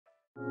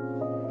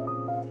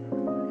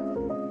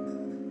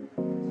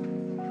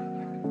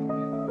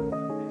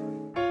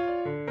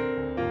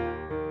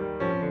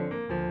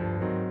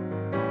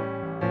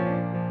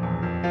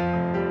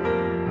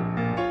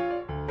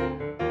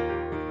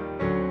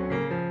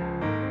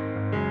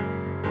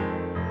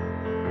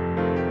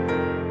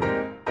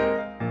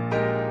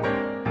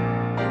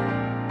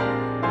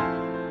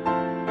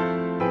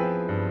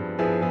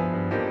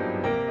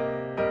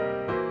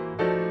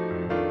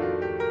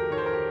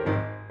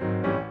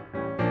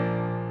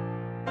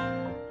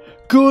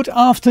Good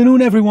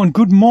afternoon, everyone.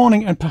 Good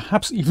morning, and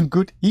perhaps even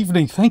good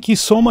evening. Thank you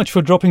so much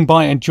for dropping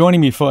by and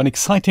joining me for an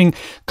exciting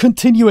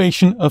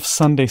continuation of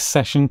Sunday's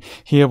session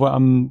here where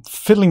I'm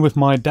fiddling with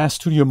my DAZ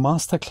Studio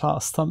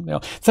Masterclass thumbnail.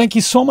 Thank you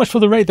so much for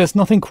the raid. There's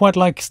nothing quite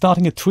like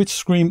starting a Twitch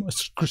stream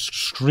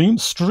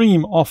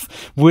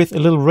off with a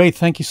little raid.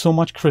 Thank you so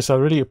much, Chris. I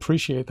really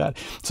appreciate that.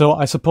 So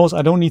I suppose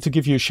I don't need to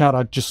give you a shout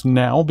out just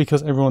now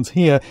because everyone's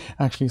here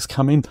actually has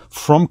come in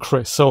from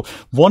Chris. So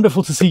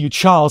wonderful to see you,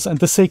 Charles, and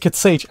the Sacred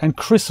Sage, and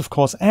Chris, of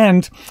course,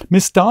 and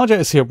Miss Darja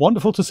is here.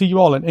 Wonderful to see you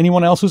all, and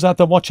anyone else who's out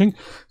there watching,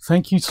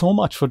 thank you so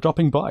much for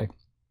dropping by.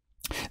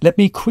 Let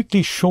me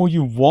quickly show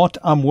you what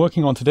I'm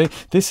working on today.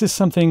 This is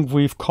something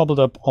we've cobbled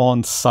up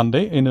on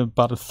Sunday in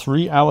about a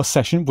 3-hour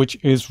session, which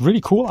is really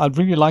cool. I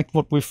really liked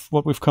what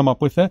we've come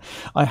up with there.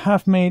 I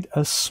have made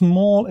a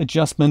small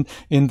adjustment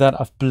in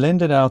that I've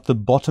blended out the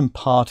bottom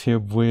part here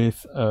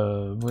with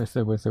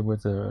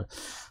a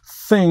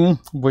thing,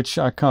 which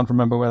I can't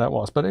remember where that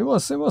was, but it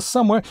was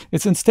somewhere.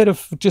 It's instead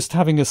of just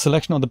having a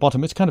selection on the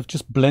bottom, it kind of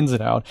just blends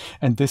it out,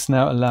 and this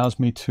now allows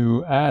me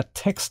to add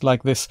text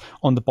like this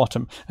on the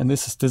bottom, and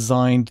this is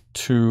designed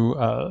to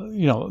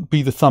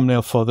be the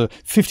thumbnail for the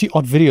 50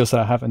 odd videos that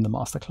I have in the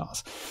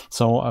masterclass.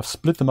 So I've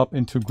split them up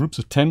into groups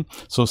of 10.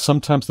 So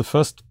sometimes the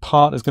first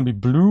part is going to be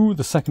blue,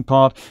 the second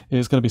part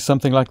is going to be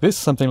something like this,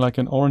 something like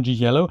an orangey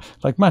yellow,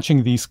 like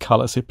matching these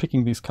colors here,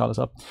 picking these colors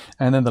up,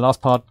 and then the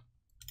last part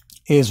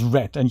is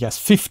red. And yes,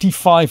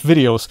 55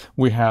 videos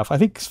we have. I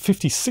think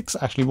 56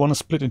 actually want to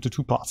split into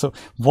 2 parts. So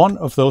one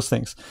of those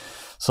things.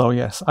 So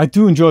yes, I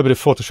do enjoy a bit of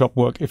Photoshop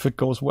work if it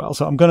goes well.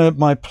 So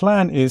my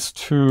plan is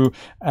to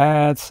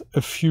add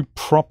a few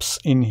props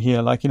in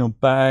here, like,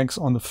 bags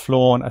on the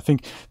floor. And I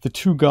think the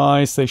 2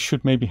 guys, they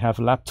should maybe have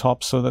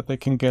laptops so that they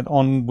can get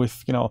on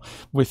with,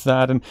 with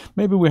that. And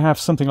maybe we have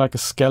something like a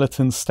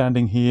skeleton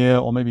standing here,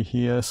 or maybe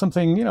here,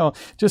 something,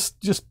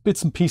 just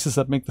bits and pieces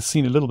that make the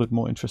scene a little bit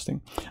more interesting.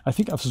 I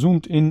think I've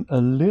zoomed in a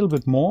little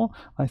bit more.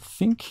 I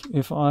think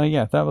this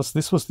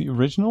was the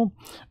original.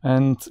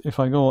 And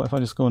if I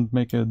just go and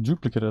make a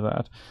duplicate of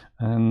that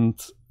and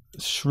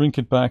shrink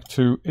it back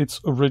to its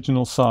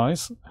original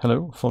size.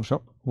 Hello,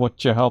 Photoshop,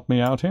 would you help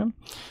me out here?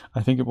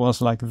 I think it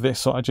was like this.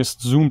 So I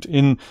just zoomed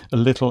in a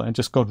little and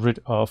just got rid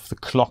of the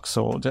clock.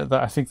 So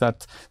I think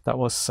that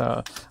was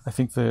I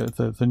think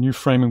the new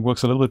framing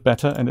works a little bit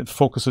better, and it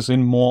focuses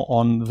in more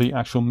on the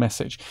actual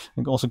message,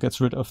 and also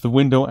gets rid of the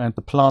window and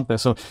the plant there.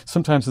 So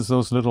sometimes it's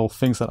those little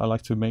things that I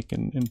like to make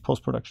in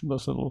post-production,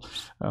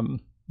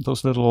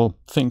 those little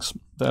things,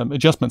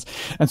 adjustments.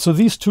 And so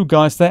these 2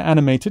 guys, they're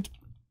animated.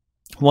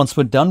 Once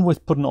we're done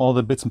with putting all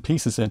the bits and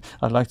pieces in,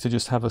 I'd like to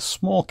just have a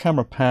small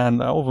camera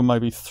pan over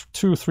maybe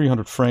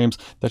 200-300 frames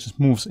that just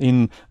moves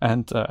in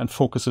and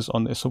focuses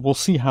on this. So we'll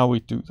see how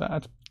we do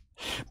that.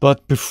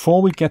 But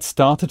before we get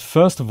started,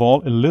 first of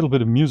all, a little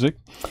bit of music,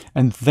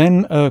 and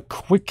then a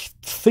quick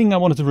thing I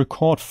wanted to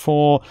record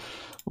for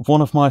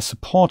one of my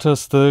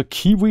supporters, the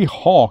Kiwi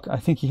Hawk. I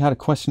think he had a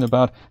question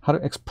about how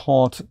to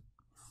export.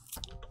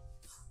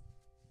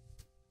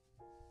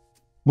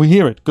 We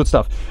hear it. Good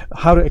stuff.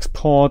 How to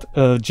export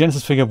a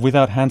Genesis figure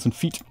without hands and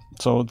feet.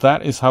 So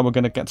that is how we're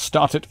going to get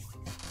started.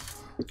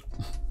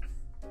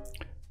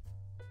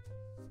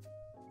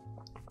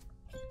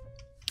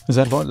 Is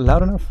that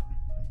loud enough?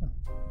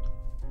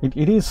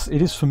 It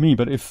is for me,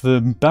 but if the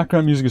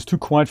background music is too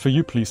quiet for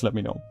you, please let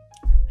me know.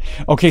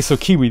 Okay, so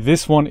Kiwi,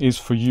 this one is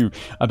for you.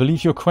 I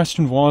believe your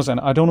question was, and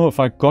I don't know if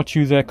I got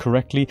you there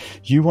correctly,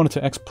 you wanted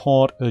to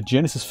export a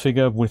Genesis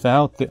figure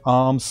without the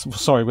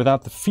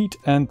without the feet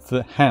and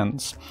the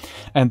hands.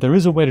 And there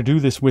is a way to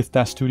do this with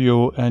DAZ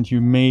Studio, and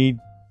you may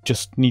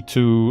just need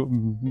to,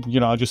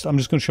 I'm just going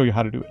to show you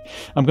how to do it.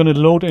 I'm going to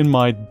load in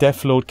my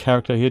def load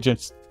character here,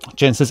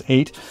 Genesis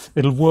 8.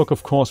 It'll work,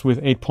 of course, with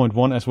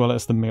 8.1 as well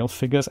as the male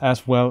figures,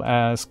 as well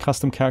as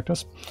custom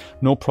characters.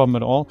 No problem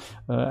at all,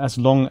 as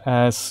long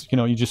as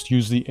you just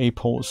use the A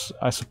pose.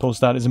 I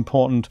suppose that is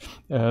important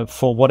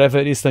for whatever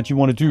it is that you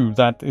want to do.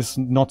 That is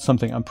not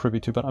something I'm privy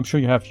to, but I'm sure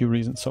you have your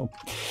reasons. So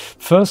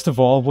first of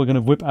all, we're going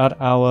to whip out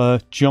our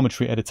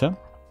geometry editor.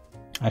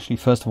 Actually,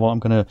 first of all, I'm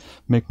going to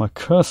make my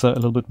cursor a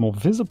little bit more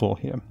visible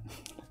here.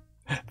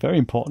 Very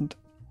important.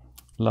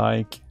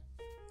 Like,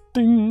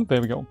 ding, there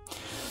we go.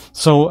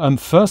 So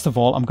first of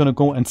all, I'm going to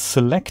go and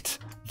select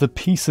the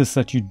pieces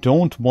that you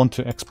don't want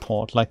to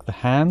export, like the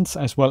hands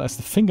as well as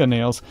the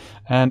fingernails,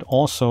 and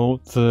also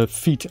the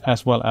feet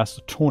as well as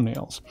the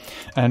toenails.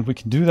 And we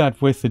can do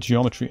that with the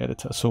geometry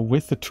editor. So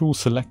with the tool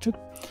selected,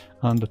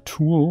 under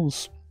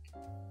Tools,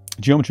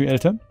 Geometry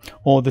Editor,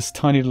 or this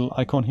tiny little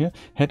icon here,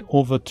 head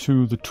over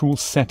to the tool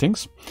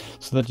settings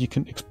so that you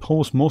can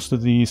expose most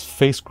of these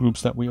face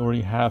groups that we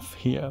already have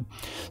here.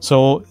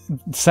 So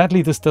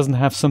sadly this doesn't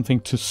have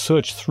something to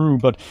search through,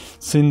 but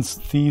since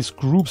these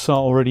groups are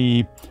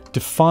already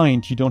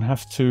defined, you don't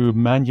have to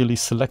manually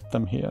select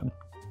them here.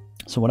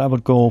 So what I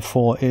would go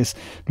for is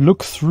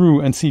look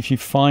through and see if you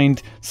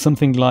find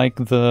something like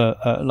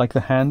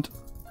the hand.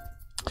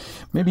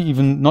 Maybe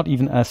even not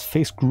even as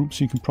face groups.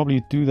 You can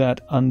probably do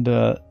that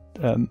under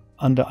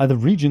either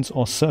regions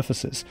or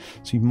surfaces.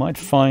 So you might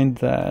find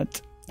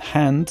that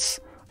hands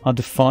are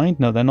defined.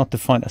 No, they're not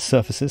defined as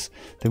surfaces.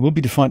 They will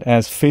be defined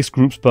as face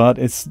groups, but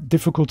it's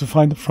difficult to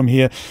find them from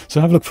here.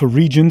 So have a look for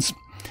regions,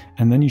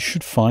 and then you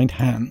should find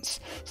hands.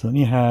 So then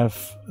you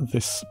have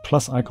this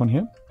plus icon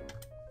here.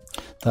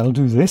 That'll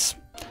do this.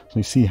 So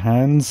you see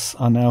hands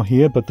are now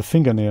here, but the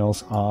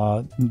fingernails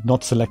are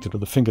not selected, or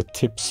the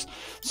fingertips.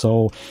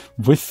 So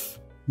with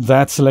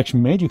that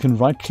selection made, you can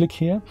right click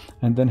here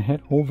and then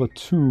head over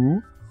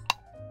to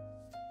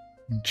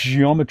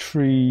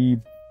geometry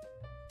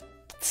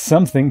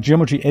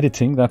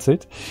editing, that's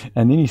it.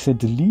 And then you say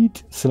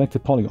delete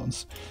selected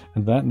polygons.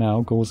 And that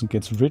now goes and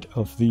gets rid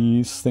of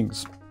these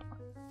things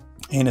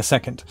in a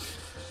second.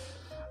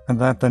 And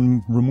that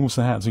then removes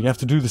the hand. So you have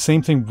to do the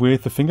same thing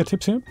with the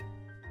fingertips here.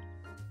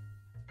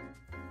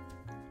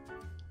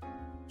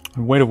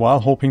 And wait a while,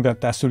 hoping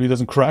that DAZ Studio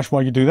doesn't crash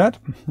while you do that.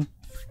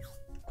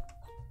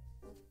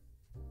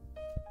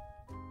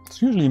 It's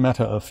usually a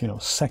matter of,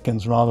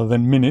 seconds rather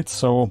than minutes,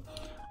 so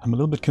I'm a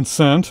little bit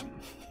concerned.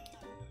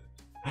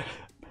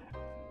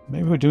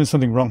 Maybe we're doing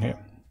something wrong here.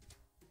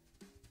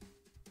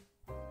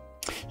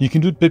 You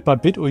can do it bit by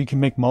bit, or you can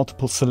make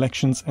multiple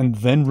selections and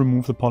then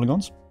remove the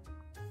polygons.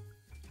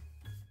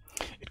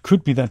 It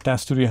could be that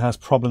DAZ Studio has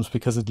problems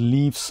because it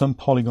leaves some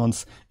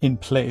polygons in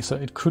place. So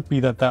it could be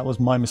that that was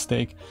my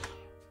mistake.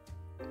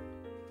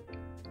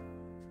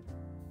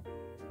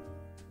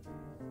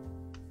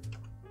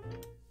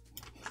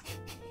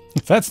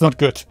 That's not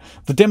good.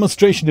 The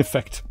demonstration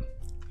effect.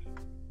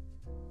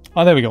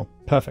 Oh, there we go.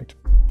 Perfect.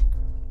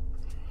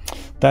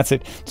 That's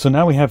it. So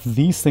now we have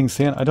these things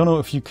here. I don't know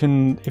if you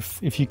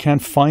can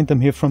find them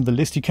here from the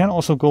list. You can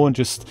also go and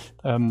just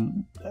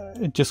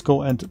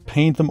go and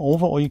paint them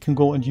over, or you can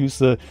go and use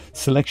the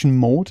selection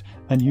mode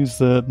and use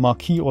the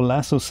marquee or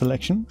lasso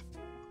selection.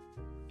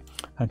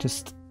 And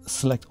just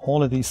select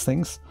all of these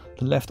things,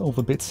 the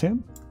leftover bits here.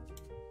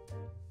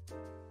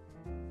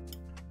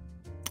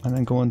 And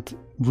then go and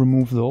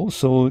remove those.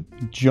 So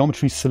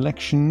geometry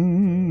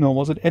selection, no,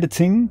 was it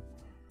editing?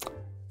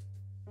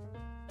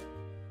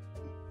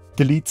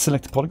 Delete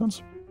selected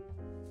polygons.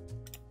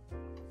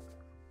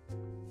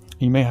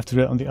 You may have to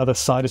do it on the other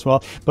side as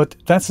well, but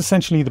that's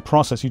essentially the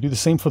process. You do the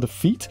same for the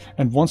feet,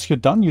 and once you're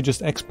done, you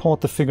just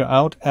export the figure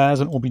out as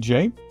an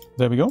OBJ.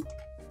 There we go.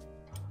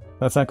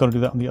 That's not going to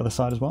do that on the other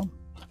side as well.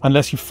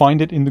 Unless you find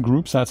it in the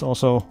groups, that's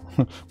also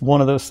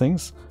one of those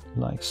things,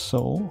 like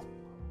so.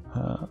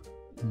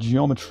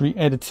 Geometry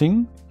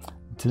editing,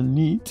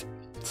 delete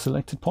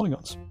selected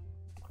polygons.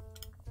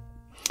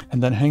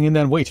 And then hang in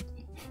there and wait.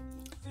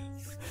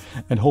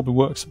 And hope it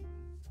works.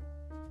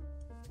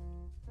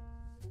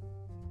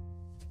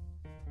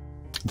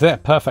 There,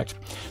 perfect.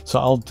 So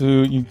I'll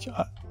do,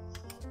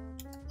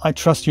 I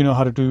trust you know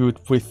how to do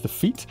it with the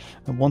feet.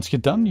 And once you're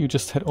done, you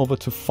just head over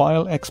to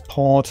File,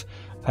 Export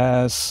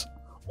as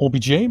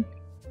OBJ,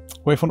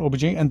 waveform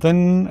OBJ, and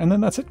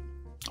then that's it.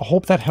 I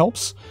hope that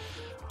helps.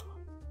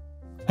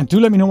 And do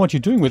let me know what you're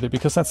doing with it,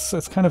 because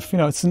that's kind of,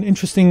 it's an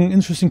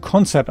interesting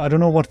concept. I don't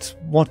know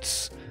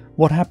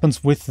what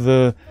happens with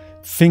the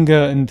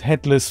finger and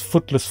headless,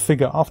 footless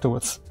figure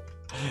afterwards.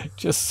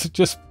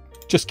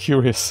 Just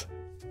curious.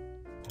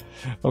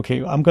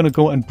 Okay, I'm gonna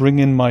go and bring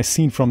in my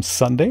scene from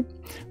Sunday,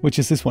 which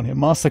is this one here,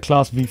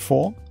 Masterclass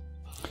V4,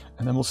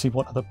 and then we'll see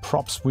what other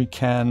props we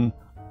can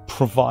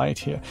provide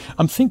here.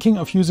 I'm thinking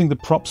of using the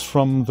props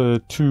from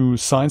the 2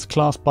 science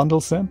class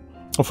bundles there,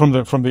 or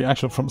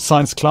from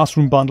science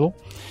classroom bundle,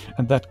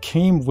 and that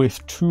came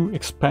with 2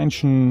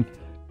 expansion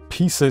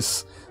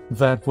pieces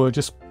that were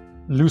just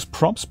loose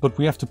props, but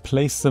we have to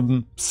place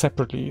them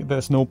separately.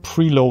 There's no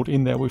preload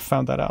in there. We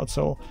found that out.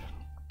 So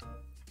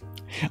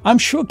I'm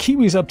sure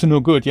Kiwi's up to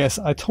no good. Yes,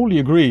 I totally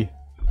agree.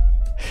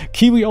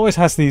 Kiwi always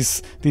has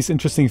these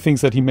interesting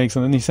things that he makes,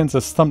 and then he sends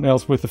us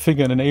thumbnails with the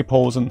figure in an A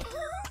pose, and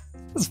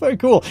it's very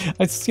cool.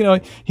 It's,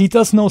 he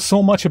does know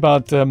so much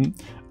about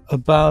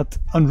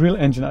Unreal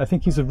Engine. I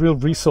think he's a real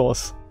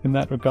resource in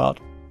that regard.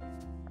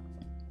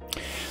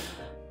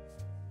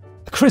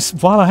 Chris,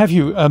 while I have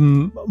you,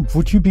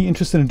 would you be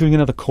interested in doing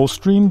another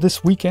co-stream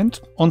this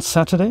weekend on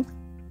Saturday?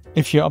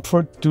 If you're up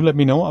for it, do let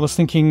me know. I was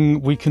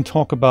thinking we can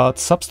talk about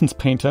Substance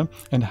Painter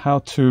and how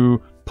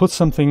to put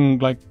something,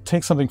 like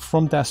take something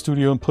from DAZ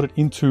Studio and put it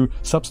into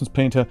Substance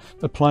Painter,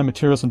 apply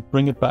materials and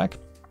bring it back.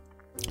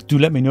 Do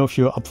let me know if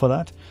you're up for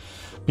that.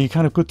 Be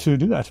kind of good to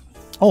do that.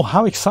 Oh,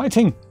 how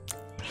exciting!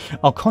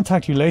 I'll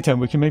contact you later and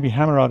we can maybe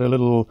hammer out a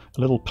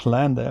little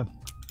plan there.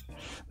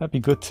 That'd be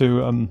good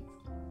to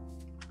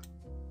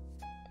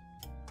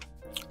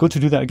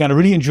do that again. I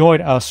really enjoyed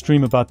our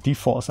stream about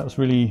D-Force. That was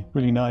really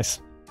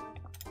nice.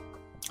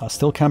 Our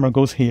still camera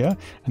goes here,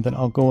 and then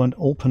I'll go and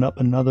open up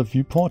another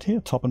viewport here,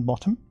 top and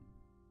bottom.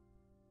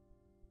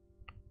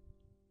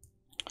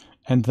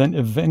 And then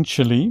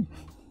eventually,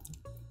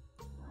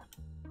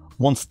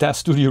 once DAZ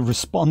Studio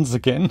responds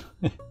again,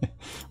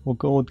 we'll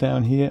go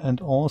down here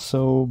and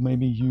also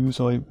maybe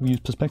use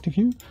perspective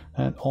view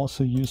and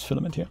also use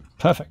filament here.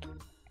 Perfect.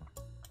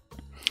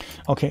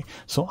 Okay,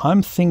 so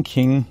I'm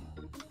thinking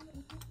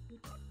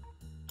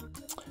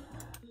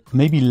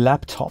maybe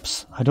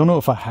laptops. I don't know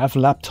if I have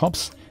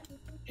laptops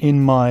in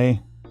my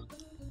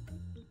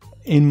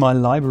in my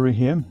library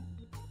here.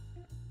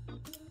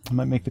 I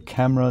might make the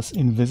cameras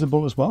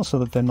invisible as well so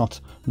that they're not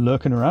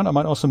lurking around. I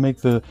might also make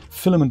the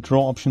filament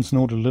draw options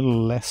node a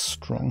little less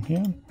strong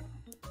here.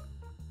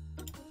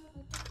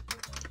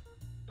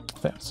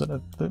 There, so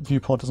that the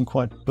viewport doesn't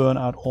quite burn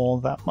out all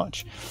that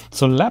much.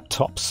 So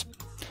laptops,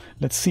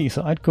 let's see.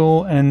 So I'd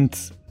go and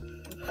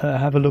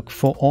have a look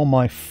for all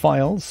my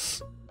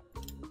files.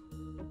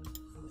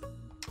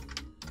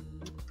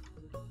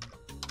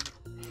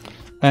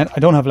 And I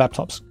don't have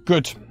laptops.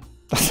 Good.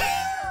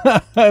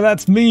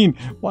 That's mean.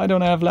 Why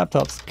don't I have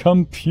laptops?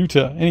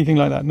 Computer, anything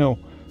like that? No,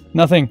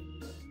 nothing.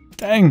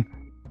 Dang,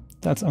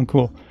 that's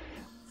uncool.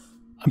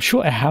 I'm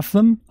sure I have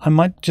them. I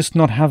might just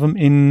not have them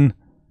in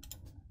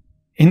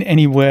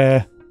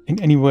anywhere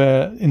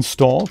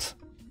installed.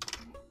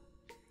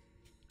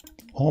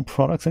 All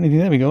products, anything.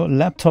 There we go.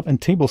 Laptop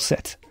and table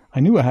set. I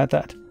knew I had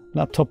that.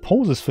 Laptop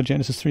poses for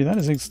Genesis 3.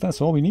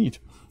 That's all we need.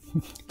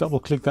 Double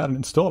click that and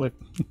install it.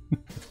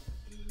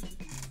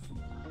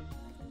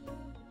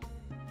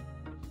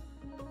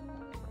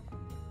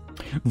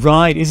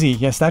 Right, is he?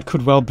 Yes, that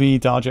could well be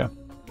Darja.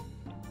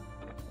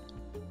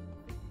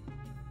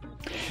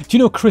 Do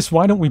you know, Chris,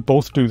 why don't we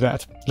both do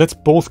that? Let's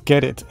both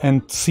get it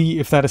and see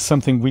if that is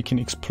something we can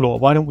explore.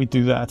 Why don't we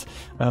do that?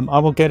 I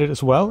will get it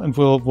as well, and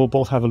we'll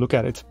both have a look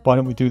at it. Why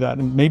don't we do that?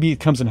 And maybe it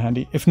comes in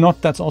handy. If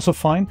not, that's also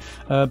fine.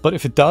 But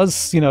if it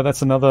does, you know,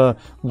 that's another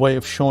way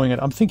of showing it.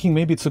 I'm thinking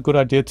maybe it's a good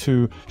idea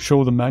to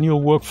show the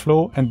manual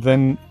workflow, and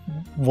then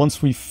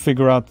once we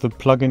figure out the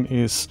plugin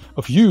is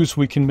of use,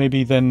 we can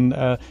maybe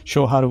then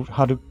show how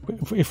to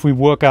if we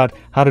work out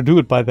how to do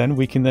it by then,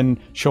 we can then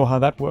show how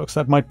that works.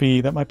 That might be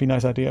a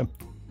nice idea.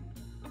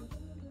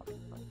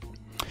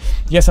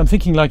 Yes, I'm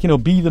thinking, like, you know,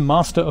 be the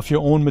master of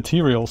your own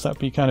materials. That'd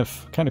be kind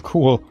of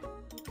cool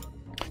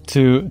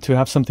to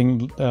have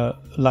something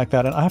like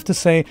that. And I have to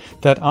say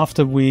that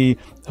after we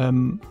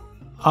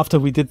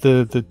did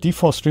the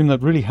default stream,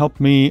 that really helped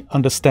me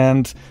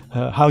understand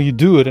how you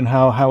do it and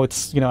how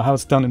it's, you know, how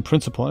it's done in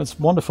principle. And it's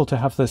wonderful to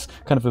have this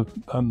kind of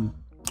a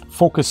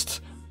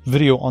focused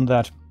video on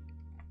that.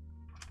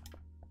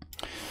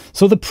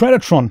 So the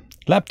Predatron.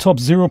 Laptop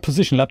 0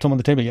 position, laptop on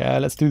the table. Yeah,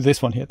 let's do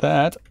this one here.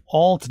 That,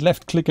 Alt,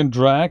 left click and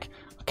drag,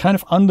 kind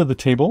of under the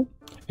table.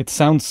 It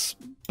sounds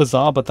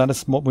bizarre, but that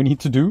is what we need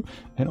to do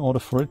in order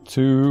for it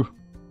to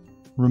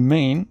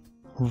remain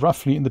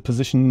roughly in the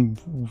position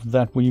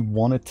that we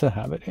want it to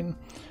have it in.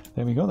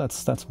 There we go,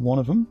 that's one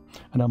of them.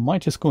 And I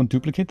might just go and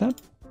duplicate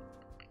that.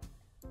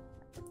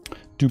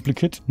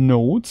 Duplicate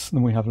nodes,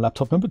 then we have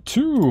laptop number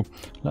 2.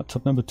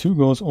 Laptop number 2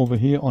 goes over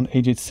here on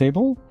AJ's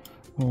table.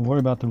 We'll worry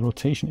about the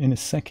rotation in a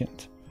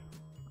second.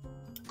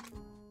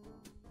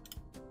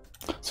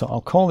 So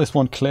I'll call this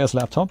one Claire's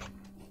laptop.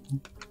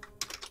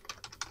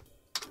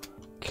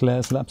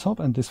 Claire's laptop,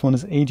 and this one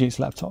is AJ's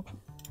laptop.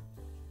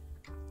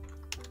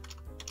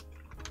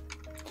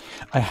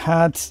 I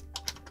had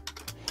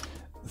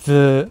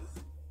the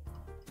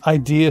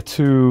idea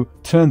to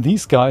turn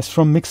these guys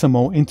from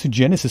Mixamo into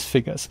Genesis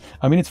figures.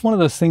 I mean, it's one of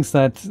those things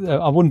that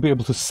I wouldn't be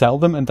able to sell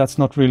them, and that's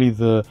not really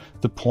the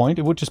point.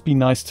 It would just be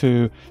nice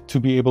to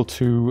be able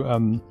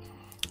to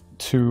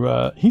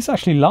he's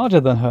actually larger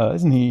than her,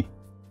 isn't he?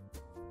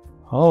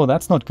 Oh,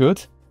 that's not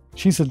good.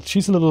 He's a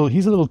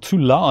little too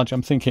large,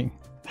 I'm thinking.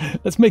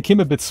 Let's make him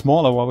a bit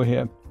smaller while we're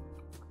here.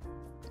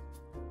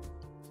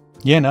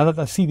 Yeah, now that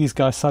I see these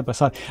guys side by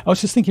side, I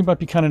was just thinking it might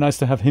be kind of nice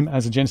to have him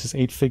as a Genesis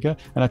 8 figure,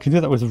 and I can do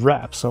that with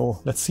wrap,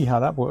 so let's see how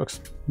that works.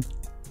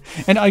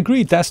 And I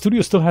agree, DAZ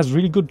Studio still has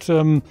really good,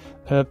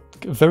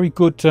 very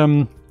good,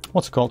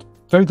 what's it called?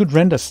 Very good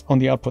renders on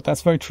the output.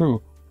 That's very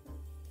true.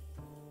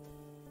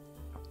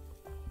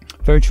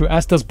 Very true,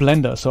 as does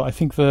Blender. So I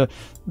think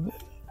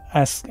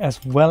as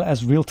well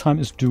as real-time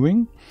is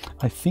doing,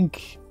 I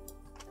think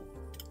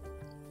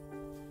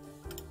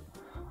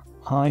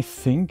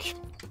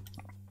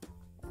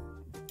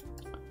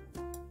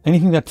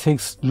anything that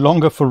takes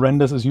longer for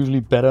renders is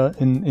usually better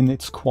in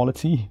its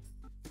quality.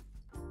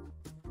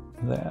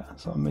 There,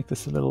 so I'll make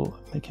this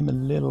make him a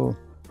little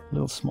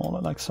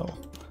smaller, like so.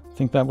 I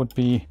think that would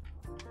be,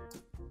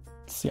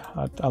 yeah,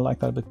 I like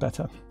that a bit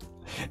better.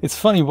 It's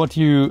funny what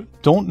you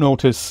don't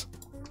notice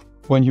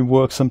when you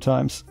work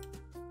sometimes.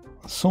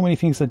 So many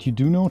things that you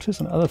do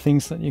notice and other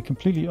things that you're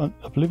completely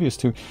oblivious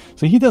to.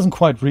 So he doesn't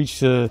quite reach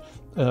the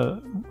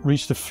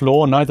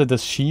floor, neither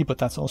does she, but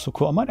that's also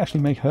cool. I might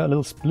actually make her a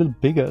little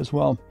bigger as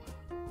well.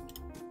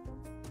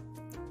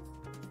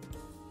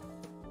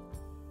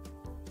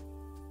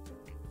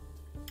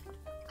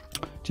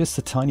 Just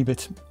a tiny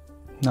bit,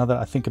 now that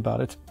I think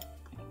about it.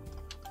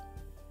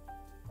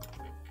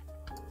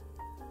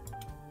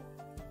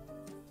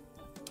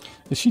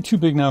 Is she too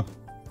big now?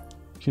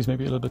 She's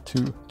maybe a little bit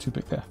too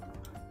big there.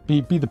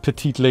 Be the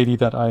petite lady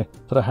that I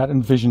had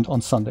envisioned on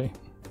Sunday.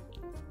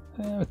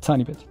 A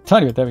tiny bit.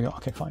 There we go.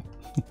 Okay, fine.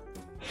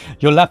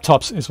 Your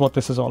laptops is what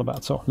this is all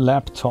about. So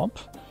laptop.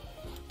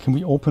 Can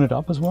we open it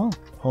up as well?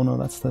 Oh no,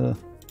 that's that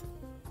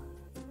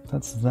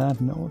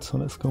node. So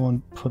let's go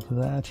and put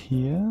that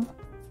here.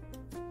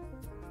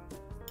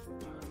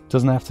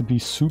 Doesn't have to be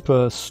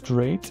super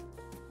straight.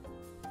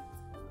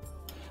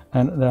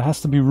 And there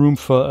has to be room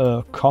for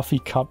a coffee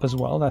cup as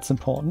well. That's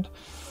important.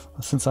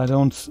 Since I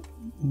don't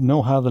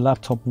know how the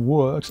laptop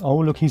works. Oh,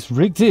 look, he's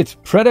rigged it.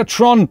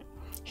 Predatron!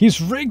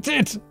 He's rigged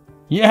it!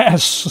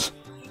 Yes!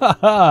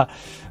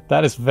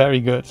 That is very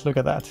good. Look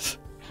at that.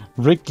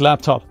 Rigged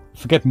laptop.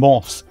 Forget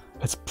morphs.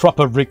 It's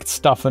proper rigged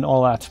stuff and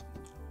all that.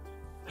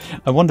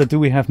 I wonder, do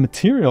we have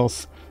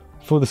materials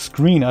for the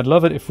screen? I'd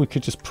love it if we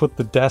could just put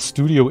the DAZ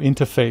Studio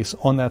interface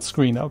on that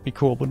screen. That would be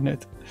cool, wouldn't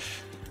it?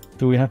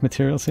 Do we have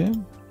materials here?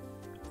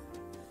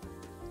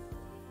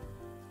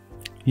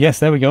 Yes,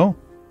 there we go.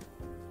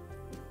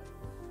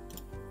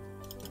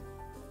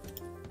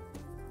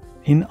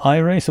 In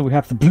iRay, so we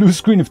have the blue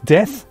screen of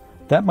death.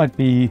 That might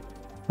be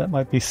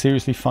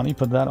seriously funny.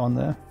 Put that on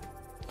there.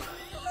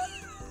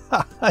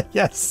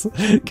 Yes,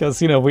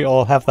 because, you know, we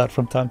all have that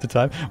from time to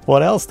time.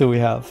 What else do we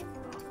have?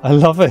 I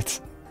love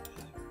it.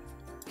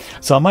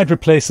 So I might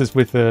replace this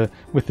with the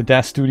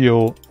DAZ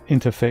Studio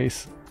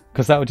interface,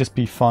 because that would just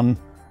be fun.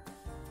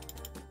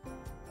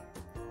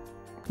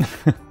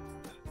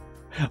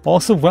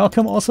 Also,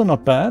 welcome, also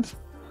not bad.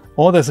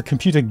 Or there's a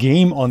computer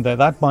game on there.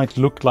 That might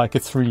look like a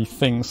 3D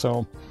thing,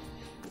 so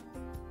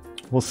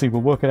we'll see.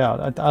 We'll work it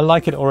out. I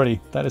like it already.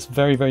 That is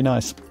very, very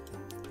nice.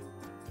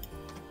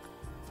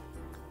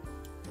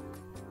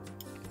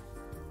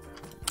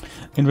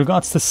 In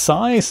regards to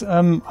size,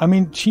 I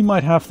mean, she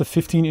might have the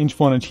 15-inch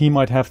one and he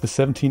might have the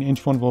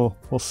 17-inch one.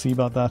 We'll see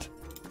about that.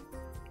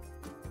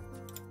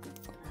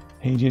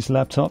 AJ's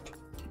laptop.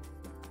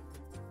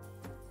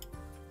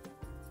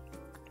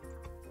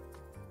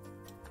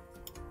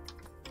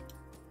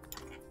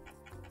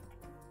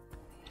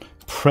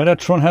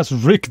 Predatron has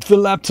rigged the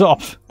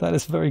laptop. That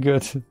is very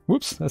good.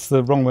 Whoops, that's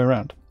the wrong way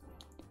around.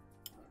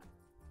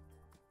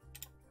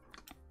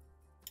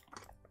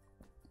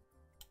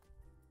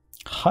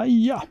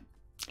 Hiya.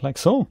 Like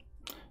so.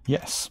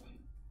 Yes.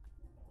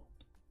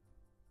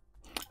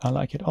 I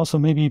like it. Also,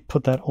 maybe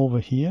put that over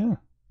here.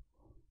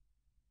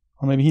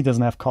 Or maybe he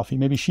doesn't have coffee.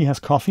 Maybe she has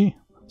coffee.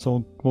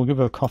 So we'll give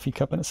her a coffee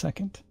cup in a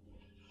second.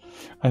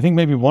 I think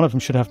maybe one of them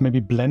should have maybe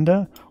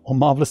Blender or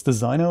Marvelous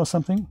Designer or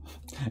something.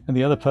 And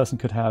the other person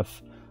could have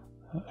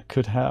a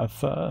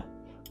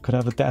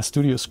DAZ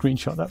Studio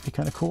screenshot. That'd be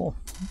kind of cool.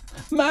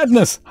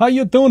 Madness! How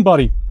you doing,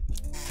 buddy?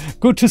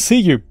 Good to see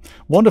you.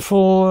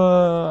 Wonderful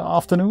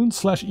afternoon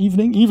 /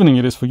 evening. Evening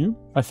it is for you,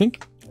 I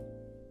think.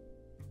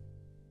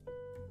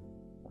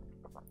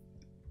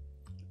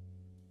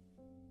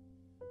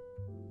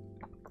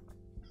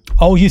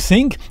 Oh, you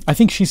think? I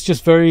think she's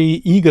just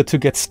very eager to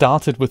get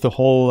started with the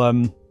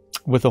whole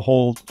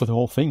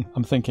thing.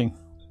 I'm thinking.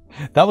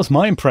 That was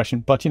my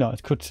impression, but you know,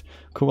 it could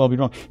well be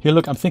wrong. Here,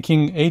 look, I'm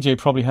thinking AJ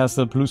probably has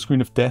the blue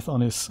screen of death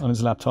on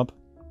his laptop.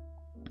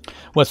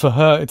 Whereas for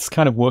her, it's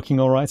kind of working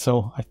all right.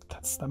 So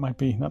that might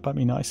be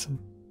nice.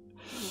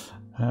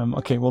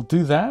 Okay, we'll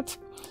do that.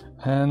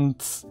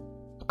 And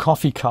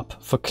coffee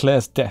cup for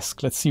Claire's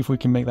desk. Let's see if we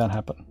can make that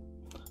happen.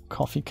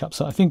 Coffee cup.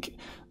 So I think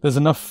there's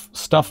enough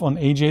stuff on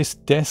AJ's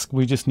desk.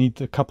 We just need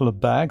a couple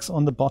of bags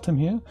on the bottom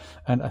here.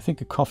 And I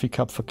think a coffee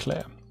cup for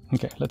Claire.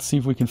 Okay, let's see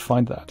if we can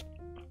find that.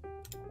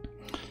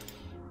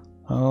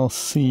 I'll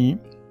see.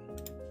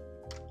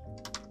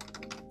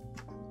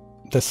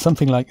 There's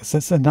something like,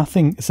 is there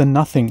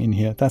nothing in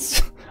here?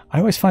 That's, I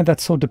always find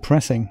that so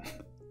depressing.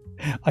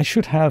 I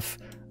should have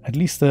at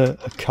least a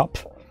cup.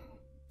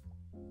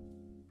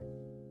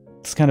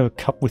 It's kind of a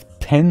cup with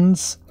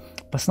pens,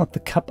 but it's not the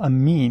cup I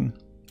mean.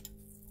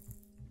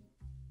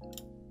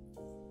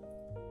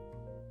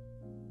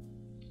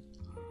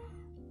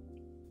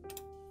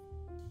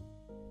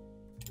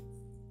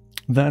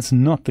 That's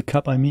not the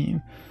cup I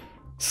mean.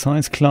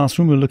 Science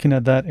classroom, we're looking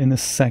at that in a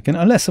second.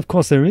 Unless, of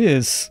course, there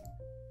is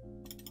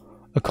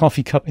a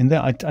coffee cup in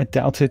there. I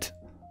doubt it.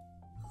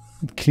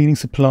 Cleaning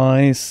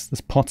supplies.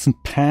 There's pots and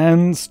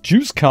pans.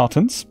 Juice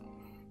cartons.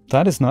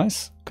 That is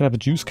nice. Could have a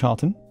juice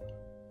carton.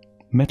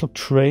 Metal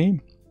tray.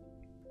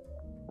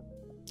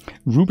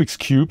 Rubik's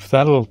Cube.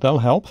 That'll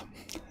help.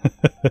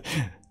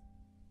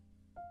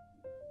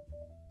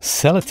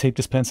 Sellotape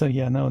dispenser.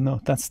 Yeah, no.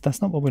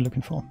 That's not what we're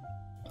looking for.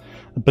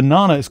 A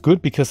banana is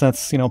good because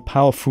that's, you know,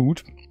 power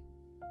food.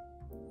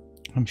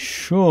 I'm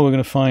sure we're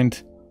going to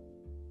find...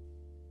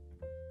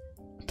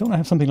 Don't I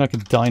have something like a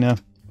diner?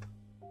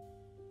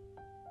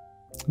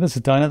 There's a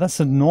diner.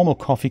 That's a normal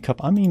coffee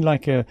cup. I mean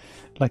like a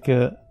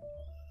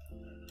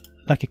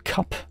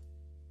cup.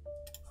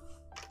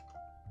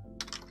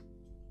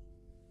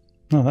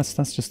 No, that's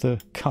just a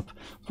cup.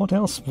 What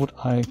else would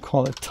I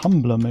call it?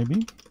 Tumbler,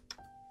 maybe?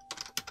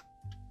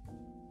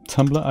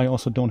 Tumbler, I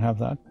also don't have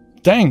that.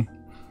 Dang!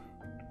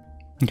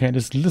 Okay,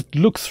 just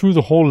look through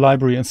the whole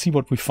library and see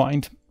what we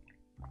find.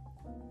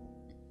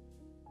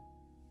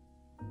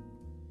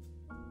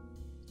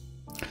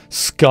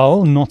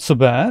 Skull, not so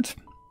bad.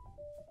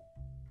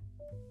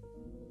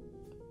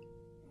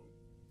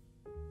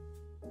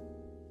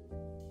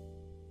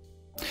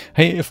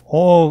 Hey, if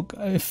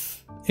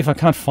I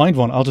can't find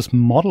one, I'll just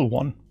model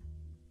one.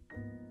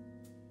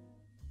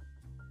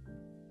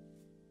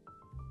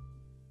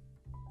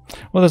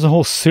 Well, there's a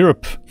whole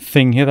syrup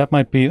thing here. That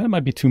might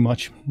be too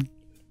much.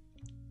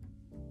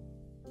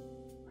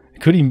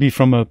 Could even be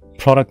from a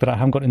product that I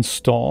haven't got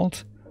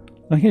installed.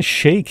 Like a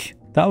shake,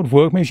 that would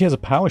work. Maybe she has a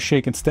power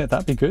shake instead.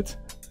 That'd be good.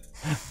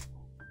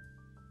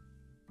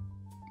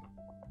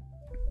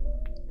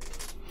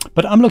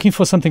 But I'm looking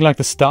for something like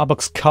the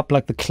Starbucks cup,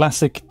 like the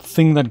classic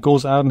thing that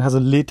goes out and has a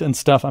lid and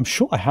stuff. I'm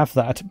sure I have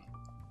that.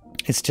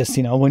 It's just,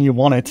 you know, when you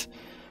want it,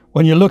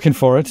 when you're looking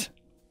for it.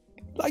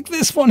 Like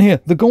this one here,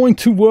 the Going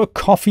to Work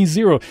Coffee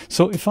Zero.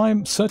 So if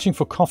I'm searching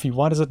for coffee,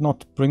 why does it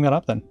not bring that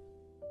up then?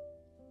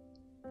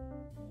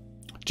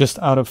 Just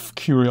out of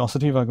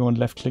curiosity, if I go and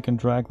left click and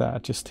drag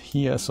that just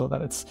here so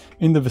that it's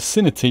in the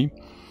vicinity.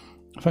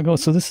 If I go,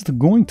 so this is the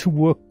Going to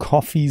Work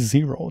Coffee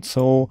Zero.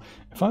 So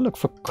if I look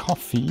for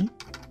coffee,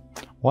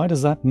 why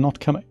does that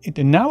not come?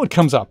 And now it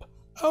comes up.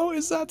 Oh,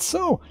 is that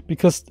so?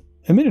 Because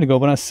a minute ago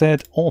when I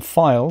said all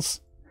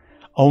files,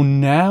 oh,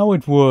 now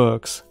it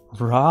works.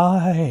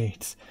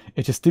 Right.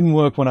 It just didn't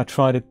work when I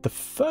tried it the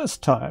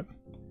first time.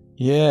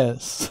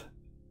 Yes.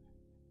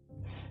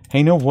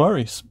 Hey, no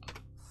worries.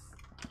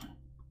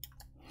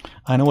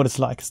 I know what it's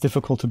like. It's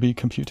difficult to be a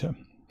computer.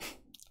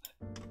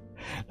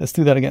 Let's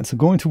do that again. So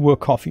Going to Work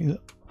Coffee.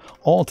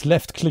 Alt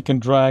left click and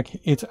drag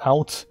it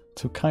out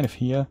to kind of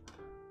here.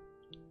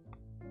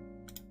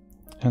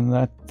 And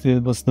that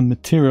was the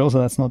material, so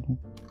that's not,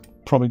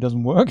 probably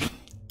doesn't work.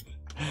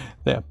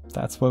 There,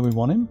 that's where we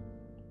want him.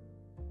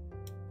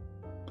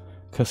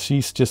 Because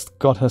she's just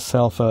got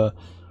herself a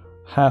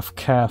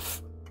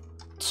half-calf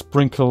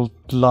sprinkled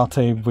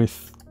latte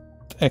with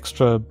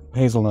extra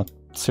hazelnut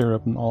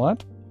syrup and all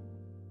that.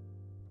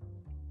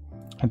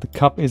 And the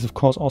cup is, of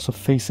course, also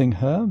facing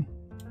her.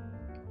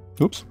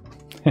 Oops.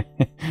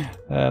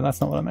 That's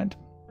not what I meant.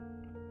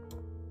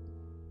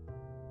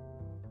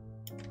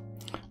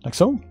 Like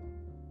so.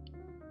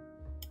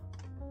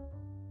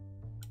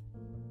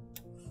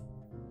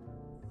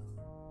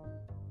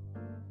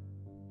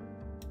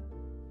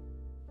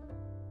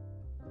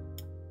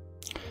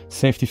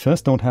 Safety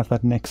first, don't have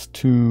that next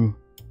to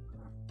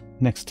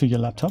your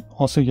laptop.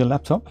 Also your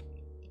laptop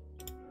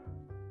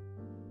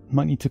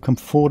might need to come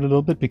forward a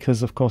little bit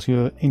because of course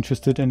you're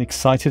interested and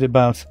excited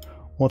about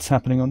what's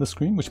happening on the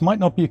screen, which might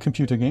not be a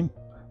computer game.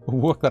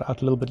 We'll work that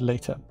out a little bit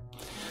later.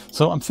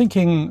 So I'm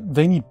thinking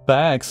they need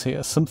bags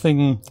here,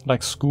 something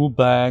like school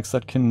bags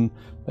that can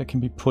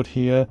be put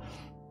here.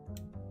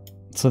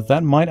 So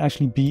that might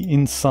actually be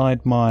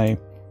inside my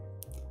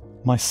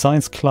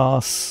science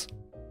class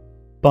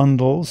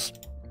bundles.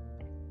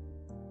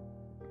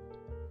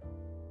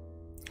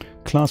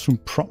 Classroom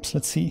props,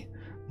 let's see,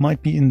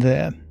 might be in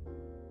there.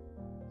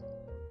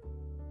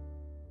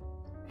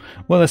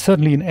 Well, there's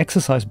certainly an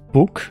exercise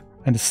book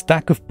and a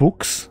stack of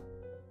books.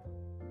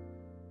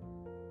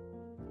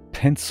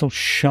 Pencil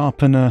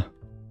sharpener.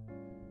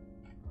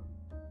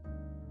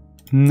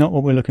 Not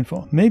what we're looking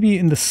for. Maybe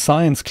in the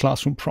science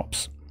classroom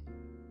props.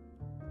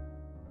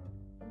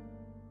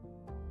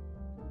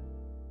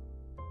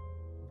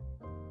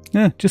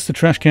 Yeah, just a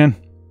trash can.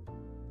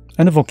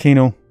 And a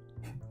volcano.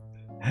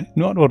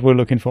 Not what we're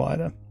looking for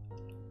either.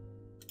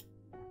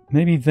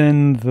 Maybe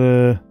then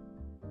the...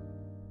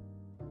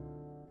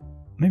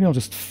 Maybe I'll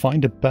just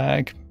find a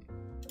bag.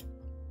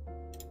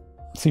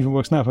 See if it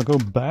works now. If I go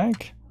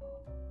bag.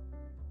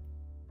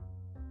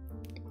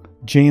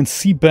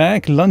 JNC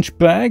bag, lunch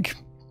bag.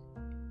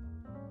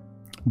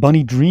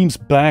 Bunny Dreams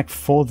bag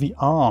for the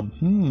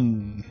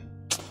arm.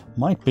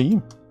 Might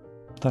be.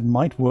 That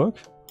might work.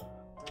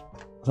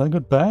 Is that a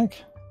good bag?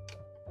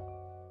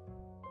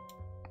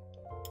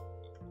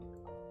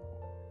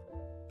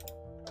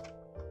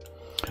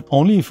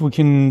 Only if we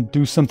can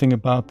do something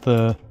about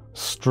the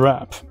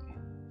strap.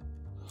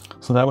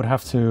 So that would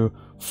have to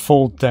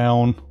fold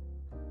down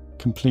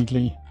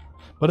completely.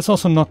 But it's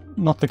also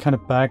not the kind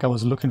of bag I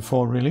was looking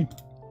for, really.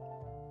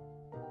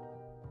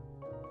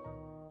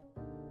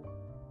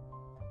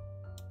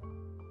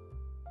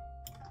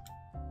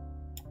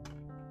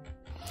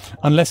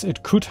 Unless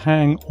it could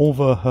hang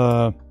over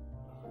her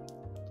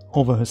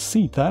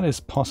seat. That is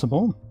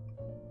possible.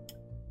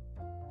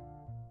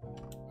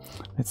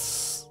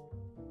 Let's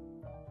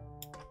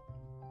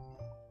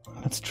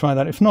try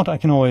that. If not, I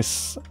can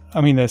always,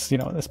 I mean, there's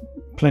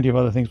plenty of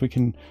other things we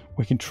can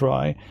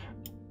try.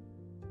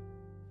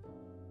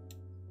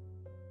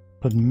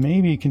 But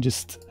maybe you can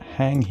just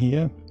hang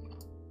here.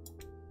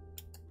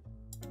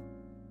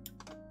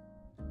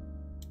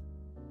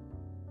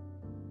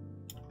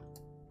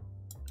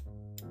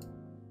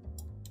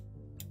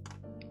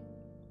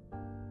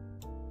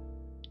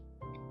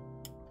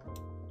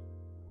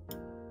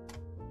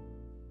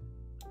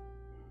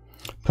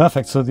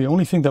 Perfect. So the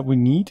only thing that we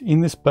need in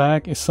this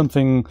bag is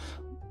something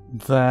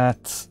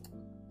that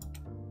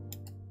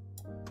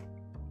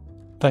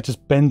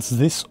just bends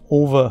this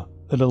over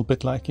a little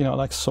bit, like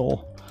like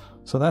so.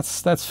 So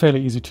that's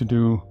fairly easy to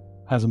do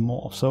as a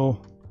morph. So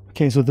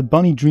okay, so the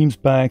Bunny Dreams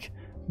bag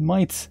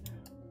might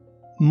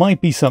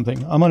be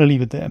something. I'm gonna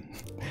leave it there.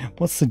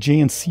 What's the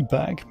JNC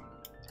bag?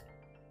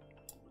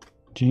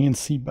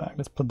 JNC bag.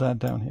 Let's put that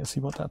down here. See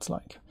what that's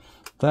like.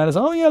 That is,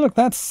 oh yeah, look,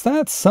 that's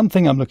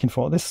something I'm looking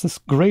for. This is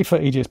great for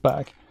AJ's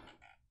bag.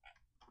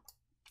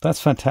 That's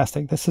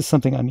fantastic. This is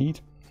something I need.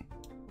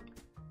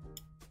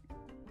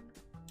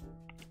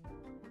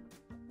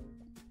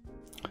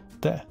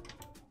 there.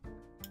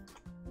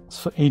 It's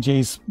for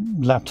AJ's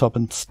laptop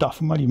and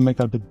stuff. I might even make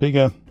that a bit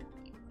bigger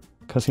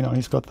because, you know,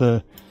 he's got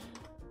his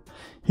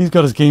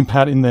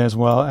gamepad in there as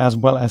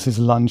well as his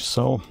lunch.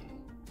 So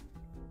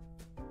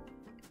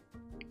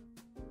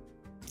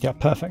yeah,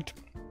 perfect.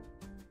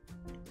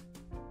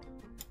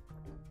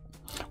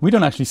 We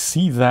don't actually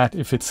see that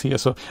if it's here,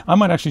 so I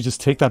might actually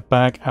just take that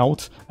bag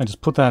out and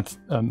just put that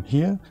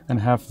here and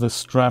have the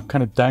strap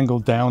kind of dangle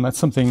down. That's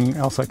something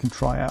else I can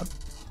try out.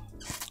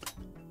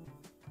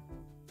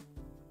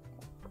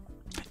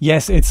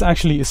 Yes, it's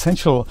actually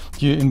essential.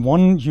 In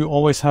one, you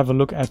always have a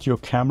look at your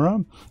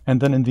camera,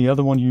 and then in the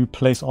other one, you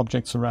place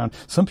objects around.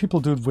 Some people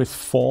do it with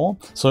 4.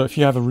 So if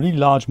you have a really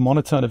large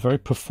monitor and a very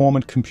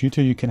performant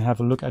computer, you can have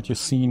a look at your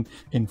scene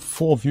in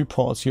 4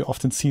 viewports. You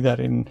often see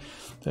that in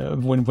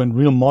when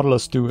real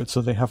modelers do it.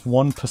 So they have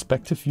one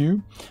perspective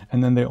view,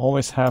 and then they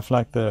always have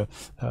like the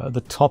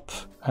top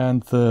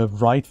and the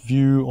right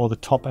view, or the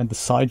top and the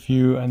side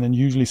view, and then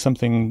usually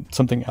something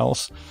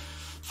else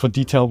for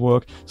detail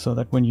work, so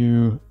that when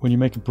you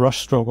make a brush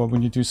stroke or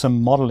when you do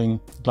some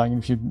modeling, like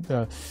if you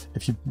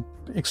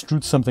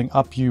extrude something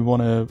up, you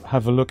want to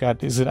have a look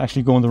at, is it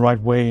actually going the right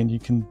way, and you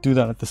can do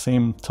that at the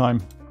same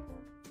time.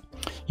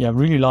 Yeah,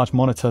 really large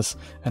monitors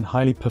and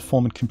highly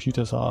performant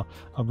computers are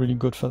really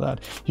good for that.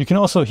 You can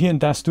also, here in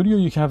DAZ Studio,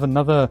 you can have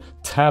another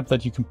tab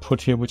that you can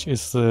put here, which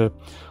is the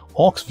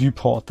aux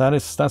viewport.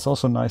 That's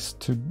also nice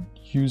to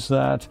use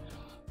that.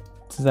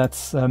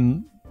 That's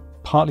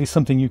partly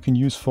something you can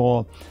use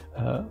for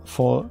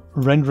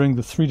rendering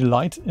the 3D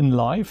light in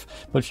live.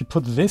 But if you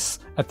put this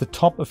at the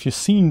top of your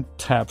scene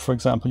tab, for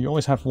example, you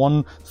always have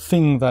one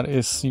thing that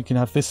is, you can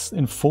have this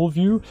in full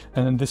view,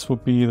 and then this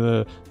would be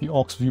the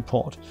aux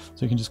viewport.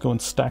 So you can just go and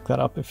stack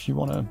that up if you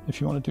want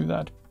to do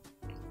that.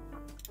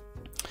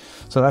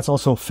 So that's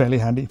also fairly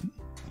handy.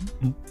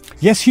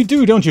 Yes, you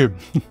do, don't you?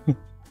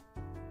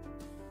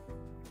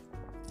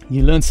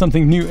 You learn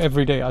something new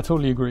every day. I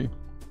totally agree.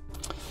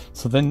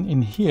 So then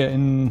in here,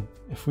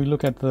 if we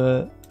look at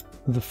the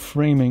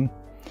framing,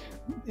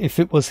 if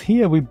it was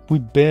here, we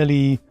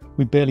barely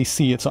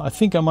see it. So I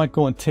think I might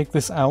go and take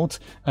this out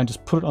and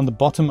just put it on the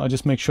bottom. I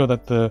just make sure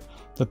that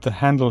the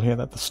handle here,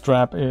 that the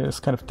strap is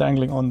kind of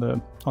dangling on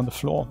the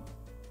floor.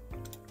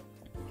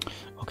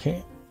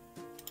 Okay,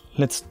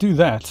 let's do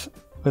that.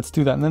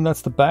 And then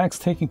that's the bags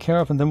taken care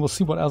of, and then we'll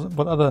see what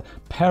other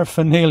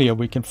paraphernalia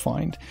we can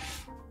find.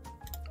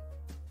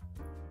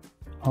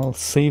 I'll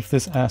save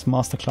this as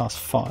Masterclass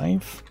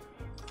 5,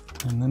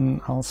 and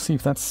then I'll see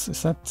if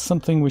is that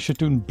something we should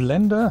do in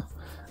Blender?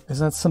 Is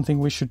that something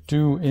we should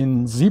do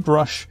in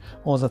ZBrush,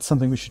 or is that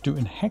something we should do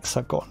in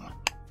Hexagon?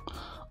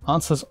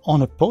 Answers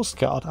on a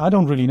postcard. I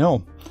don't really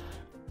know.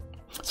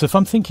 So if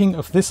I'm thinking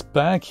of this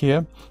bag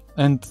here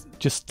and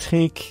just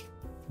take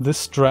this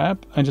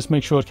strap and just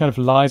make sure it kind of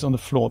lies on the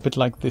floor, a bit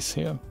like this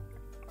here.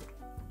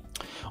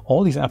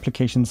 All these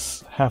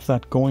applications have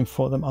that going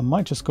for them. I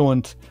might just go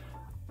and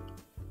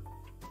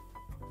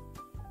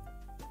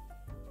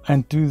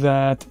do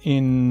that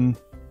in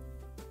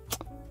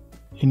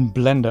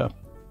Blender.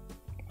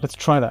 Let's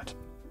try that.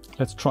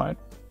 Let's try it.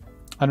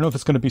 I don't know if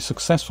it's going to be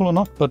successful or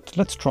not, but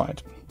let's try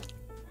it.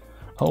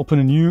 I'll open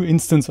a new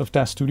instance of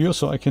DAZ Studio,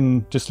 so I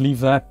can just leave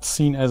that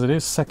scene as it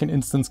is. Second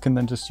instance can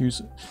then just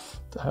use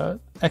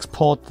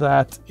export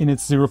that in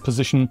its 0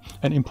 position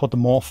and import the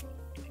morph.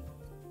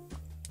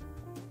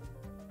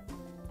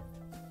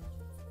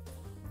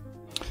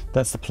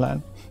 That's the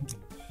plan.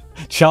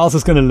 Charles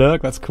is going to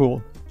lurk. That's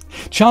cool.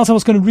 Charles, I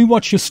was going to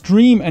rewatch your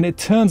stream, and it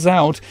turns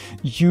out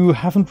you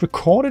haven't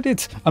recorded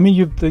it. I mean,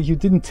 you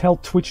didn't tell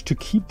Twitch to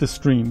keep the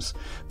streams.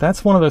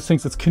 That's one of those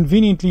things that's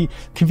convenient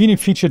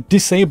feature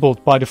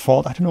disabled by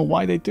default. I don't know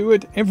why they do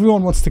it.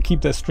 Everyone wants to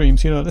keep their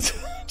streams, you know. Let's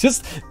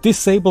just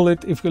disable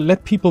it. If you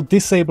let people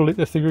disable it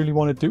if they really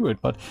want to do it.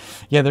 But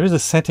yeah, there is a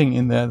setting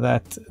in there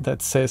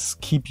that says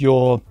keep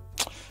your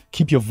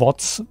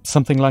VODs,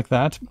 something like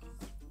that.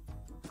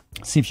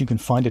 See if you can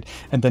find it,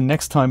 and then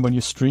next time when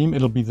you stream,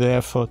 it'll be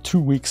there for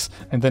 2 weeks,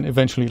 and then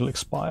eventually it'll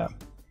expire.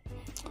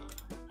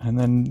 And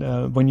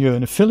then when you're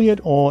an affiliate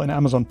or an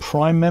Amazon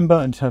Prime member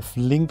and have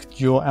linked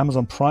your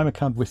Amazon Prime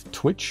account with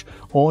Twitch,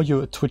 or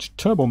you're a Twitch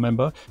Turbo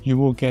member, you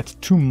will get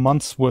 2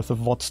 months worth of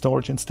VOD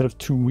storage instead of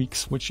 2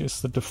 weeks, which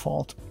is the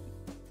default.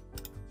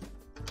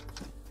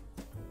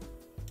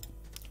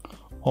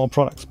 All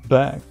products,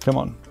 bag, come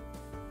on.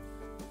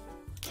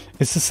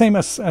 It's the same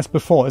as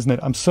before, isn't it?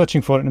 I'm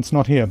searching for it and it's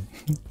not here.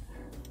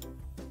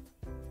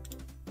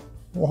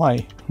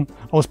 Why?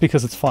 Oh, it's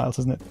because it's files,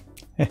 isn't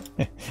it?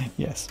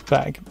 Yes,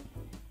 bag.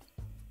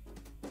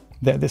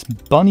 There, this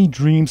Bunny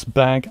Dreams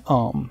bag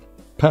arm.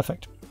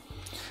 Perfect.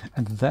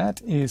 And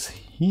that is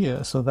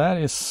here, so that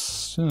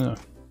is...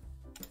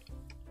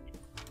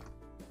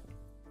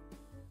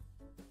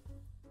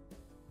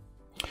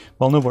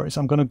 Well, no worries,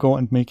 I'm going to go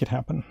and make it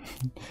happen.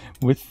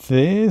 With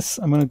this,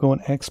 I'm going to go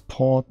and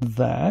export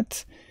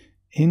that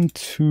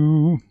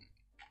into...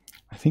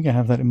 I think I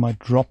have that in my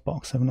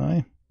Dropbox, haven't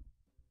I?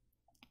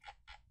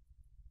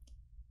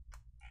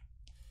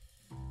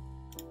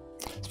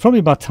 It's probably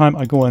about time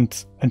I go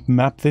and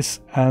map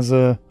this as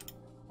a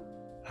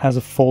as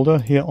a folder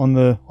here on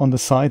the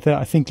side there.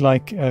 I think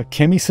like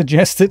Kemi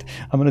suggested,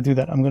 I'm going to do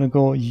that. I'm going to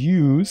go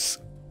use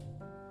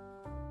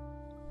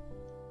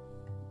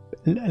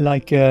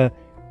like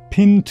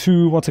pin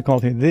to, what's it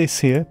called here? This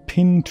here,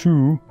 pin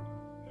to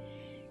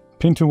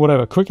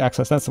whatever, quick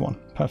access. That's the one.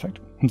 Perfect.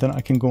 And then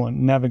I can go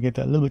and navigate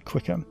that a little bit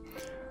quicker.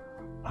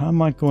 I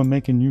might go and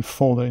make a new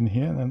folder in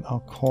here, and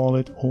I'll call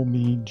it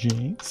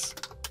OBJs.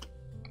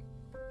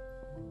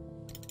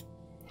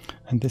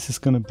 And this is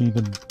going to be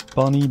the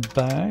bunny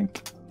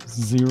bag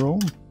 0.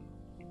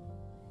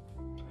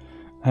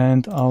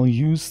 And I'll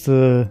use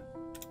the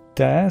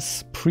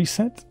DAZ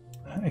preset,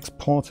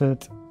 export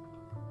it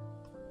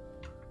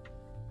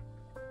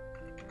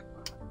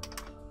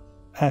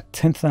at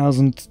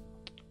 10,000,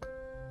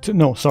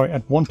 no, sorry,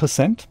 at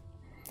 1%.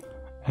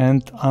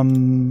 And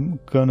I'm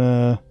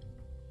gonna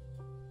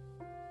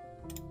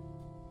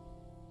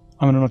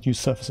not use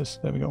surfaces.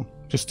 There we go.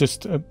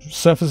 Just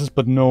surfaces,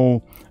 but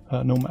no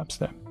maps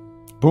there.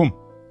 Boom.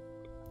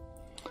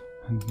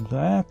 And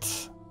that.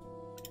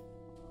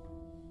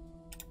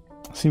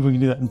 See if we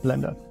can do that in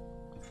Blender.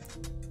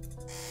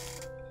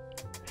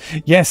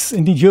 Yes,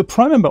 indeed. You're a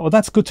Prime member. Oh,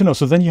 that's good to know.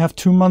 So then you have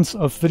 2 months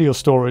of video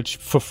storage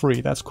for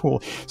free. That's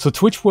cool. So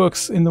Twitch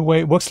works in the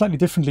way, it works slightly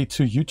differently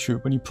to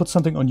YouTube. When you put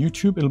something on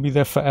YouTube, it'll be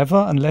there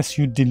forever unless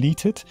you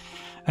delete it.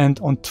 And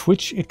on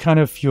Twitch, it kind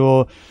of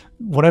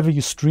whatever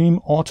you stream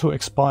auto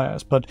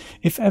expires. But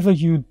if ever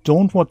you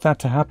don't want that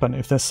to happen,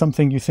 if there's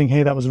something you think,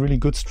 hey, that was a really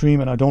good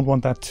stream and I don't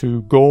want that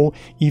to go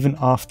even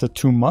after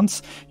 2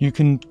 months, you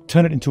can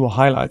turn it into a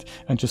highlight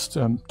and just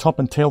top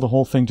and tail the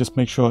whole thing. Just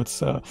make sure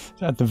it's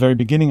at the very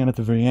beginning and at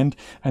the very end.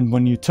 And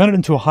when you turn it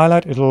into a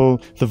highlight, the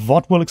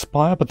VOD will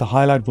expire, but the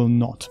highlight will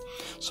not.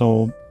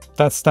 So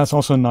that's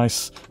also a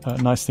nice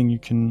thing you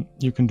can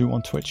do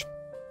on Twitch.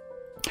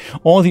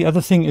 Or the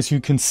other thing is you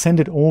can send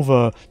it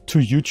over to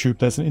YouTube.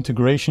 There's an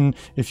integration.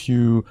 If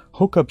you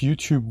hook up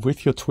YouTube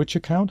with your Twitch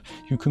account,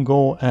 you can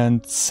go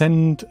and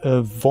send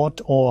a VOD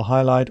or a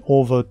highlight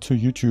over to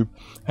YouTube,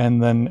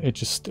 and then it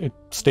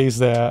stays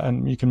there,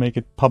 and you can make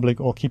it public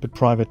or keep it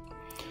private.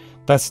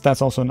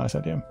 That's also a nice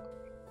idea.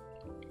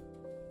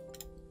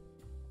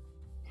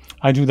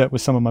 I do that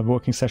with some of my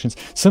working sessions.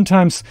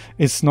 Sometimes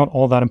it's not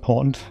all that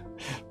important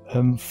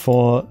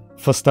for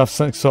stuff,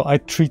 so I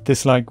treat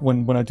this like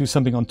when I do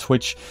something on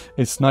Twitch,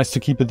 it's nice to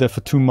keep it there for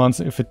 2 months.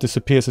 If it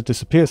disappears, it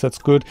disappears. That's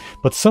good.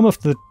 But some of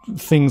the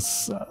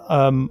things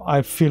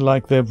I feel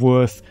like they're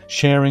worth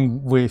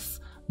sharing with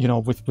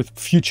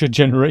future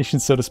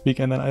generations, so to speak,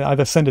 and then I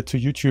either send it to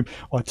YouTube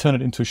or I turn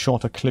it into a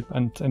shorter clip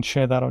and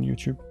share that on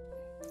YouTube.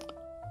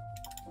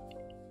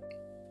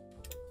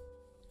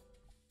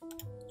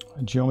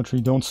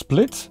 Geometry don't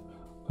split.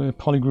 The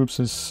polygroups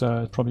is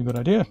probably a good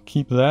idea.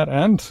 Keep that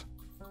and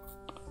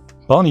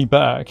bunny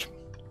bag.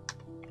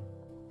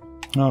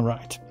 All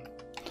right.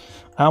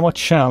 Our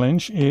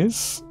challenge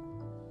is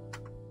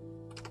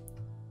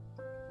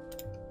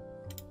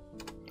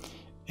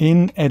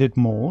in edit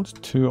mode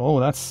to, oh,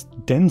 that's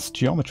dense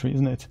geometry,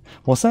 isn't it?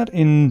 Was that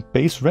in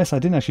base res? I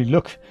didn't actually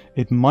look.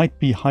 It might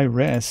be high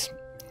res.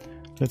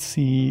 Let's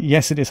see.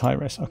 Yes, it is high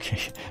res. Okay,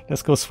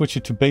 let's go switch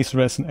it to base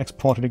res and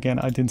export it again.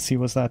 I didn't see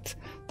was that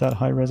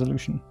high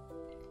resolution.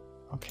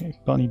 Okay,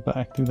 bunny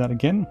bag, do that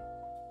again.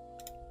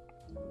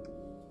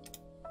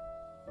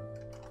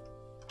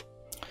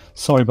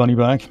 Sorry, bunny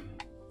bag.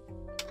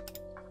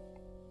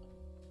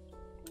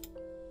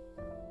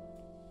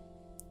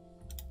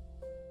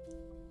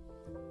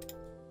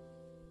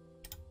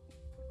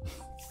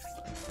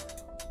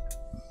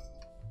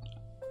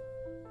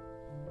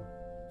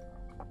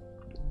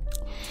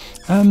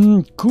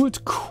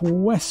 Good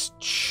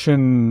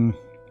question,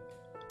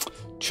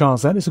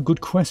 Charles. That is a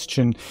good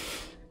question.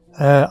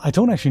 I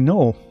don't actually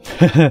know.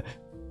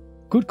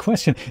 Good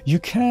question. You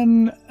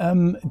can.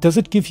 Does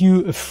it give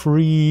you a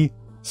free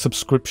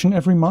subscription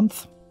every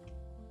month?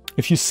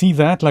 If you see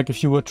that, like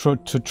if you were to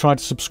try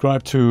to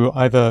subscribe to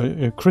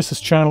either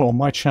Chris's channel or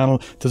my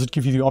channel, does it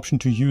give you the option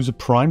to use a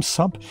Prime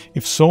sub?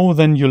 If so,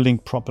 then you're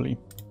linked properly.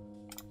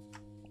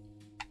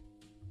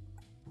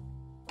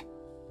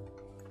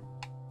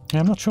 Yeah,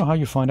 I'm not sure how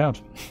you find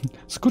out.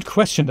 It's a good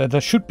question. There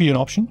should be an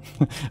option.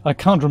 I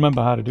can't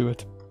remember how to do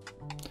it.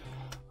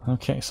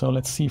 Okay, so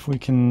let's see if we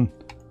can...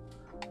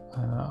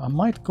 I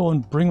might go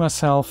and bring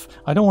myself...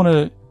 I don't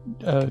want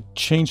to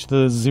change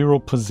the 0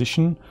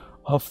 position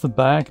of the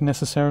bag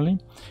necessarily,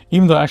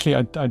 even though actually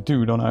I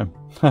do, don't I?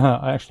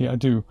 I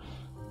do.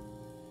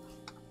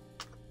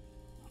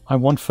 I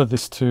want for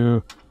this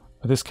to...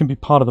 This can be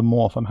part of the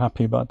morph. I'm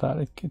happy about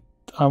that.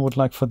 I would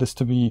like for this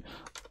to be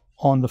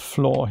on the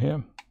floor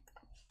here.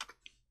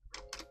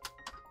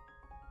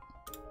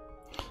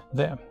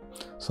 There.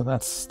 So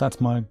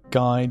that's my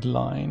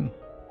guideline.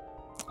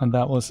 And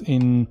that was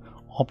in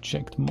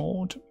object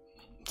mode.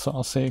 So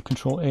I'll say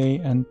Control A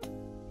and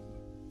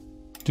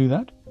do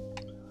that.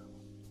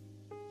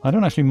 I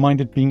don't actually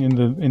mind it being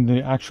in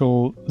the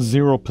actual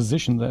 0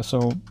 position there,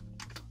 so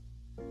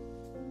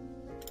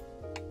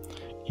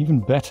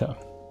even better.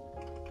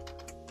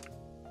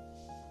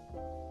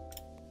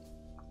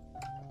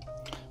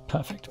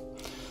 Perfect.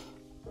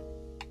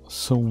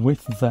 So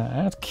with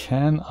that,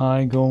 can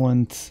I go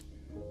and...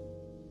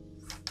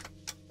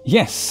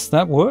 Yes,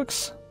 that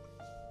works.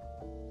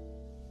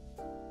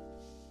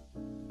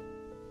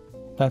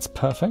 That's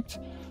perfect.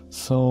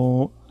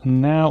 So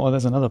now, oh,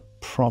 there's another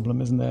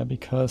problem, isn't there?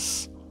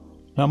 Because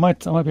I might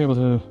be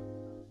able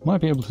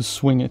to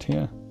swing it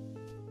here.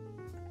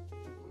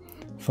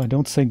 If I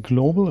don't say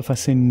global, if I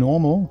say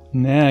normal,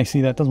 nah, I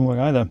see that doesn't work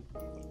either.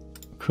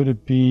 Could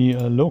it be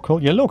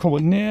local? Yeah, local.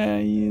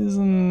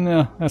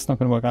 Nah, that's not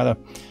going to work either.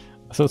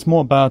 So it's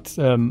more about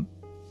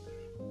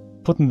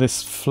putting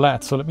this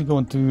flat. So let me go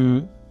and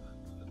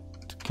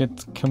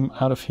come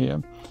out of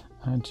here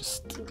and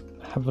just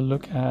have a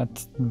look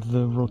at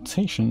the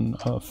rotation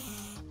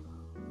of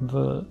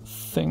the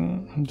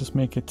thing and just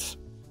make it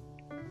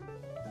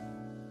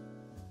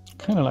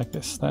kind of like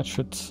this. That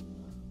should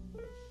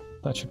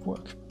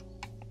work.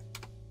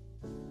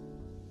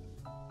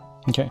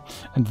 Okay,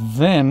 and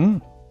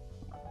then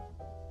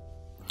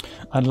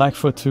I'd like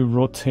for it to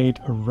rotate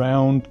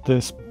around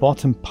this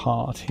bottom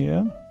part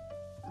here.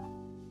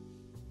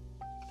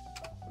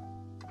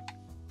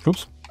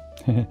 Oops.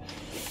 I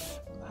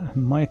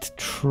might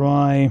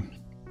try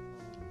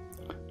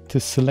to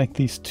select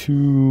these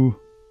two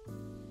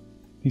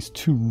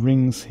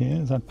rings here.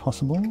 Is that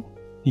possible?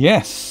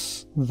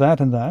 Yes, that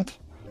and that.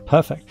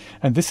 Perfect.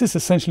 And this is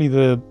essentially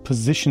the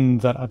position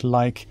that I'd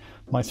like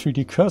my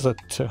 3D cursor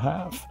to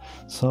have.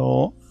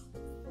 So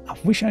I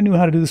wish I knew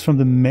how to do this from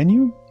the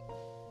menu,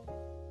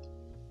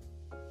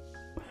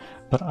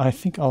 but I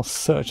think I'll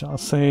search. I'll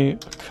say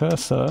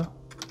cursor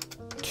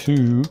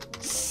to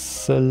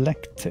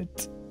selected,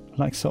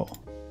 like so.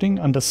 Ding,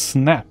 under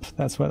snap.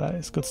 That's where that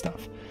is. Good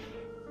stuff.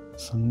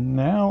 So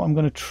now I'm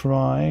going to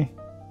try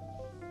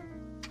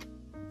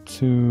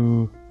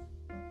to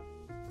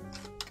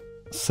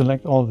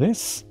select all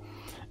this,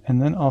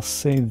 and then I'll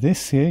say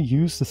this here,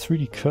 use the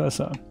 3D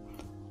cursor.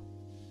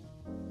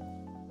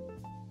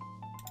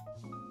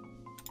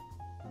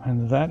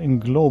 And that in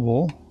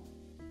global.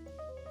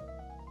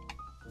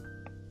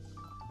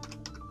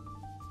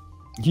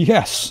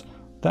 Yes,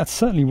 that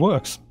certainly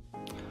works.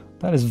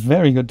 That is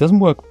very good. Doesn't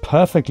work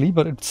perfectly,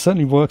 but it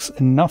certainly works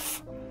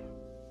enough.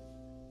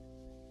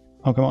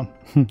 Oh, come on.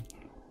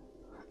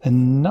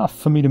 Enough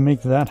for me to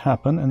make that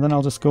happen. And then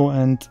I'll just go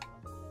and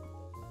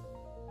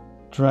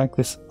drag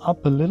this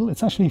up a little.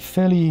 It's actually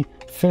fairly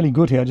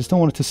good here. I just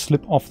don't want it to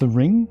slip off the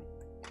ring.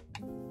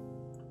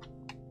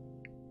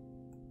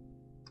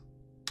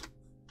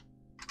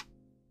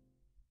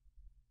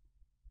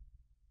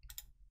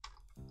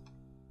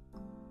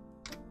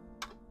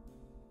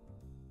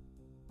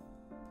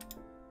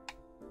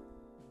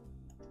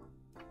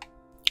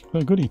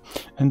 Very goody.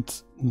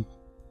 And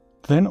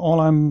then all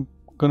I'm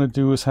gonna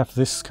do is have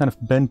this kind of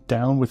bent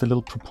down with a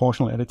little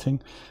proportional editing,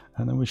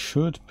 and then we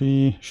should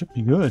be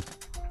good.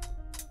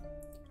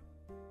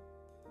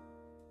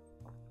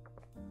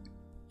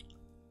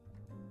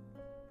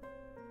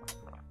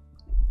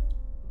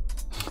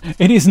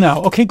 It is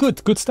now. Okay,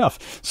 good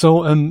stuff.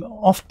 So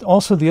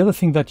also the other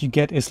thing that you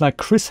get is, like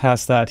Chris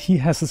has that, he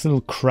has this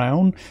little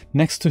crown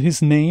next to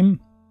his name.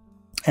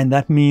 And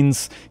that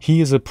means he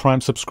is a Prime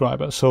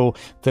subscriber. So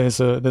there's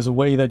a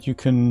way that you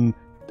can,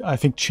 I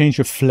think, change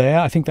your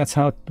flair. I think that's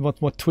how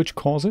what Twitch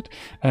calls it.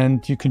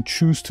 And you can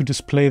choose to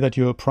display that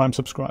you're a Prime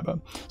subscriber.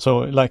 So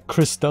like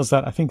Chris does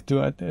that. I think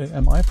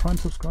am I a Prime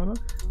subscriber?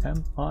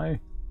 Am I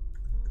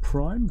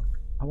Prime?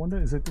 I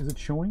wonder, is it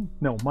showing?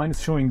 No, mine is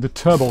showing the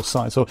turbo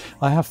sign. So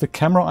I have the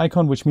camera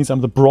icon, which means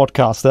I'm the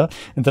broadcaster,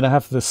 and then I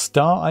have the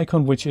star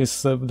icon, which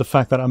is the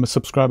fact that I'm a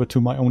subscriber to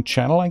my own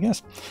channel, I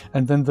guess.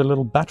 And then the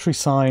little battery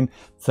sign,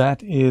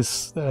 that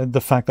is the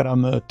fact that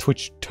I'm a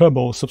Twitch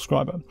turbo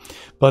subscriber.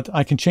 But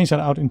I can change that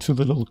out into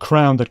the little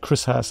crown that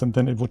Chris has, and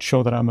then it would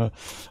show that I'm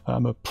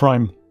a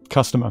Prime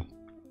customer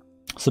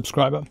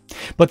subscriber.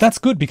 But that's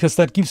good, because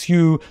that gives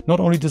you, not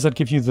only does that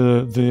give you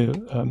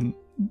the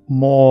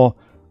more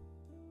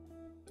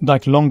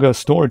like longer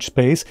storage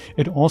space,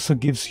 it also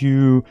gives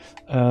you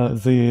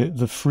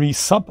the free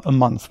sub a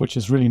month, which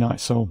is really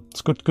nice. So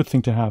it's good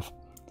thing to have.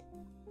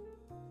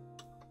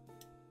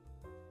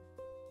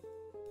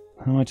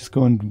 I might just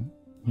go and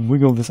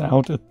wiggle this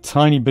out a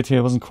tiny bit here.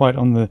 I wasn't quite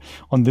on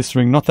this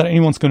ring. Not that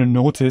anyone's going to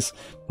notice,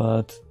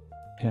 but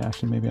yeah,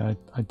 actually maybe I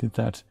did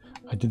that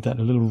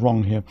a little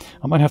wrong here.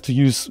 I might have to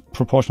use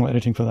proportional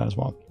editing for that as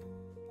well.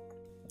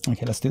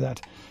 Okay, let's do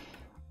that.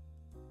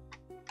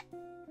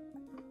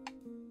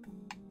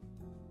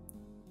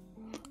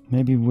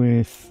 Maybe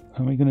with,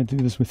 are we going to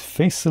do this with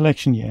face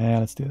selection? Yeah,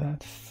 let's do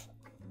that.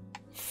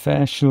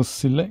 Facial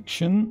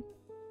selection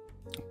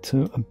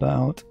to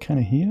about kind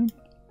of here.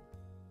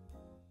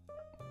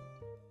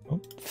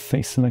 Oh,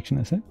 face selection,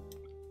 that's it.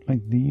 Like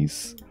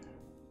these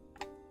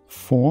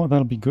 4,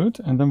 that'll be good.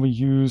 And then we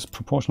use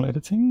proportional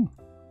editing.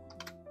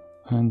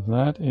 And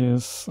that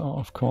is,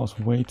 of course,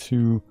 way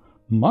too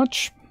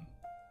much.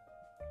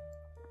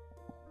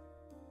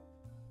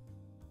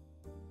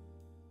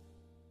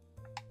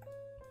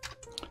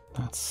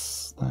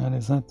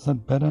 Is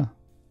that better?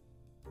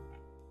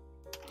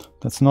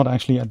 That's not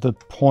actually at the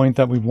point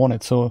that we want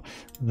it. So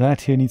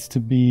that here needs to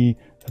be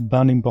a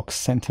bounding box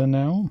center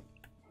now.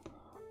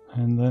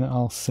 And then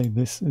I'll say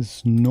this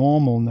is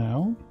normal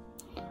now.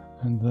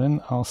 And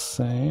then I'll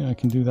say I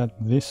can do that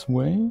this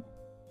way.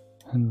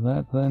 And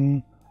that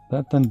then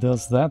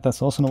does that.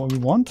 That's also not what we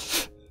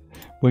want.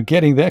 We're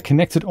getting there,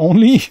 connected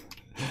only.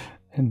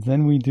 And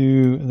then we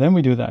do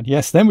that.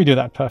 Yes, then we do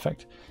that.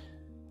 Perfect.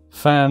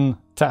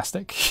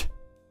 Fantastic.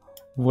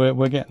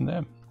 We're getting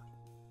there.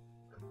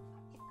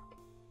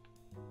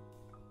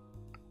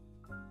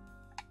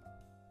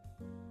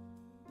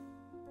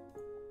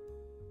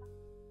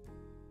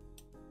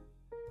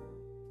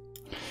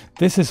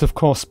 This is, of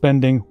course,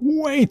 spending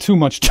way too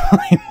much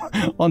time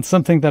on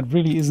something that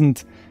really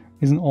isn't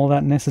all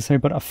that necessary.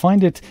 But I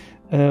find it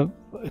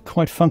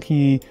quite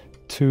funky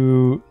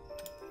to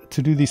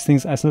do these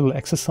things as little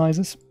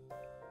exercises.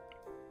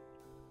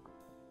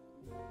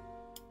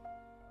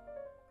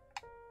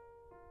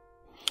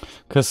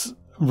 Because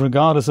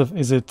regardless of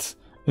is it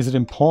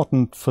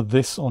important for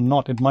this or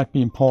not, it might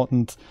be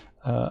important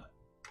at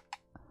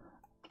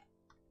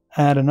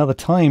another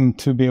time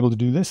to be able to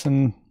do this.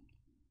 And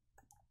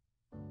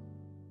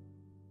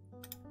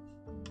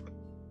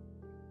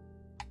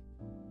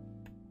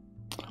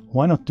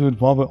why not do it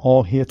while we're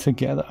all here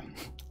together?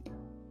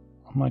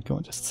 I might go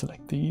and just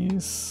select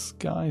these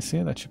guys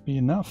here. That should be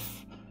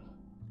enough.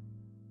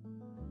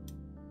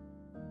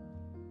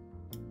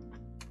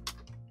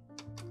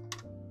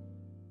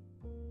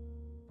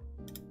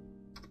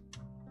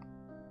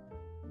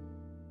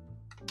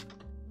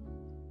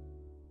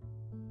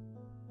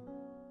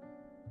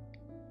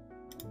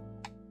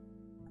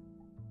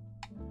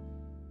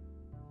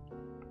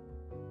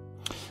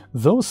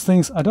 Those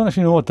things, I don't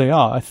actually know what they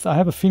are. I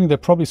have a feeling they're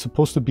probably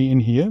supposed to be in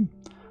here. I'm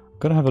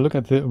gonna have a look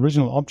at the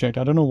original object.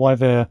 I don't know why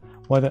they're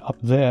up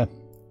there.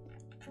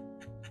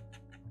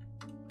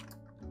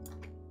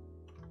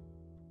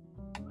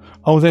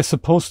 Oh, they're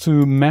supposed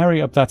to marry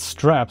up that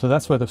strap, so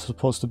that's where they're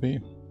supposed to be.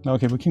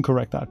 Okay, we can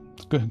correct that.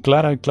 Good.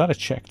 Glad I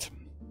checked.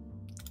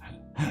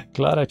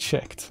 Glad I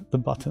checked the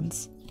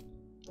buttons.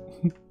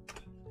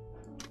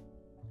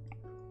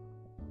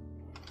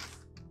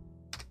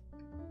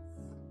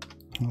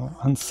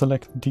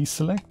 Unselect,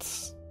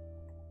 deselect.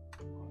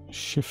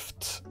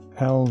 Shift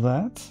L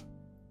that.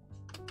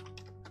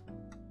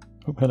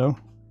 Oh, hello.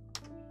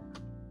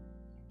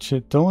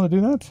 Shit, don't want to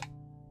do that?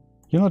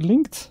 You're not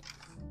linked?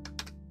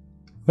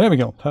 There we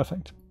go,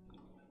 perfect.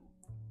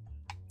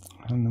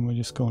 And then we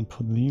just go and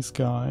put these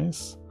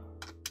guys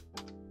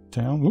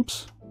down.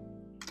 Oops.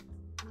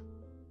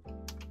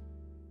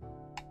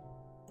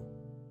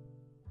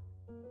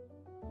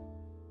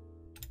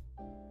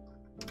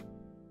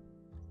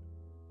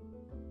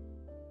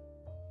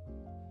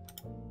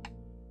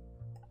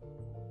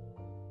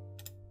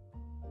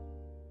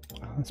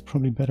 That's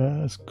probably better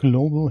as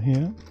global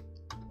here.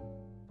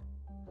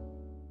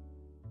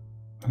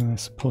 And they're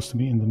supposed to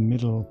be in the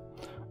middle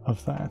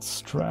of that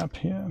strap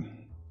here.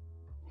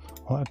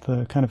 Or at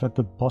the kind of at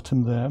the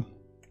bottom there.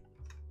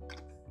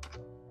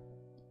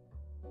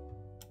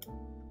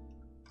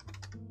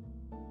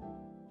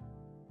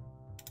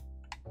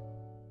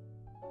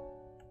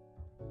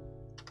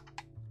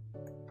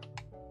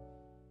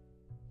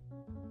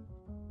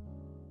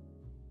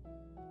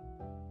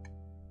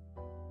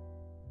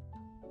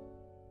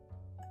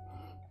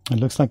 It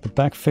looks like the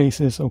back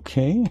face is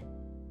okay,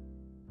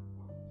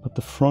 but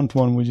the front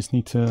one we just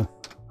need to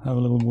have a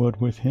little word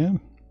with here.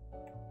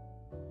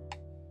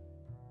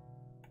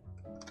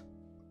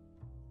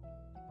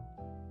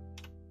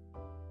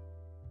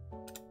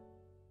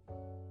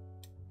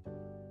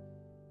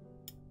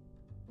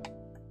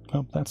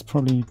 Oh, that's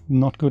probably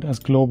not good as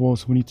global,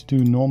 so we need to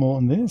do normal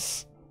on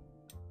this.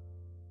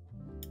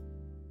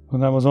 Well,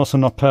 that was also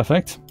not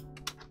perfect.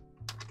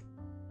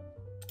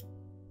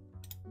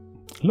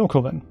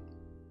 Local then.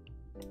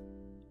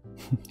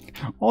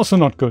 Also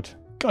not good.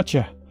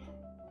 Gotcha.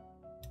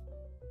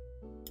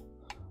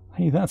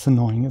 Hey, that's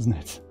annoying, isn't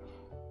it?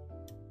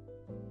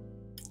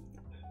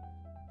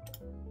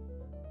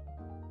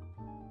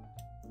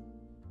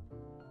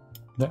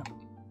 There.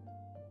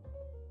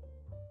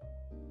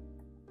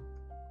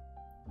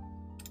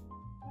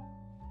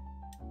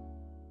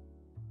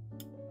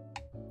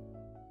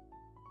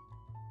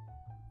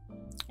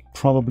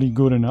 Probably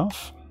good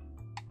enough.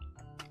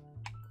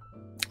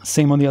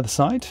 Same on the other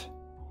side.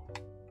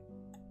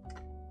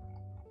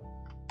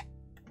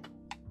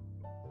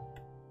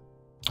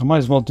 I might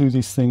as well do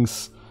these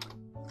things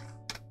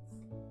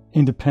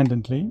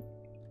independently.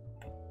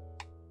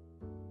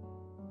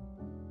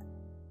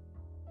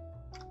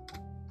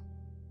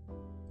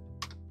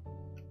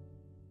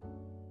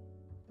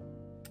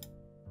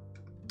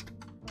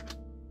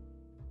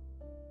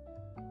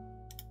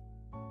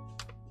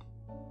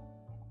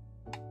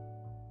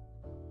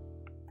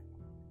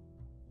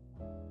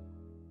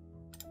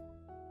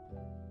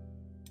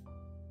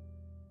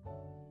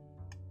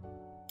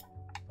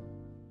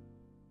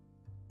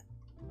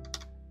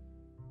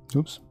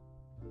 Oops.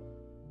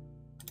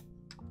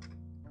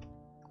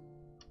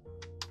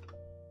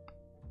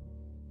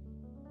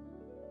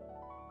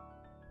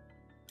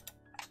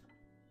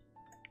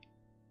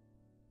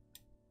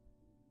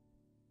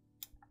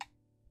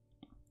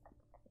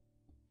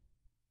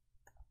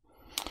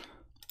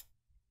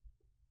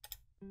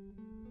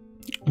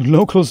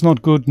 Local is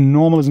not good.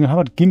 Normal is good. How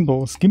about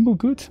gimbal? Is gimbal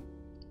good?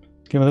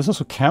 Okay, well, there's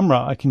also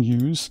camera I can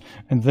use.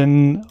 And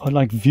then I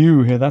like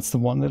view here. That's the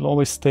one. It'll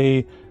always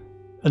stay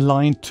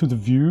aligned to the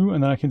view.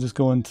 And then I can just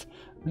go and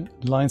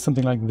line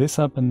something like this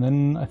up. And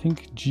then I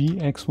think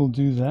GX will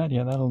do that.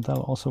 Yeah, that'll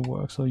also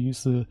work. So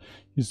use the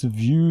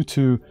view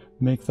to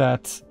make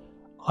that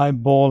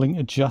eyeballing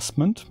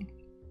adjustment.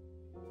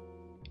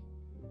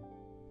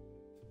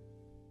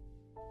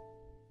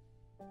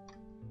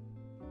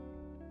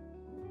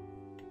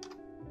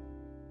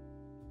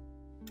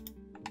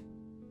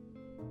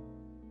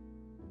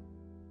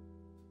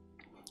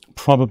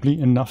 Probably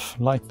enough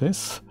like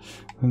this.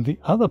 And the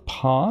other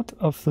part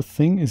of the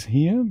thing is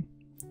here.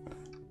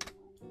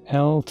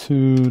 L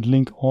to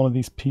link all of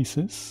these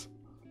pieces.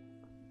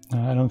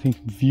 I don't think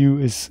view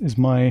is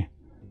my...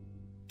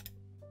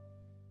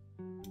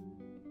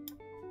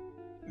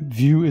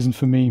 View isn't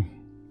for me.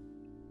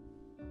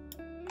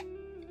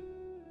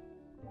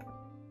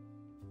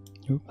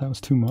 Oop, that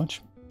was too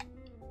much.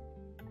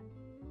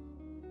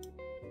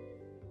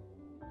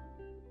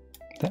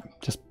 There,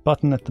 just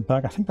button at the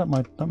back. I think that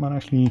might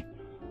actually...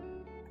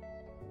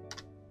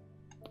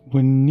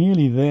 We're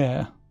nearly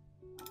there.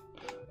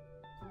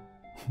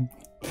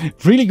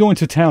 Really going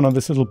to town on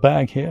this little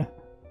bag here.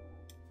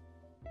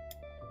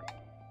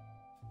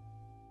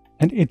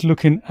 And it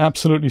looking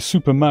absolutely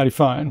super mighty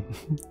fine.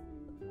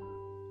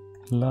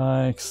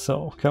 Like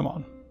so. Come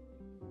on.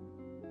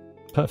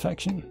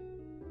 Perfection.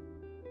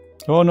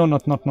 Oh no,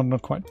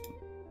 not quite.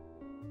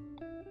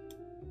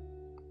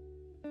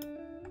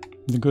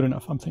 Good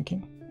enough, I'm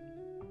thinking.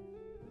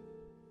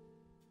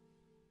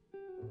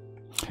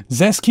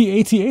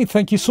 Zesky88,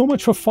 thank you so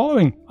much for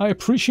following. I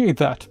appreciate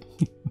that.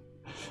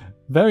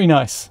 Very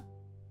nice.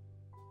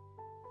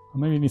 Or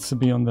maybe it needs to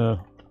be on the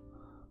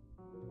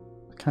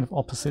kind of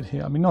opposite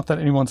here. I mean, not that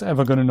anyone's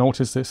ever going to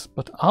notice this,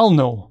 but I'll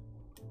know.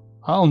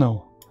 I'll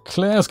know.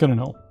 Claire's going to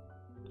know.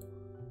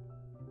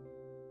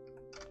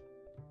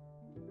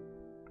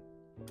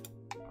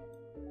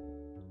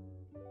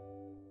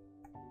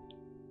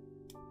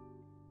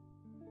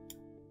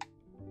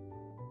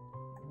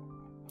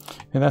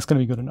 Yeah, that's going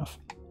to be good enough.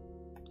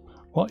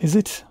 Well, is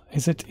it?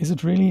 Is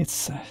it really?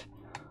 It's.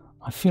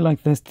 I feel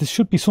like this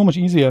should be so much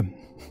easier.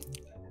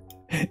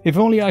 If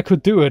only I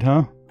could do it,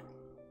 huh?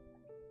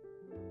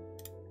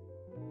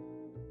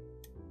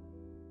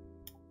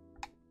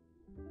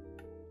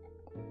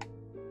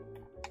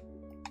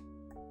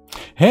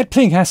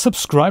 Headpink has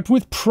subscribed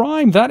with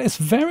Prime. That is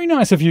very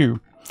nice of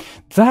you.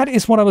 That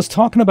is what I was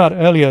talking about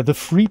earlier, the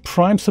free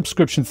Prime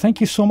subscription.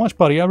 Thank you so much,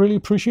 buddy. I really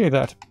appreciate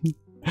that.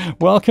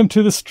 Welcome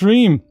to the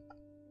stream.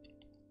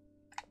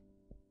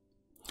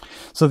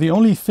 So the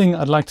only thing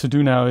I'd like to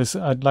do now is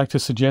I'd like to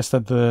suggest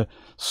that the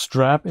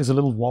strap is a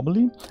little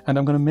wobbly, and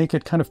I'm going to make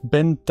it kind of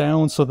bend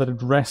down so that it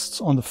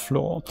rests on the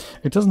floor.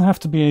 It doesn't have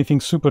to be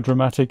anything super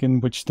dramatic in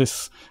which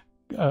this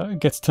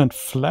gets turned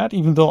flat,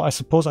 even though I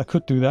suppose I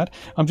could do that.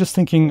 I'm just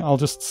thinking I'll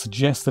just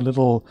suggest a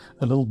little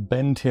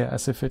bend here,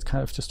 as if it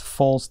kind of just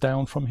falls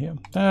down from here.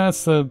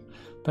 That's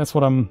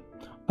what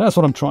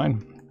I'm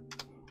trying.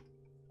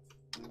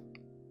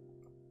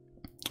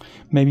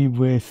 Maybe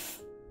with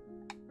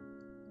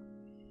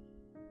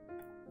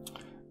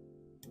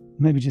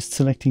just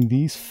selecting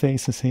these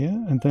faces here,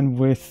 and then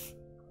with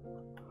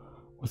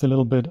a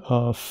little bit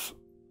of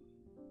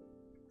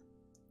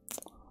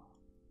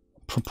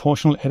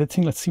proportional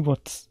editing. Let's see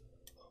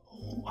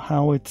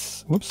how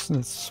it's. Whoops!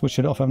 Let's switch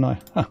it off, haven't I?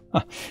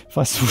 If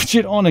I switch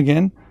it on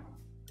again,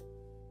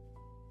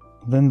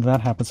 then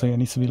that happens. So yeah, it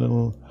needs to be a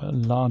little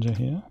larger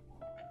here.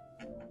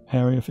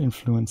 Area of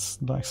influence,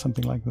 like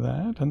something like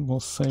that, and we'll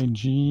say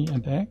G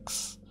and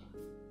X.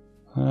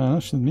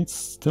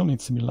 Still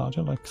needs to be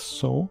larger, like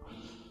so.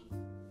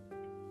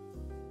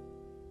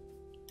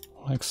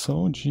 Like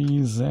so,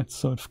 G, Z,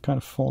 so it kind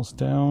of falls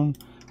down.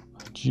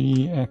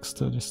 G, X,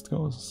 to just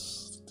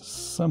goes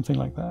something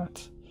like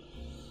that.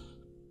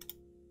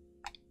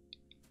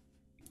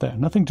 There,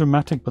 nothing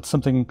dramatic, but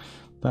something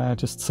that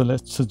just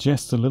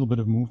suggests a little bit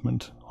of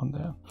movement on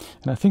there.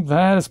 And I think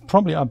that is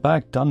probably our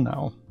bag done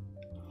now.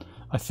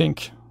 I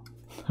think.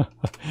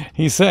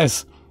 He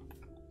says.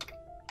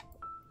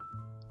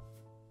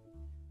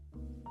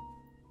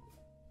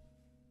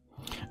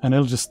 And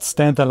it'll just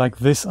stand there like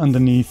this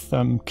underneath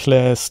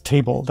Claire's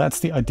table. That's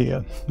the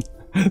idea.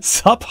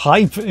 Sub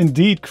hype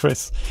indeed,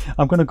 Chris.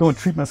 I'm going to go and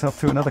treat myself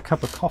to another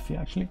cup of coffee,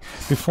 actually,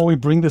 before we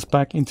bring this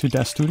back into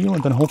DAZ Studio,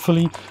 and then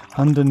hopefully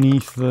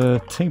underneath the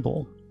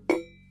table.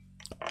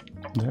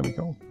 There we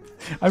go.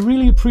 I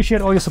really appreciate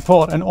all your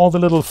support and all the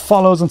little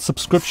follows and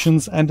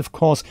subscriptions, and of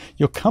course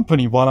your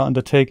company while I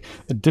undertake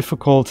a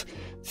difficult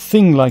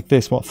thing like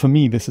this. Well, for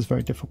me, this is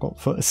very difficult.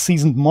 For a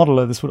seasoned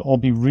modeler, this would all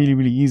be really,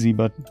 really easy,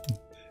 but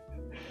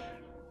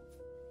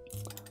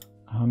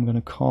I'm going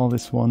to call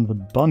this one the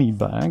bunny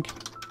bag,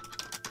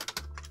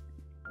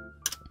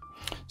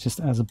 just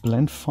as a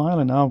blend file,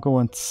 and I'll go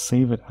and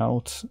save it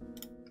out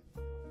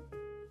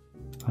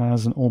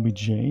as an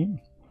OBJ.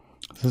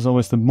 This is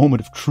always the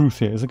moment of truth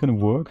here. Is it going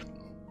to work?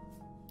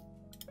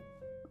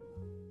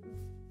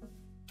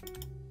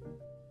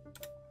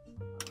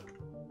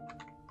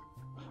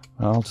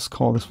 I'll just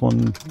call this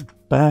one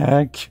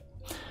bag.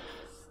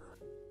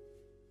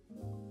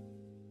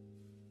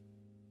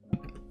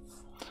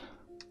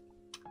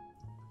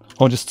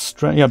 Or just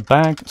strap, yeah,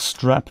 bag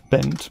strap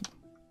bend.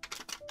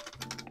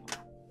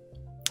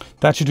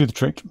 That should do the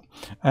trick.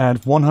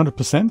 And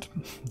 100%.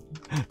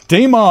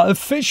 Damar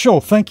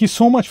official, thank you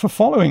so much for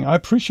following. I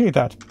appreciate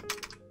that.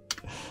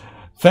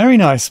 Very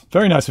nice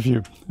of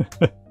you.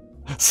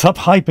 Sub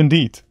hype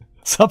indeed.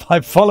 Sub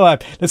hype, follow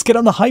up. Let's get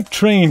on the hype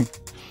train.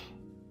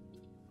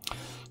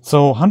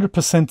 So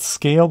 100%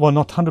 scale, well,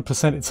 not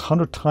 100%, it's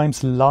 100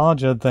 times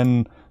larger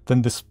than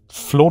this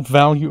float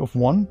value of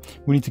 1.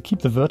 We need to keep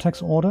the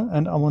vertex order,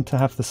 and I want to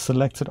have the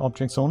selected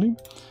objects only.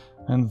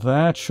 And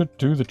that should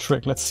do the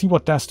trick. Let's see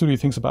what DAZ Studio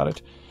thinks about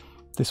it.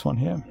 This one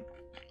here.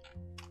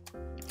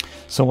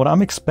 So what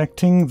I'm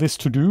expecting this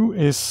to do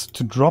is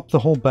to drop the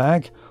whole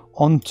bag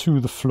onto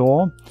the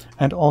floor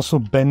and also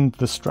bend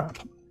the strap.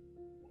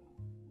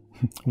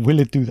 Will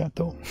it do that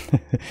though?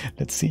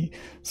 Let's see.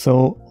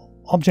 So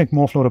Object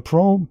Morphloader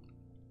Pro,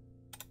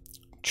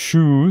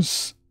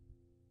 choose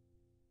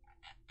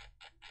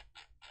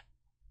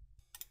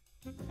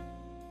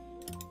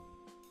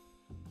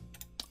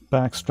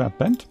bag strap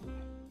bend.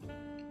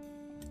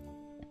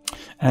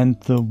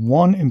 And the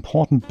one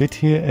important bit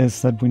here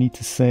is that we need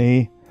to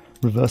say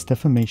reverse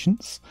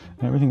deformations.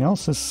 Everything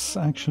else is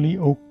actually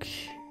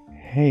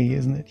okay,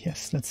 isn't it?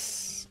 Yes,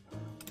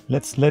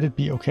 let's let it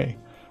be okay.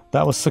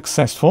 That was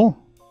successful.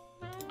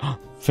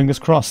 Fingers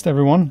crossed,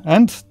 everyone.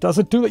 And does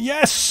it do it?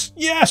 Yes!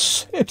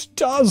 Yes, it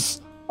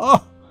does!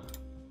 Oh,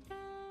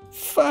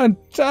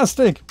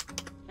 fantastic!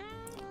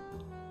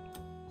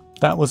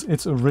 That was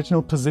its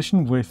original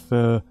position with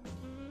the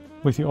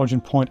origin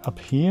point up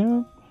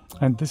here.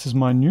 And this is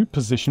my new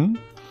position.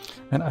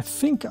 And I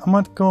think I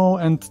might go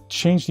and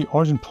change the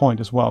origin point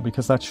as well,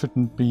 because that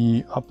shouldn't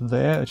be up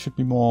there. It should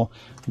be more,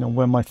 you know,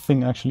 where my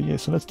thing actually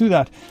is. So let's do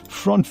that.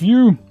 Front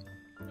view.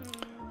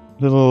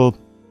 Little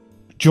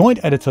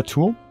joint editor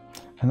tool.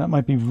 And that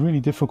might be really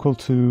difficult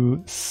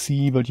to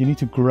see, but you need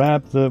to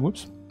grab the,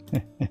 whoops.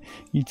 You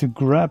need to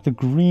grab the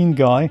green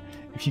guy.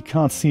 If you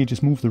can't see it,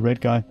 just move the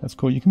red guy. That's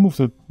cool. You can move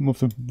the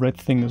red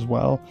thing as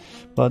well.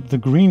 But the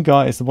green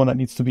guy is the one that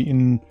needs to be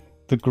in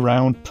the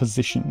ground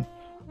position.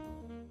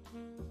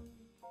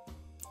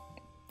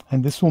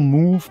 And this will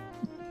move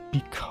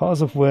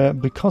because of where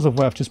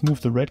I've just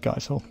moved the red guy.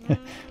 So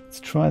let's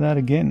try that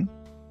again.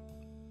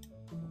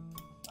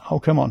 Oh,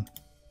 come on.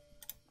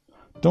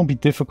 Don't be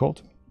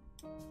difficult.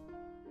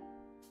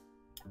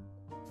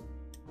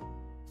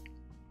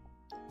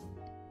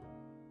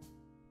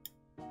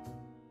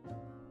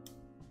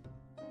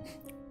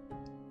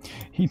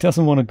 He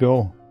doesn't want to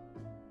go.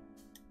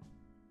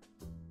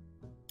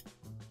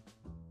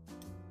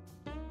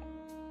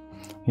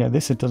 Yeah,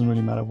 this, it doesn't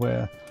really matter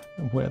where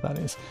that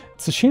is.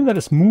 It's a shame that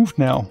it's moved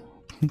now.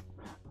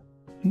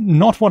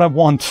 Not what I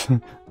want.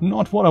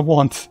 Not what I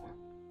want.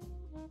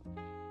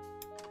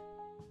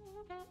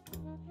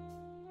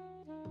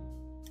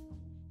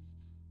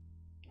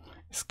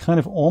 It's kind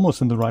of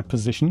almost in the right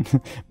position.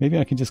 Maybe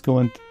I can just go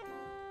and...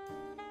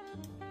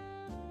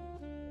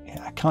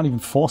 Yeah, I can't even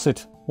force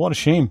it. What a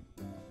shame.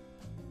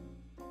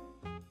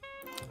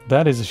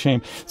 That is a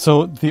shame.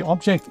 So the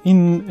object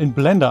in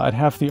Blender, I'd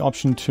have the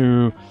option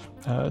to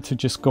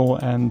just go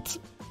and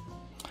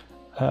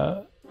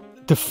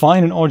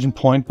define an origin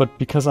point, but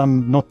because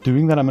I'm not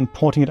doing that, I'm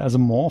importing it as a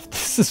morph.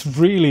 This is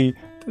really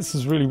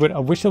weird. I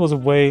wish there was a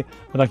way,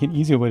 like an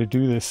easier way to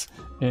do this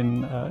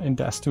in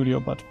DAZ Studio,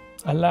 but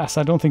alas,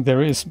 I don't think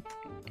there is.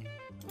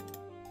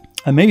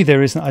 And maybe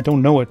there isn't. I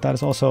don't know it.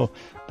 That's also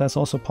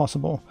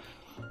possible.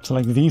 So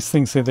like these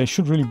things here, they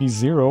should really be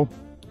 0.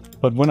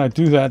 But when I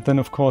do that, then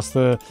of course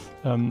the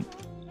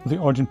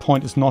origin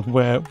point is not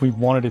where we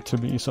wanted it to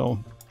be. So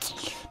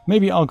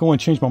maybe I'll go and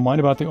change my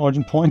mind about the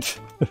origin point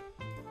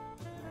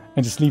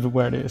and just leave it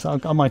where it is.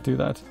 I might do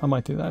that. I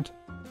might do that.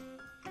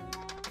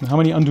 How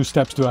many undo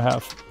steps do I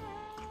have?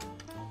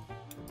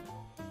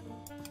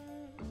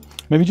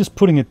 Maybe just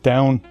putting it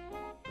down.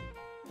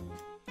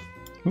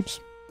 Oops.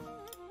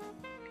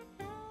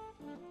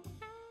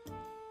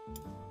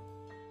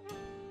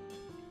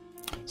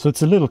 So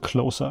it's a little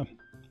closer.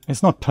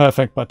 It's not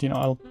perfect, but you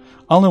know,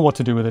 I'll know what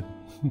to do with it.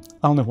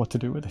 I'll know what to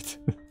do with it.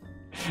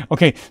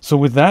 Okay, so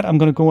with that, I'm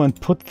going to go and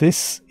put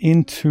this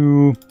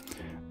into...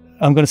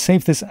 I'm going to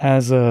save this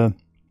as a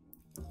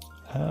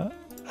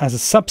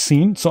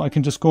subscene, so I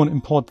can just go and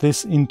import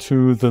this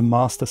into the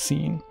master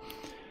scene.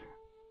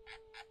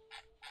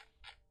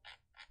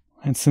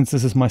 And since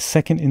this is my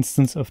second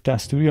instance of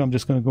DAZ Studio, I'm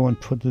just going to go and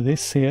put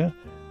this here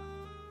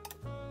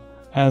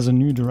as a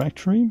new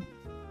directory.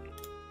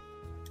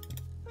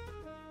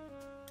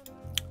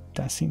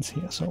 DAZ scenes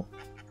here, so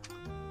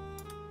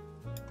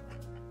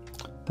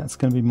that's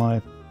going to be my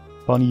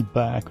bunny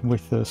bag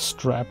with the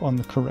strap on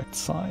the correct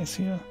size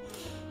here.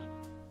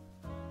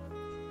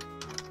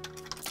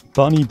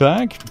 Bunny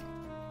bag.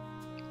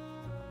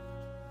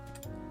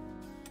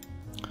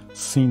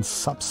 Scene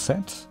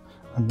subset.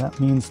 And that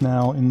means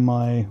now in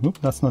my... Oop,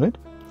 that's not it.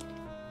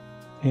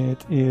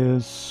 It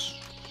is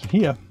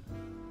here.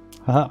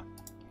 Haha.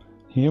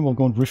 Here we'll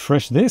go and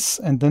refresh this,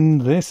 and then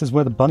this is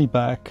where the bunny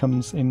bag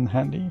comes in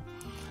handy.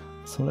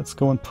 So let's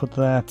go and put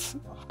that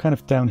kind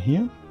of down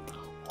here.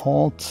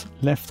 Alt,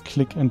 left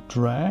click and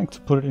drag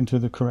to put it into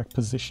the correct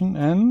position,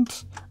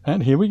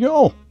 and here we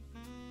go.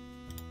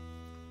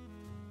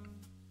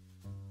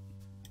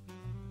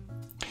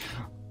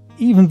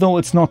 Even though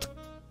it's not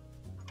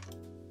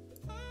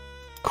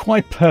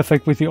quite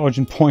perfect with the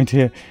origin point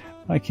here,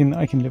 I can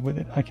live with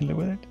it. I can live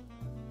with it.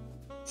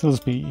 So let's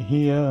be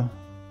here.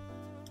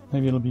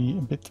 Maybe it'll be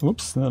a bit,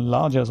 whoops,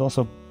 larger is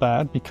also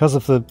bad because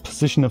of the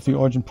position of the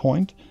origin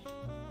point.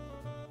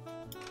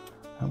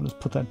 I'll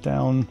just put that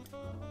down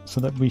so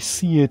that we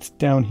see it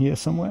down here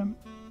somewhere.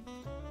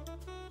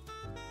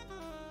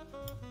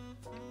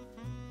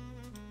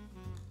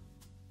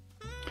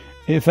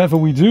 If ever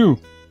we do.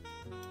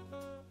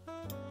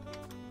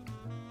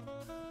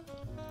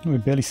 We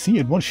barely see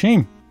it. What a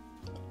shame.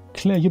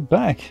 Claire, you're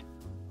back.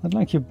 I'd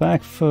like your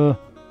back for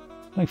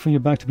your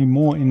back to be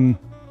more in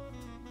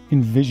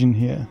vision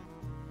here.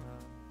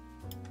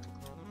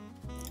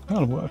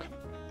 That'll work.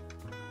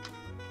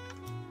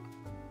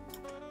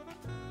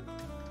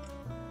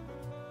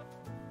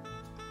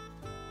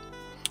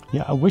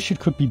 Yeah, I wish it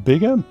could be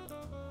bigger.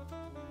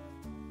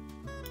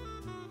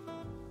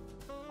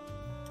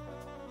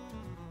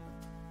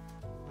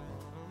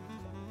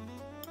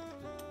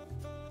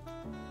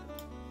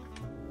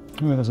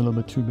 Maybe that's a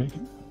little bit too big.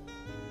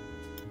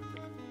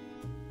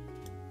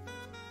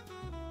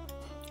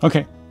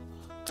 Okay,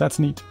 that's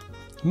neat.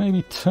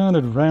 Maybe turn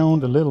it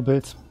around a little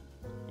bit.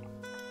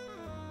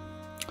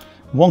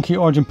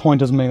 Wonky origin point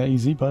doesn't make that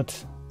easy,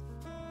 but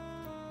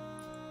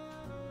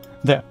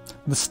there,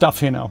 the stuff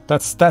here now.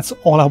 That's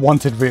all I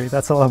wanted, really.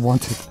 That's all I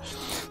wanted.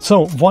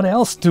 So what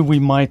else do we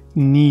might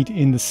need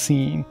in the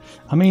scene?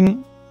 I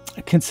mean,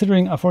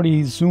 considering I've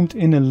already zoomed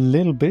in a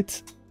little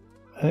bit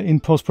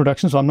in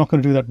post-production, so I'm not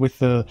going to do that with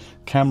the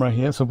camera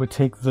here. So we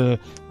take the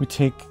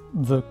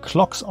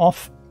clocks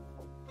off.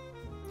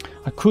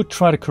 I could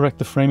try to correct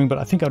the framing, but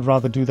I think I'd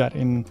rather do that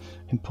in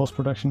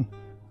post-production.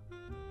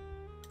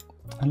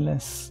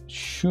 Unless,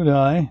 should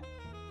I?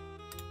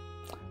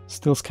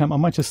 Stills cam, I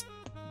might just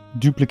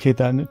duplicate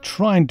that and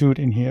try and do it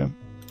in here.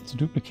 So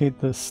duplicate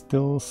the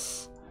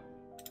stills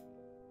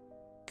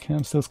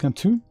cam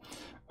 2.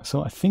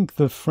 So I think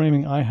the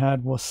framing I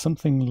had was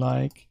something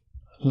like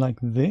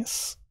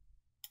this.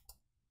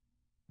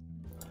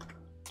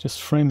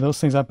 Just frame those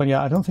things up, but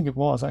yeah, I don't think it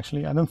was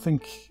actually. I don't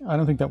think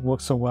that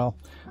works so well.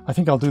 I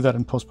think I'll do that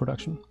in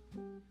post-production.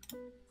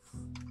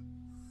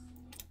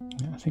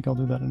 Yeah, I think I'll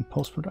do that in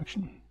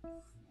post-production.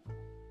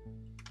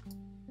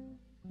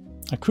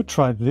 I could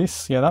try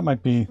this. Yeah, that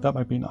might be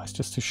nice,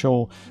 just to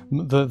show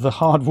the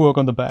hard work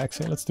on the bags.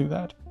 Yeah, let's do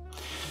that.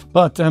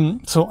 But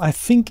so I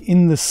think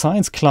in the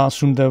science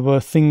classroom there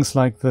were things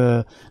like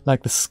the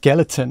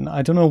skeleton.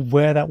 I don't know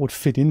where that would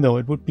fit in though.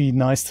 It would be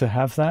nice to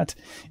have that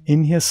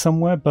in here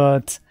somewhere,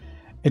 but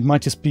it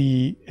might just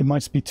be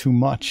too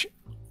much.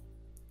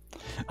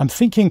 I'm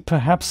thinking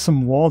perhaps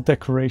some wall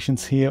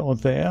decorations here or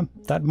there.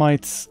 That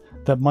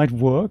might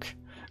work.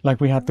 Like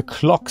we had the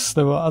clocks.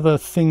 There were other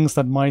things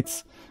that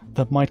might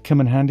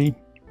come in handy.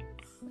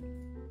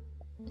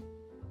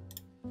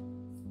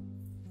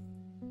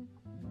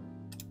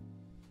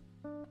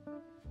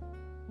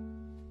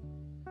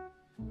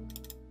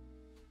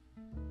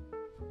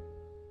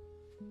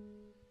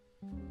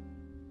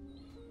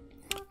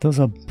 Those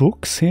are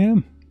books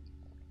here.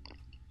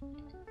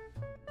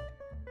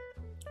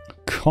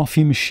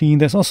 Coffee machine.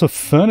 There's also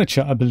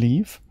furniture, I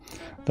believe.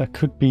 That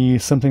could be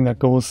something that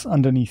goes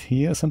underneath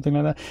here, something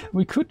like that.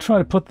 We could try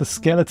to put the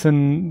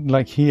skeleton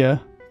like here.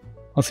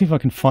 I'll see if I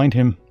can find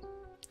him.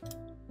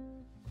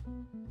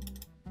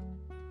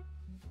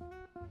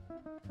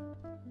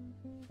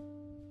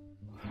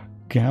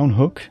 Gown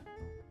hook.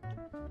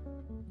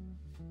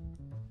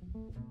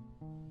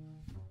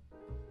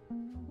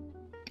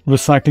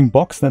 Recycling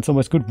box, that's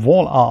always good.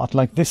 Wall art,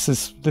 like this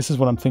is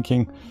what I'm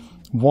thinking.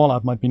 Wall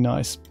art might be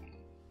nice.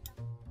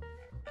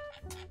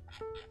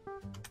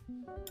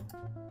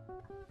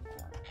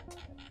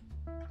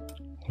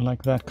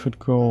 Like that could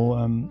go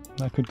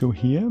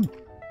here.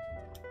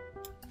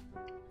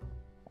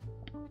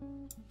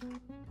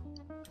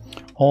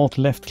 Alt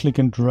left click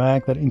and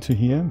drag that into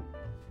here.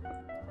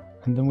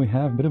 And then we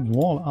have a bit of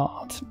wall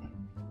art.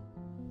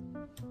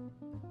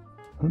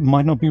 It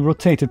might not be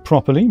rotated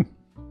properly.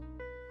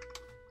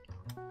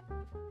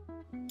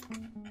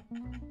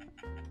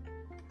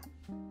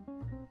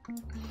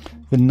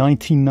 The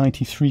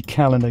 1993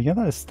 calendar. Yeah,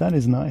 that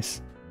is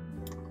nice.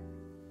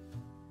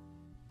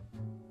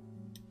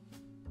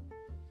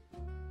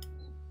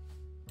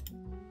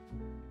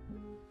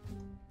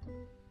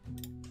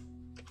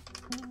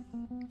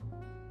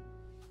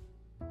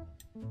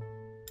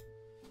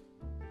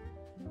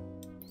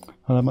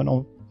 That might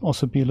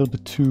also be a little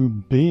bit too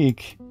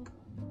big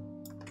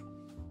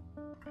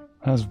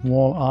as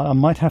wall art. I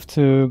might have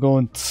to go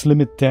and slim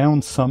it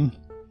down some.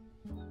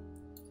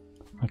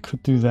 I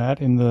could do that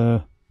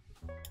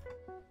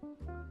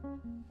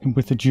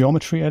with the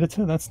geometry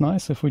editor. That's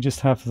nice if we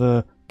just have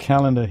the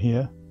calendar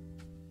here.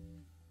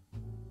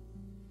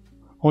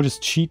 or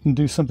just cheat and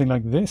do something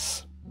like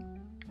this.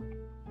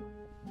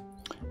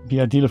 It'd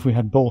be ideal if we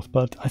had both,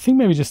 but I think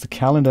maybe just the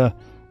calendar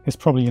is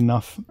probably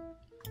enough.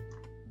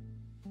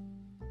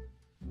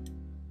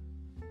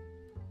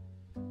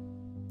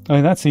 I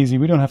mean, that's easy.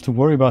 We don't have to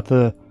worry about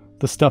the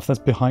stuff that's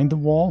behind the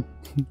wall.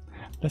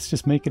 Let's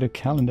just make it a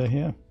calendar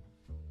here.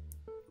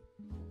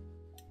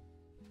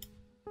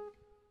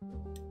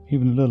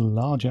 Even a little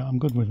larger. I'm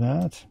good with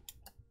that.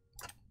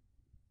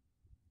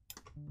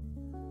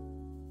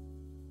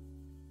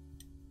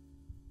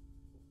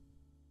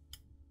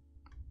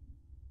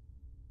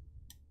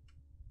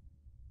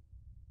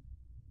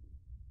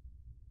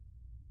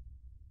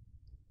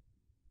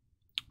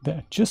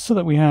 There, just so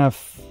that we have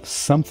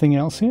something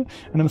else here.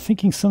 And I'm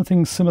thinking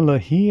something similar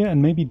here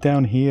and maybe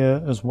down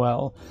here as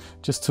well,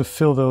 just to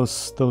fill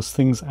those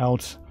things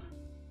out.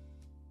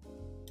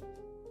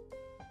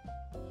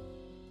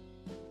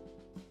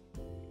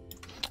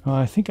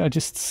 I think I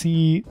just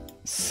see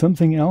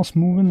something else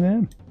moving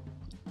there.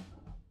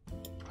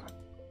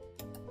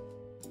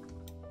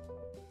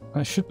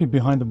 That should be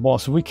behind the wall,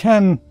 so we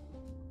can...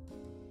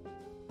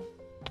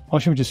 Or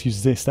should we just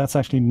use this? That's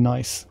actually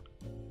nice.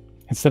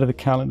 Instead of the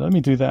calendar. Let me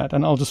do that,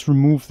 and I'll just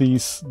remove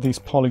these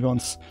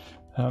polygons.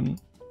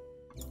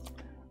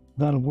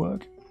 That'll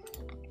work.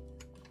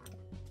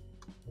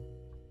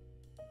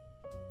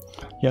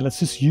 Yeah, let's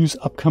just use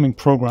upcoming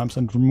programs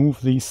and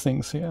remove these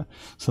things here.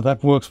 So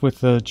that works with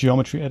the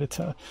geometry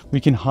editor. We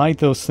can hide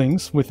those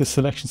things with the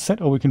selection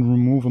set, or we can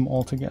remove them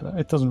altogether.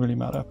 It doesn't really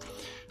matter.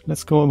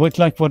 Let's go with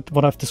like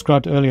what I've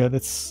described earlier.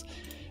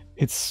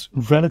 It's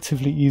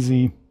relatively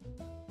easy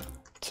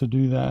to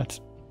do that.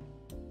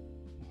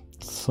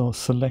 So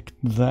select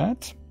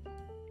that,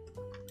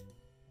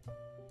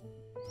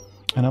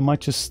 and I might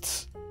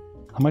just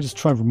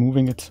try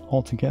removing it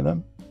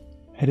altogether.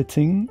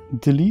 Editing,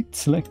 delete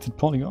selected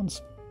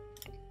polygons.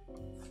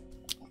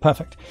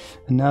 Perfect.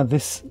 And now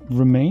this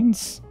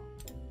remains.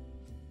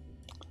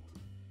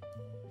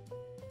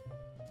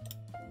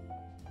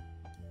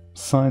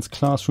 Science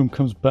classroom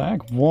comes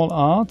back. Wall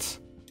art.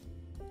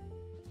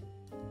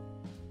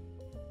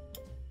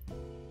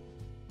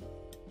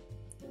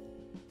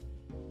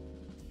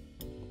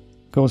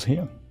 Goes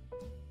here.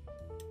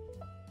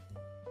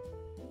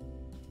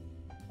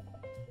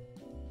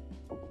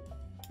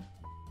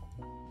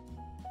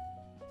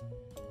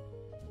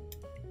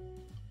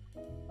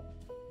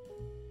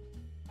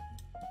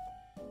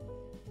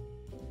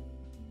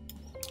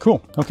 Cool.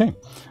 Okay.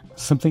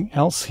 Something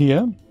else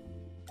here.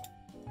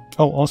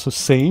 Oh, also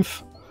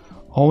save.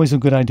 Always a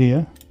good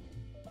idea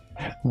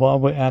while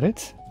we're at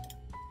it.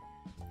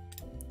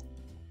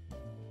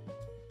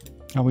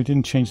 Oh, we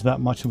didn't change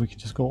that much, so we can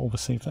just go over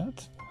save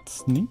that.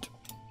 That's neat.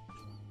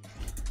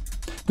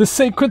 The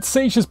Sacred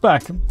Sage is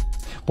back.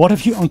 What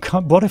have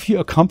you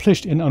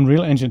accomplished in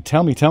Unreal Engine?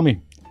 Tell me, tell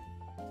me.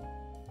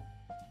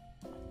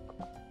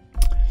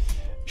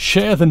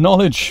 Share the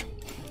knowledge.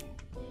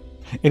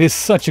 It is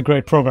such a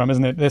great program,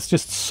 isn't it? There's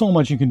just so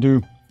much you can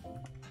do.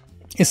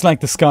 It's like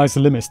the sky's the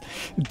limit.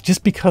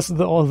 Just because of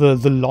all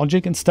the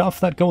logic and stuff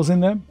that goes in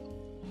there.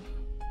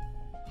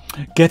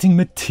 Getting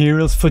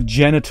materials for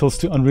genitals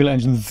to Unreal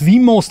Engine. The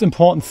most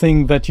important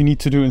thing that you need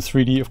to do in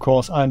 3D, of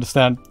course. I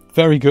understand.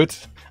 Very good.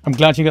 I'm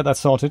glad you got that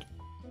sorted.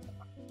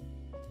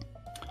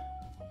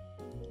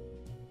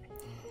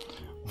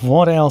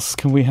 What else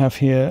can we have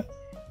here?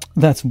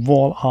 That's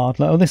wall art.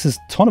 Oh, this is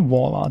a ton of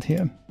wall art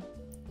here.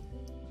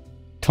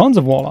 Tons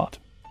of wall art.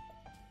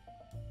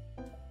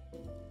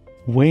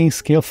 Weighing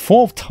scale.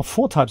 Four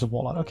types of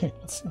wall art. Okay,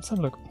 let's have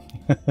a look.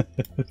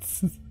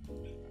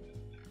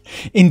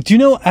 And do you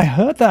know, I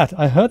heard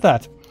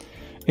that.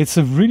 It's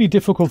a really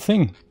difficult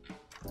thing.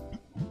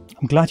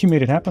 I'm glad you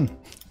made it happen.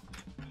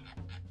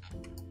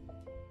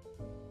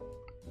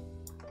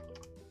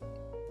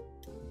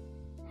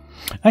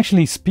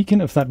 Actually,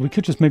 speaking of that, we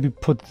could just maybe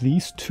put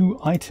these two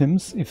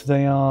items, if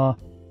they are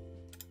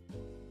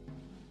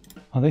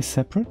they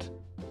separate?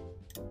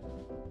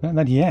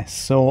 Yes,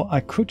 so I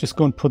could just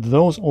go and put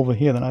those over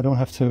here, then I don't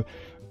have to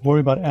worry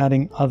about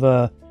adding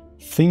other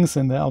things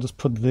in there. I'll just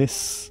put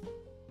this.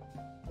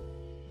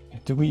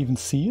 Do we even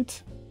see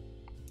it?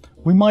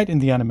 We might in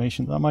the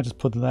animations. I might just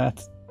put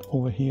that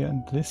over here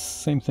and this,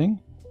 same thing.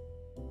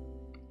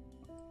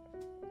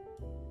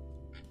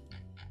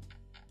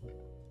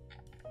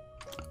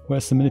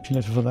 Where's the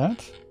manipulator for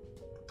that?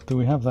 Do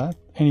we have that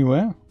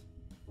anywhere?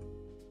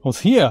 Oh, it's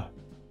here.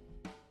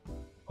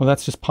 Oh,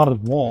 that's just part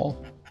of the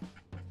wall.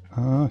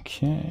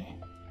 Okay.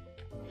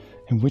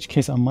 In which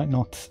case I might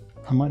not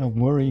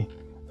worry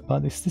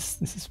about this.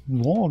 This is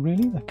wall,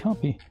 really? That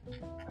can't be.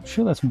 I'm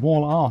sure that's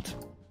wall art.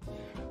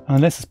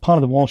 Unless it's part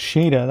of the wall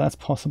shader, that's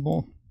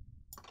possible.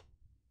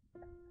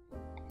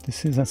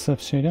 This is that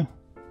surface shader.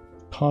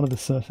 Part of the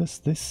surface.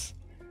 This.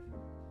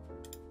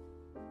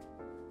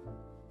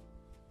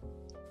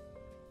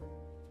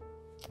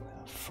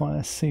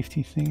 Fire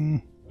safety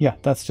thing. Yeah,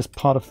 that's just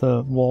part of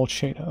the wall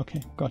shader.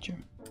 Okay, got you.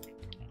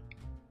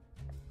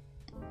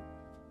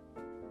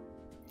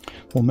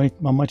 Well,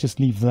 I might just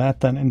leave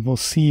that then, and we'll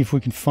see if we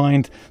can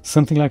find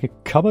something like a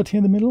cupboard here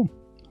in the middle.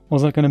 Or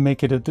is that going to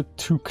make it a bit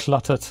too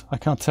cluttered? I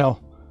can't tell.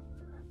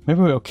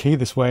 Maybe we're okay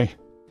this way.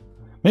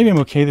 Maybe I'm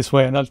okay this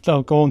way, and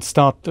I'll go and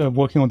start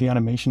working on the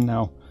animation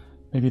now.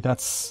 Maybe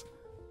that's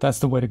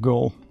the way to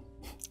go.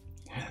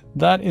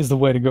 That is the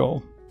way to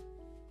go.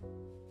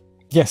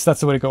 Yes, that's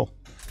the way to go.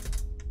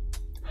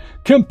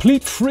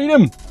 Complete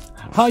freedom!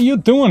 How you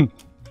doing?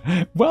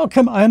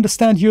 Welcome. I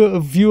understand you're a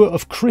viewer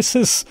of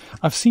Chris's.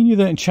 I've seen you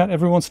there in chat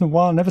every once in a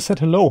while. Never said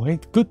hello. Hey,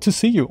 good to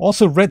see you.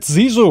 Also, Red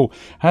Zizo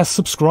has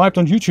subscribed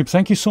on YouTube.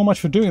 Thank you so much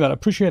for doing that. I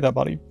appreciate that,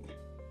 buddy.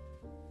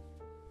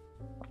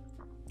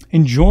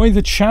 Enjoy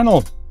the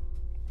channel.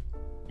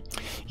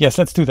 Yes,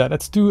 let's do that.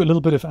 Let's do a little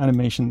bit of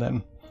animation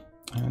then.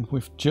 And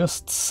we've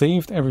just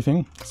saved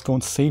everything. Let's go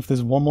and save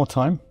this one more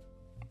time.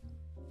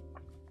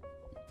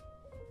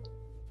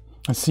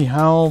 And see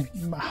how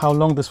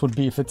long this would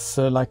be. If it's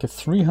like a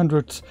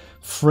 300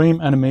 frame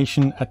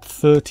animation at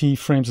 30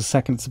 frames a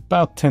second, it's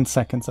about 10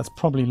 seconds. That's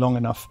probably long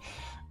enough.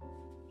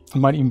 It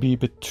might even be a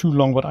bit too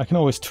long, but I can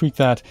always tweak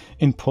that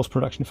in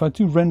post-production. If I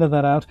do render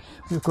that out,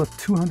 we've got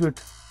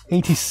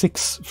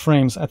 286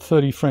 frames at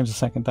 30 frames a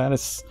second.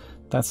 That's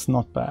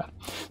not bad.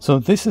 So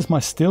this is my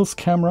stills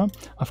camera.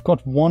 I've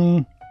got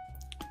one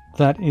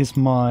that is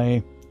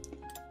my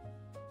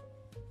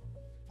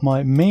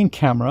main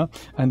camera,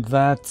 and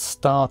that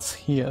starts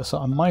here. So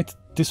I might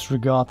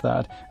disregard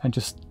that and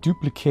just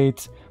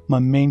duplicate my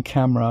main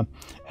camera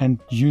and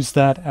use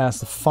that as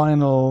the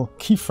final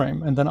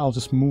keyframe, and then I'll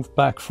just move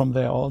back from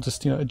there. I'll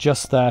just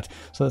adjust that,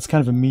 so that's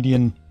kind of a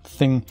median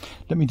thing.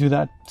 Let me do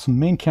that. So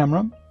main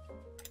camera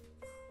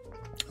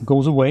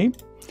goes away.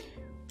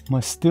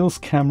 My stills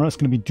camera is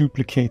going to be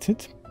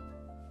duplicated.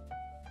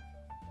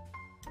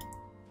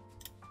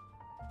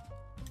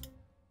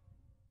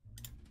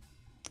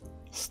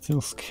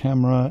 Stills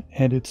camera,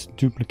 edit,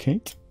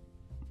 duplicate.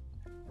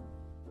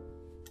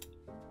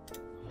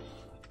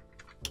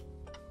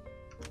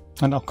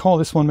 And I'll call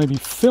this one maybe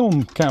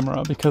film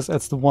camera, because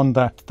that's the one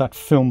that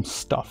films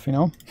stuff,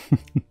 And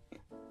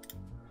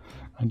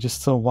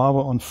just so while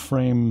we're on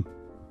frame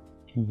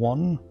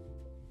 1,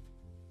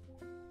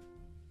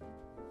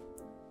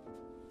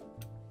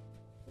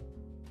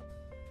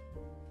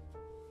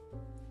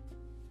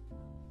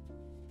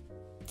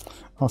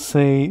 I'll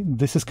say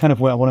this is kind of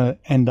where I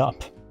want to end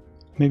up.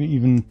 Maybe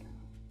even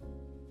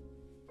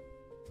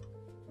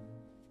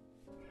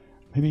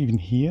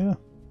here.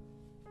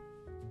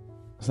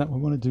 Is that what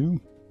we want to do?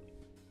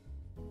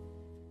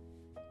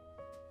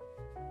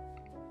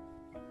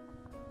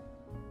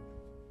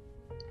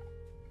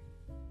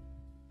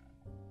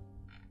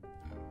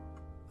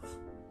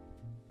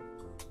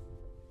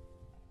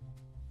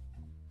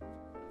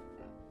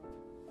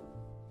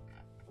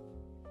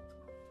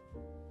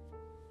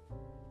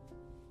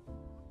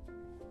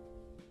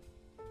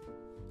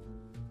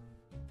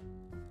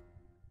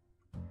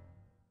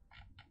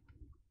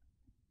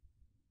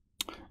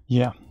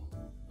 Yeah,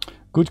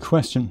 good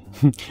question.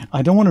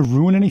 I don't want to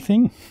ruin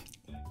anything.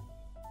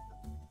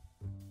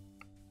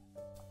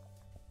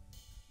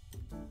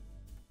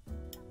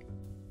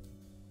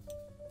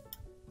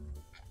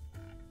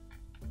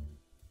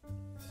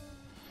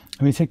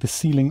 Let me take the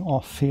ceiling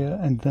off here,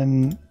 and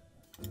then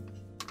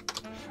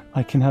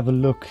I can have a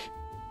look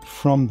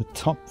from the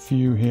top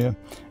view here,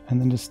 and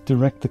then just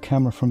direct the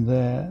camera from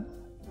there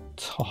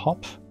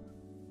top.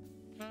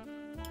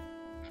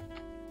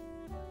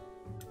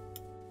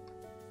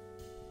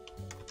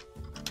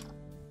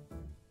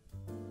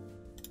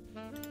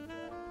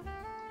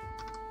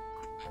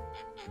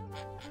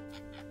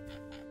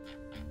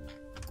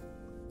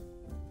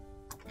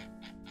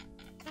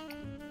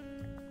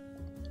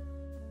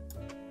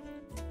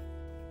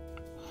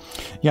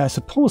 Yeah, I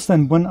suppose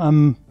then when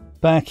I'm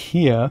back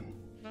here,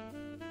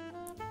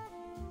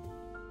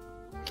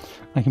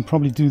 I can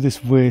probably do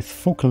this with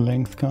focal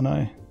length, can't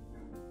I?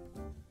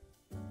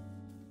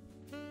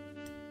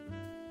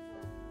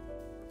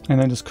 And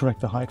then just correct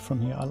the height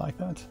from here. I like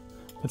that.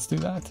 Let's do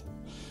that.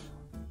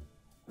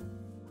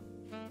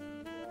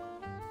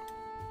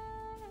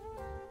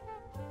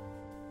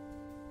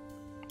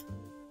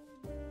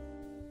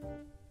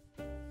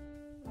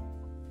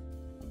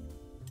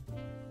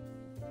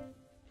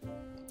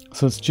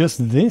 So it's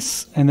just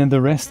this, and then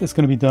the rest is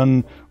going to be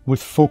done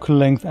with focal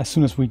length as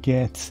soon as we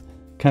get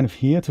kind of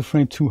here to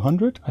frame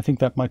 200. I think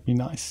that might be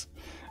nice.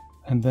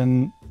 And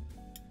then,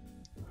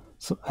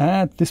 so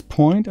at this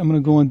point, I'm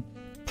going to go and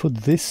put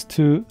this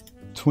to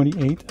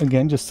 28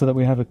 again, just so that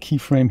we have a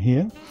keyframe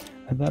here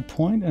at that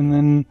point. And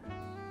then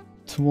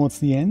towards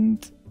the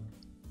end,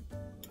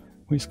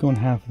 we're just going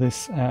to have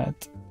this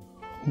at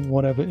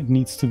whatever it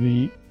needs to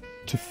be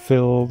to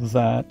fill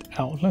that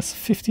out. Let's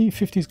 50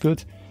 is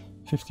good.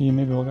 50,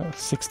 maybe we'll go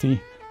 60.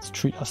 Let's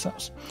treat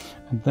ourselves.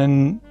 And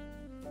then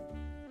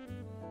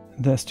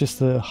there's just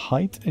the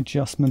height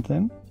adjustment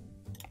then.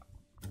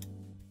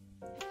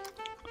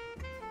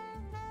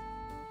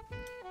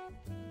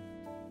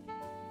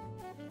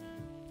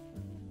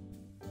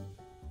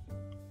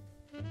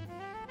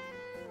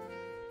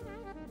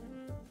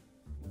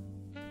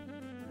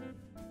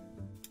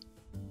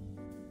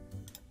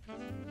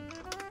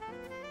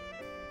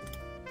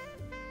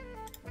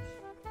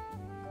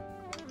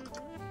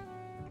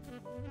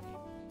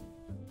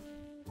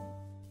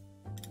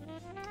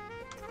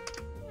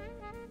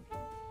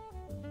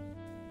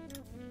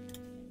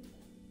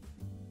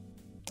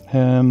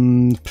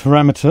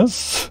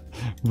 Parameters,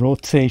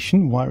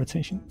 rotation, Y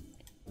rotation.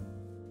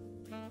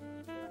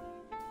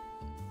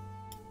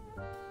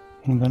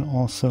 And then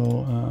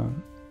also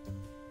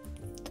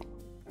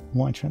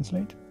Y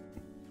translate.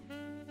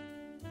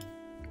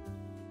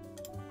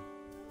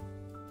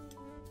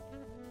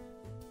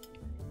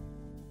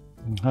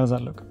 How does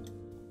that look?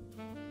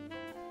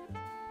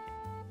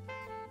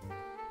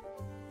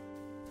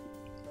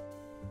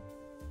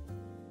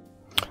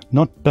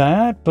 Not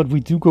bad, but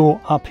we do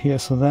go up here,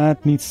 so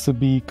that needs to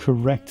be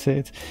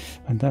corrected.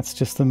 And that's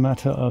just a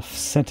matter of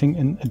setting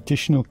an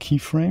additional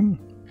keyframe.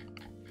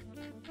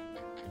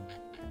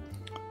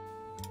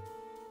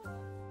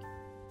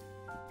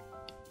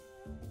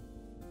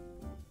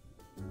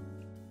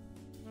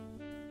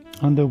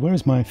 Under, where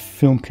is my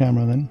film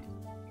camera then?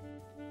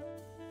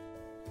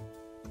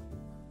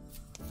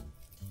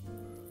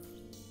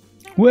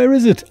 Where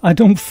is it? I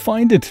don't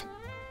find it.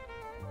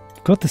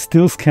 Got the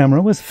stills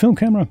camera. Where's the film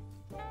camera?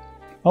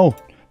 Oh,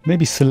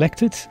 maybe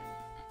select it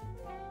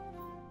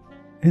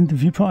in the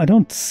viewport. I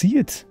don't see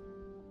it.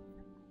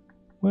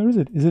 Where is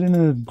it? Is it in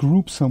a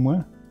group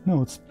somewhere?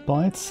 No, it's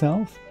by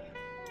itself.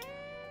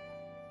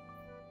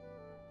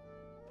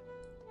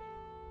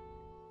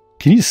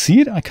 Can you see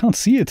it? I can't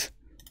see it.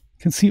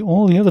 I can see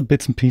all the other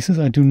bits and pieces.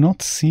 I do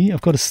not see. I've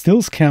got a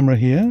stills camera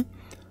here,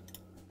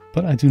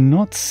 but I do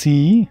not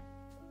see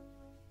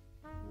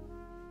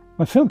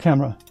my film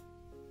camera.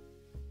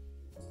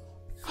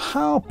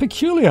 How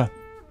peculiar.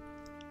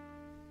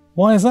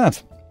 Why is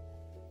that?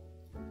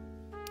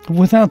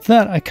 Without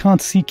that, I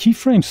can't see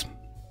keyframes.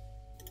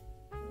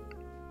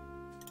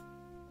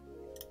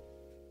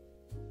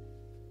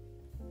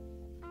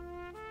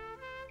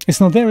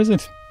 It's not there, is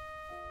it?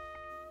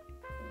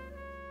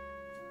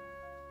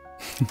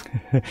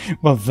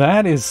 Well,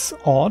 that is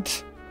odd.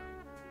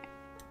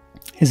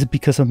 Is it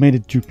because I've made a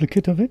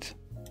duplicate of it?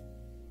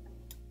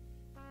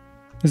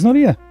 It's not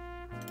here.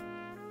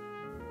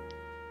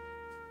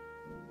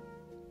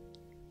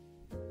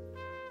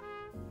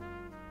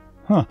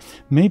 Huh.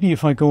 Maybe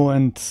if I go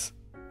and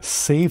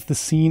save the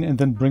scene and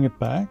then bring it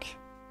back.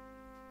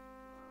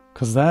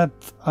 Because that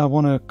I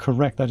want to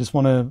correct. I just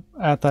want to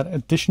add that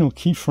additional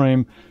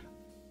keyframe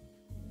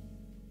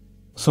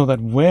so that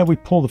where we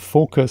pull the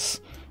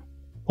focus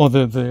or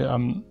the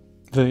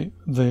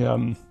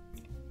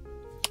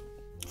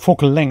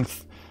focal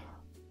length,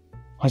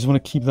 I just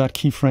want to keep that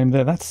keyframe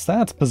there.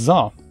 That's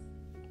bizarre.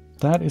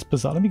 That is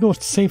bizarre. Let me go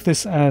save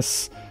this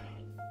as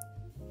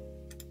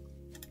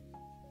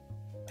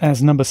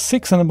number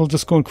 6, and then we'll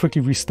just go and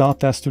quickly restart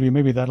DAZ Studio.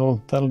 Maybe that'll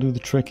do the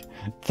trick.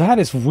 That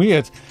is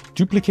weird.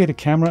 Duplicate a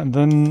camera and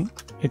then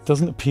it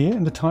doesn't appear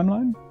in the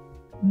timeline.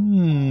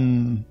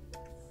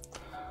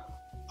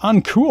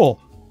 Uncool.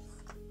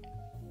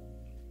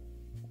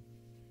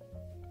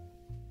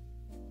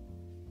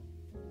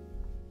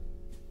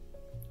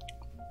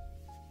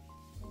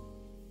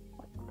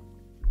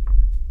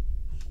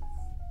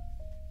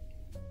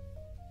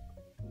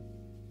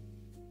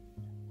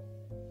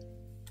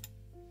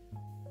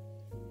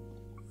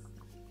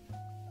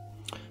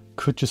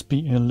 Could just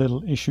be a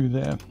little issue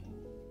there.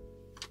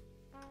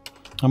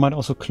 I might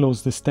also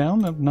close this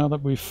down now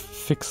that we've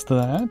fixed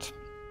that.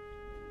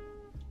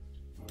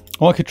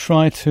 Or I could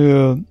try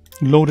to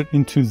load it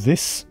into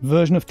this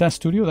version of DAZ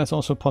Studio. That's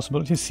also a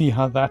possibility. See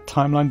how that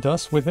timeline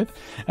does with it.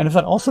 And if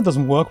that also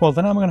doesn't work, well,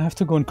 then I'm going to have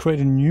to go and create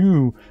a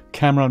new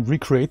camera and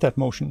recreate that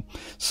motion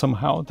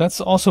somehow.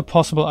 That's also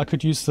possible. I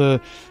could use the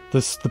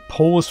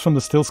pose from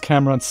the stills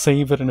camera and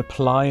save it and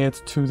apply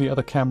it to the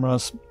other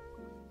cameras.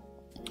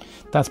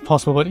 That's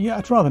possible, but yeah,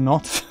 I'd rather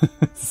not,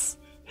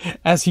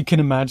 as you can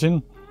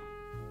imagine.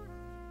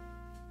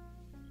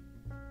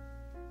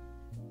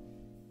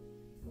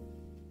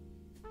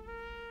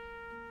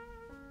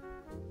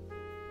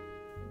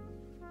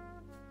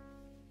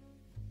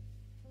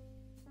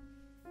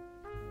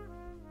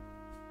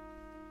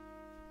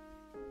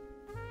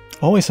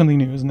 Always something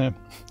new, isn't there?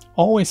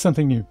 Always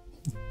something new.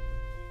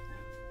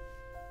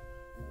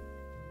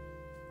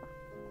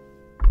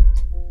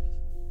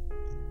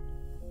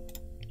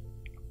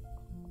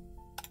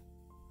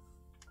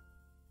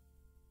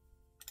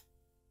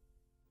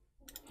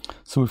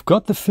 So we've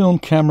got the film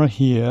camera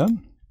here.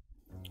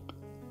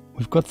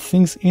 We've got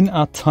things in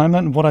our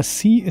timeline. What I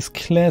see is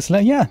Claire's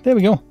yeah, there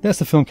we go. There's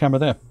the film camera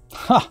there.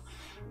 Ha!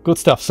 Good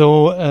stuff.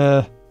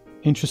 So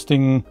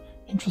interesting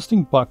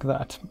bug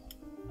that.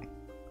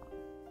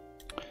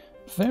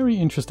 Very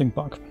interesting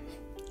bug.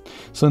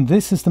 So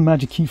this is the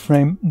magic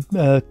keyframe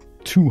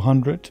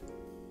 200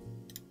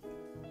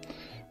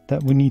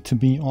 that we need to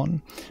be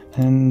on.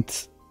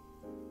 And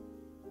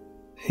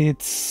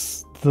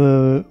it's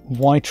the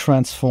Y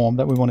transform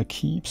that we want to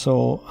keep.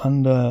 So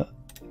under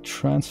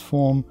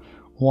transform,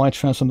 Y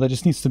transform, there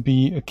just needs to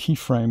be a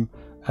keyframe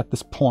at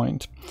this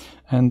point.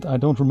 And I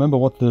don't remember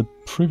what the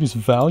previous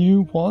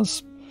value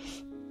was.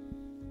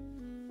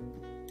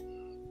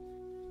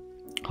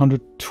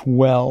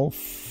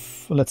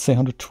 112. Let's say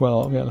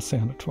 112. Yeah, let's say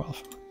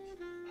 112.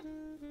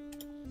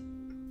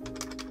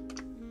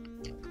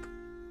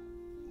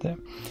 There.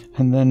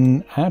 And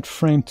then add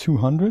frame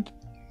 200.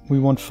 we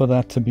want for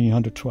that to be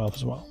 112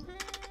 as well.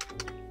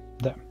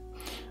 There.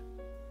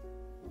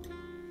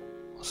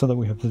 So that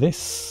we have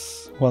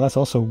this. Well, that's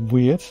also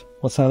weird.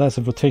 What's that? That's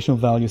the rotational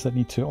values that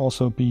need to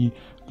also be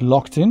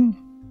locked in.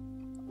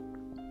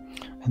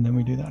 And then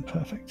we do that.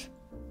 Perfect.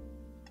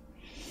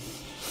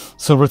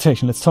 So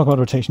rotation, let's talk about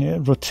rotation here.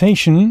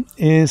 Rotation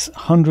is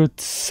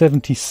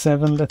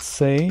 177, let's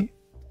say,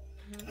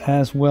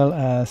 as well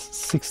as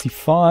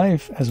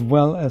 65, as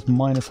well as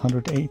minus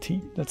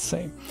 180, let's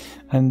say.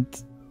 And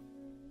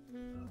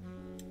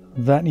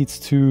that needs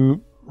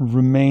to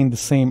remain the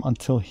same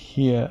until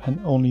here,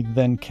 and only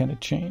then can it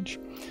change.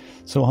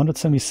 So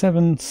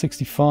 177,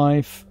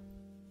 65,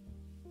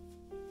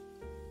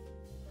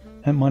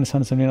 and minus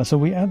 179. So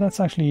that's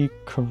actually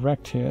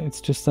correct here.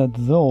 It's just that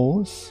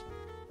those...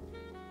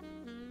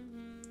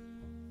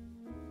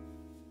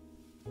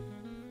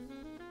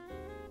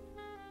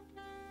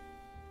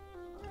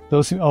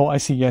 oh, I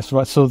see, yes,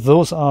 right. So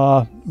those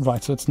are,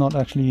 right, so it's not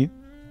actually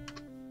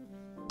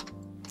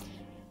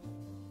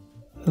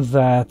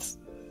that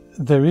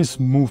there is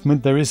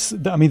movement. There is,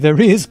 I mean, there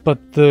is,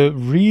 but the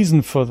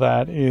reason for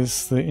that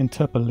is the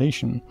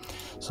interpolation.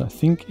 So I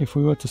think if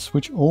we were to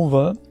switch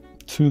over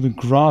to the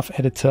graph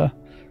editor,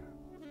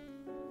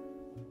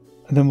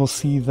 then we'll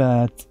see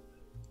that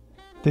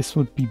this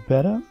would be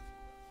better.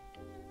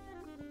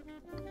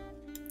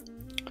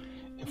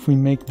 If we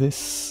make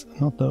this,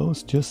 not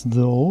those, just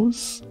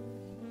those.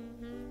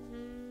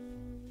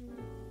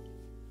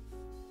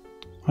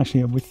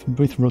 Actually,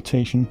 with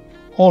rotation,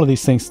 all of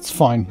these things, it's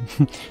fine.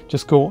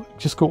 just go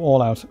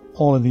all out.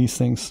 All of these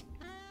things.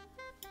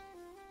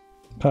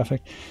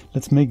 Perfect.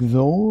 Let's make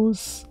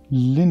those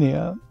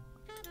linear.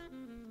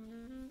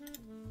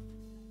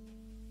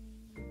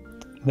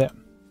 There.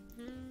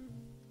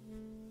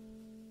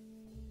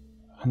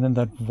 And then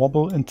that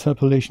wobble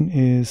interpolation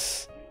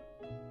is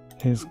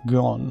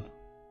gone.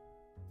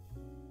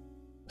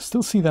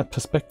 Still see that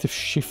perspective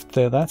shift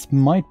there. That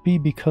might be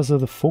because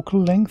of the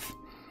focal length.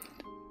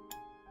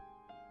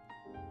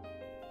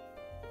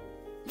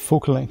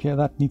 Focal length, yeah,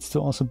 that needs to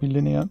also be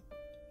linear.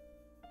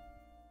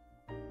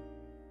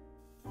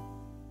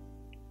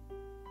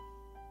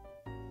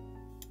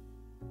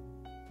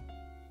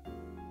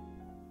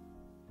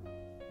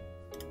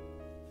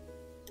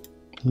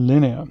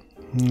 Linear.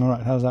 All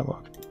right, how does that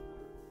work?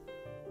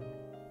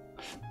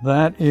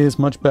 That is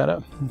much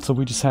better. So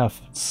we just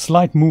have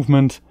slight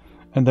movement,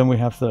 and then we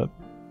have the...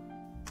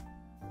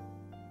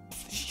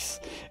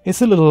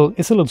 It's a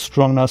little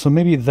strong now. So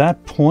maybe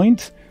that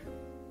point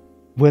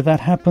where that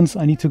happens,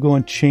 I need to go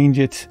and change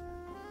it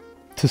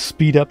to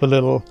speed up a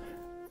little.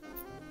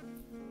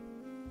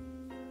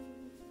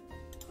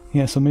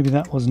 Yeah, so maybe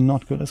that was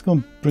not good. Let's go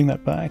and bring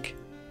that back.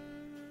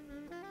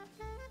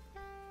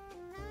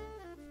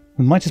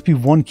 It might just be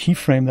one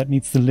keyframe that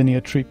needs the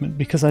linear treatment,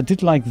 because I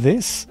did like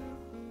this.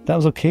 That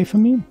was okay for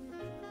me.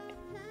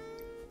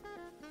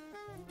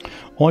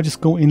 Or I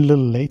just go in a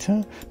little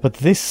later. But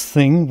this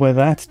thing where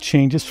that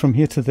changes from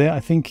here to there, I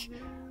think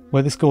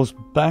where this goes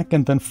back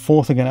and then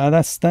forth again,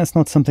 that's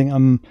not something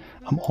I'm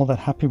all that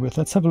happy with.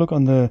 Let's have a look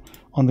on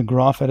the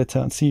graph editor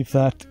and see if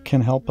that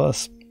can help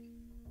us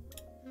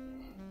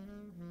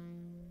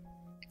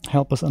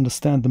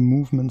understand the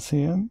movements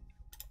here.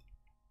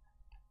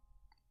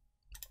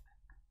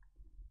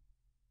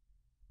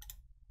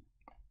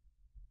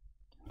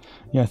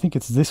 Yeah, I think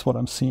it's this what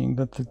I'm seeing,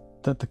 that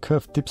the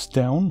curve dips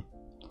down.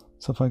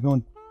 So if I go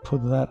and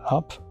put that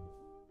up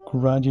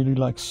gradually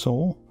like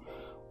so,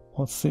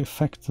 what's the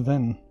effect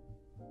then?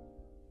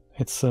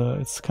 It's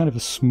kind of a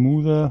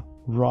smoother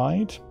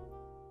ride.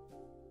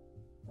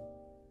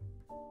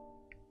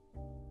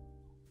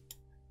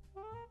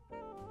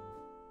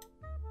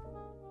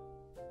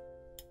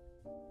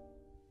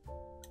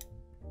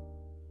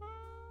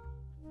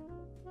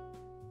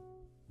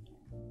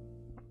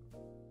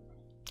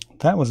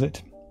 That was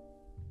it.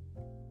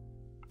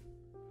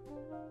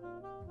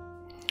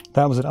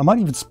 That was it. I might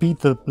even speed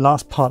the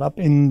last part up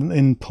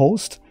in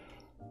post.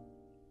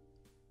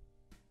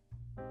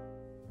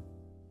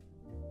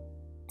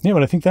 Yeah,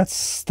 but I think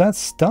that's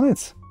done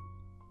it.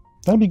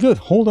 That'll be good.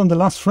 Hold on the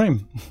last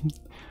frame.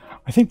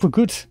 I think we're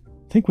good.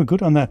 I think we're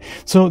good on that.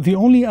 So the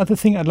only other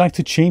thing I'd like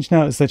to change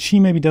now is that she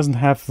maybe doesn't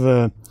have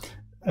the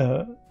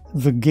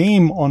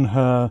game on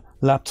her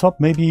laptop.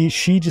 Maybe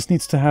she just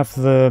needs to have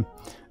the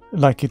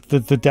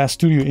DAZ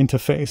Studio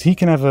interface. He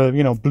can have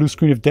a blue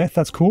screen of death.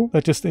 That's cool.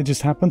 It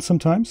just happens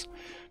sometimes.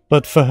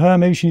 But for her,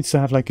 maybe she needs to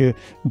have like a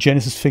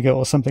Genesis figure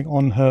or something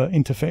on her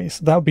interface.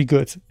 That would be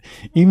good.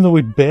 Even though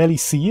we barely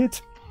see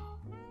it,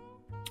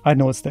 I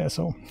know it's there.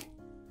 So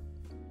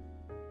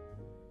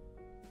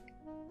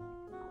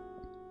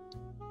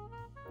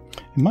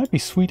it might be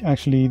sweet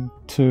actually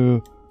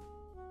to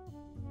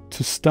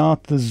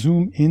start the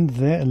zoom in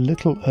there a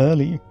little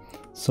early.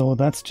 So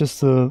that's just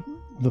the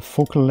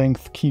focal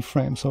length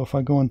keyframe. So if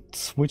I go and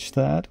switch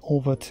that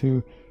over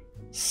to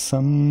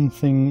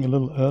something a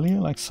little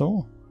earlier, like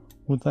so,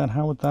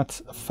 how would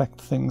that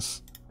affect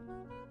things?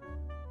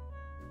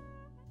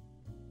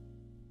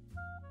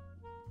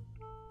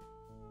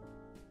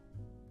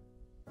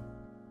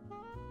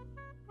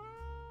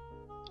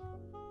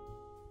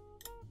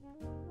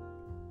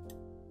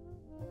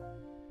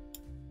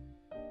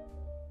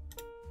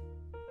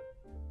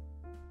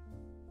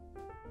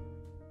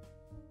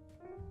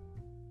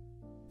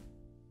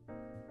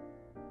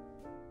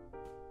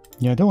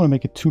 Yeah, I don't want to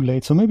make it too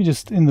late, so maybe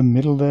just in the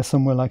middle there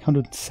somewhere, like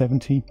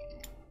 170.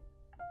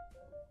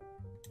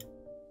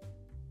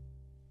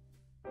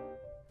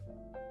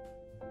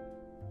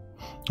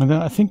 And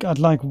then I think I'd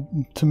like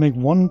to make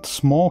one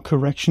small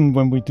correction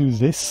when we do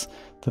this,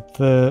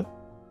 that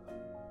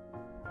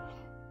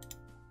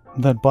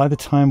by the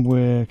time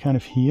we're kind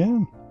of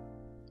here,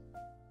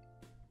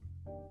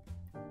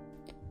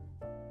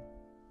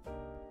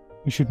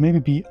 we should maybe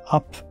be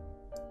up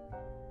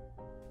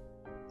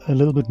a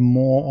little bit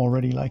more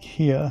already, like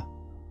here.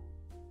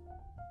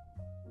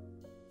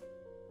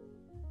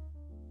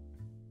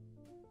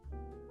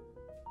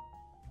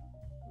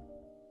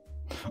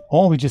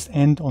 Or we just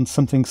end on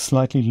something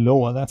slightly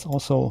lower. That's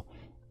also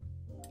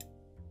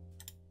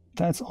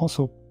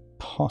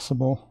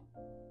possible.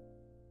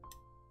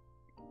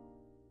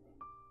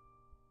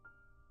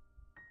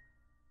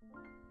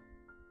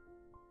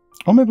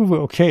 Or maybe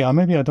we're okay.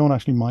 Maybe I don't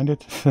actually mind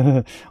it.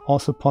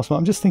 Also possible.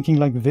 I'm just thinking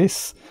like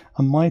this.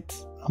 I might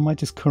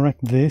just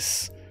correct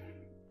this.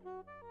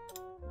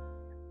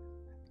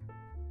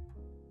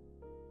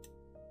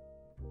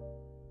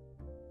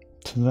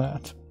 To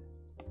that.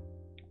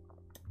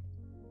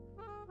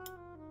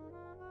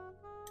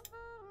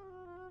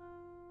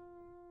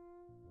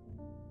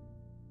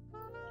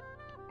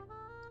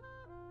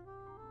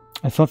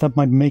 I thought that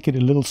might make it a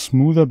little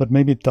smoother, but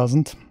maybe it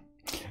doesn't.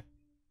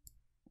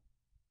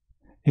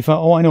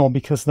 Oh, I know,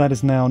 because that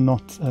is now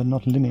not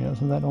linear,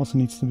 so that also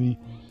needs to be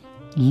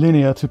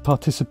linear to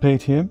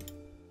participate here.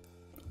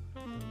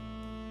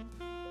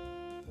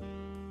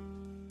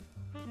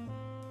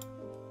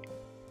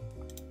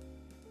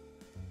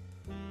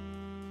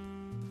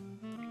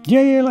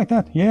 Yeah, like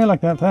that. Yeah,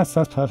 like that. That's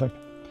perfect.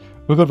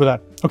 We're good with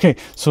that. Okay,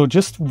 so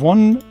just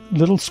one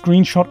little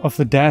screenshot of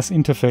the DAZ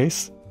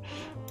interface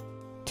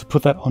to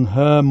put that on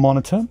her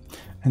monitor,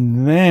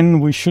 and then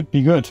we should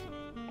be good.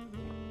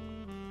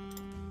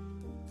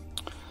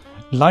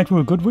 Light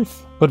we're good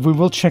with, but we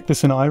will check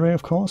this in iRay,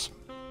 of course.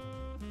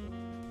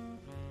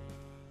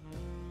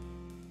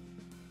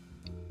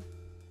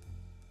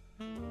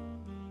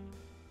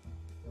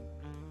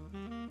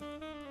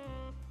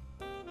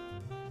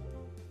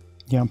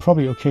 Yeah, I'm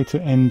probably okay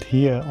to end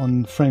here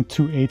on frame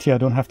 280. I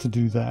don't have to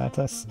do that.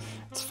 It's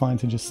fine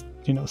to just,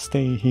 you know,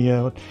 stay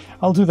here. But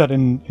I'll do that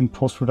in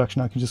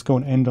post-production. I can just go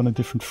and end on a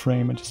different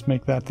frame and just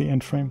make that the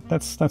end frame.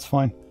 That's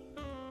fine.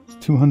 It's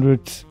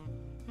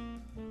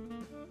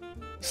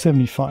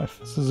 275.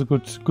 This is a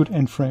good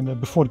end frame there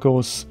before it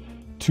goes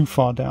too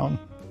far down.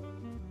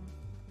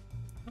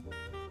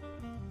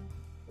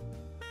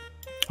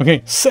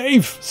 Okay,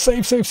 save.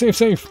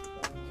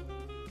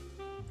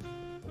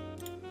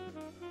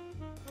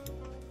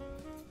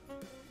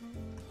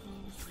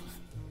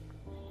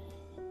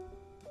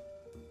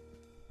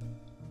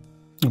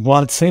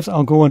 While it saves,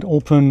 I'll go and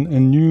open a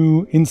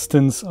new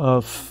instance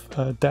of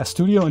DAZ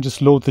Studio and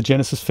just load the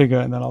Genesis figure,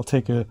 and then I'll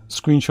take a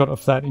screenshot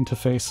of that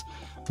interface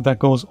that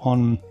goes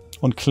on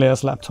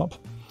Claire's laptop.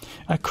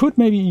 I could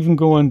maybe even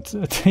go and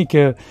take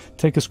a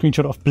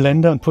screenshot of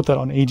Blender and put that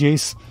on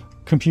AJ's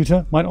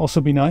computer. Might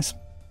also be nice.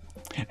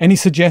 Any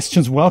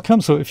suggestions welcome.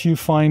 So if you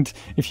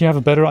have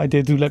a better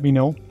idea, do let me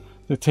know.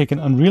 To take an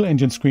Unreal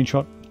Engine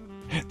screenshot,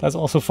 that's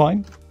also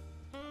fine.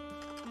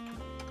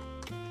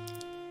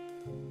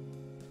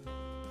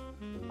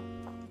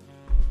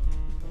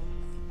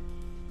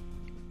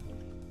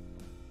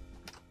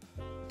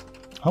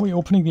 Are we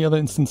opening the other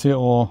instance here,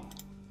 or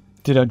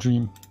did I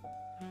dream?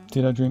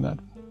 Did I dream that?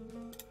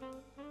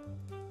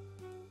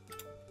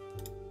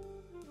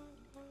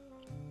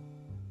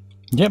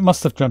 Yeah,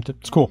 must have dreamt it.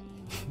 It's cool.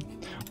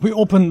 We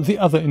open the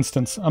other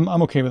instance. I'm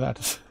okay with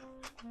that.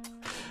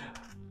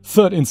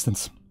 Third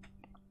instance.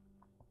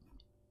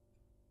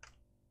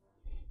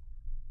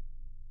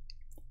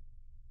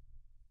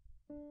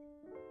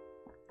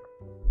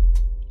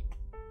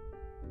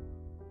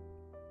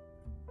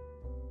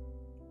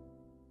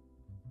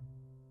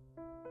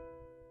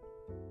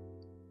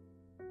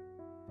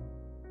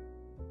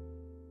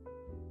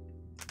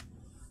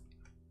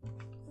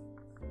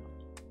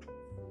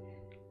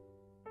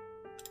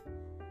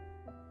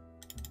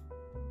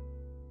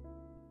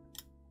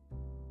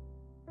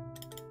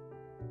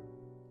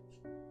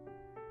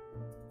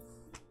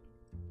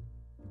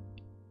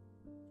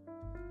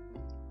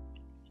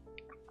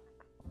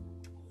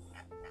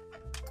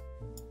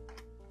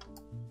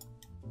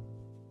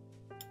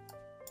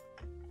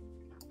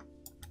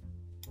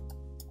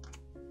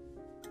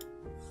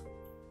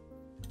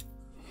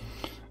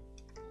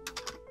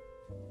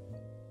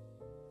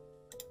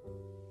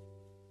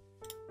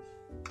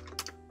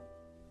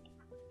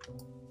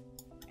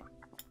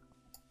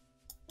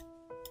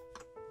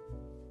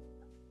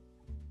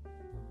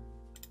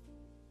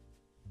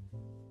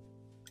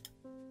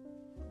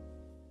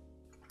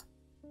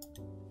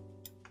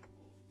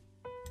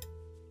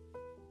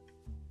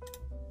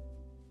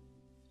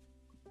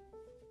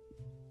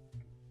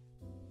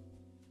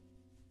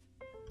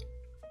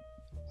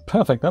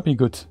 Perfect, that'd be a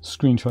good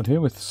screenshot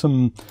here with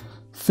some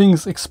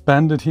things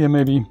expanded here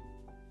maybe.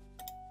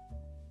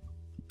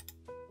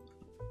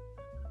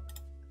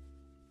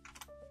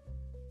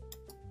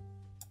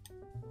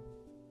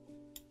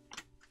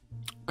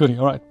 Goody.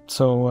 All right.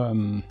 So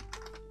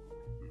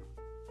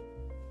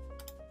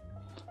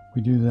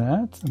we do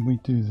that, and we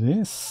do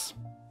this,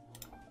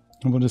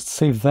 and we'll just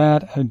save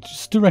that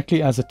just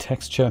directly as a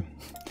texture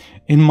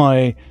in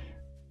my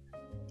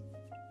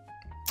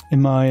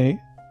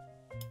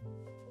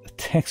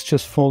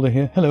textures folder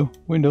here. Hello,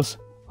 Windows.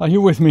 Are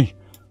you with me?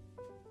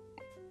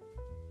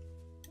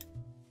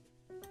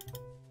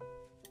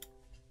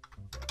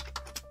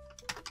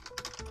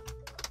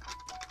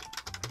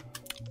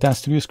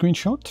 That's to be a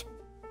screenshot.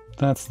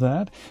 That's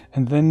that.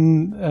 And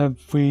then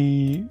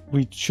we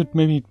should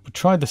maybe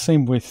try the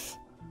same with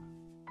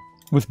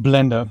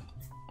Blender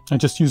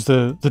and just use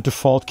the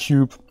default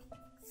cube.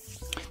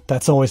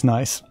 That's always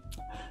nice.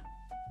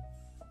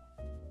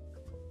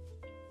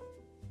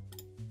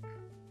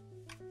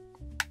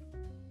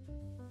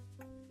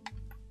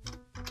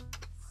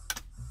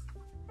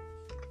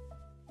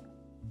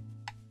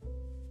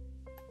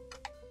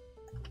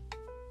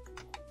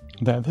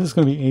 This is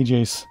going to be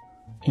AJ's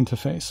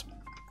interface.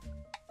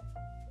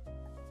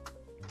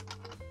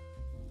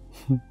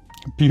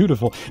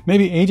 Beautiful.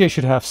 Maybe AJ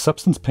should have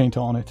Substance Painter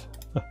on it.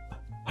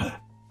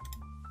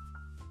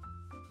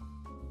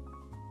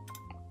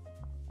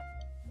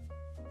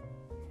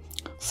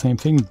 Same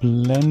thing,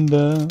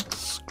 Blender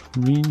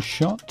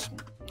screenshot.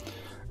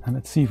 And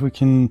let's see if we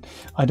can...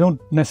 I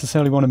don't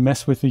necessarily want to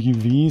mess with the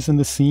UVs in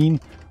the scene.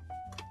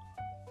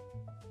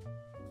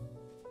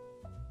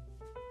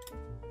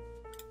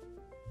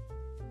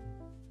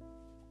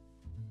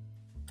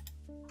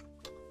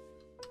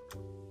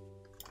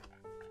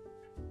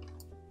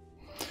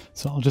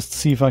 So I'll just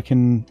see if I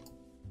can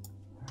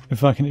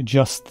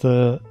adjust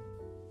the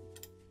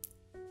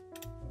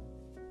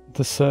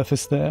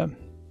surface there.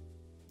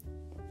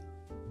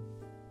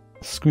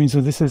 Screen. So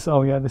this is,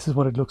 oh yeah, this is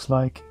what it looks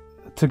like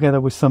together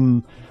with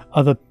some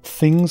other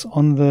things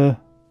on the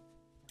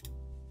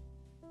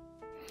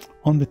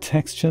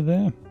texture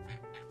there.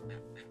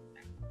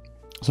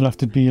 So I'll have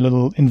to be a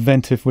little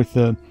inventive with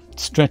the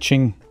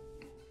stretching.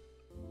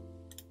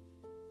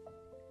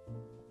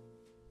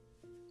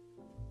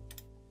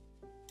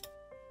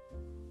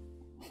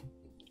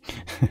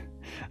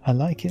 I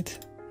like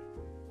it.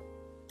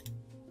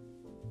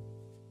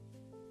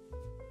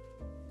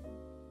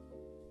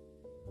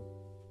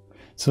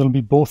 So it'll be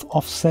both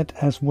offset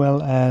as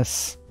well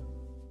as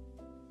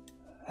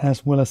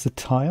the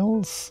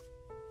tiles.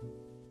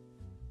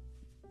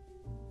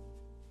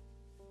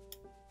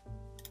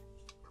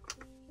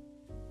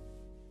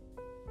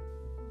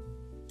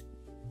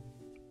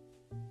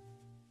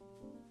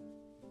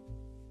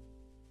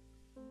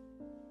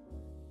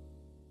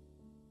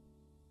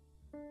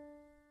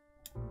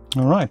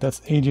 All right,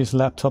 that's AJ's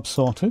laptop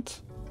sorted.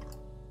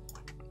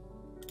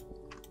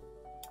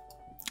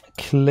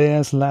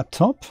 Claire's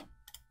laptop.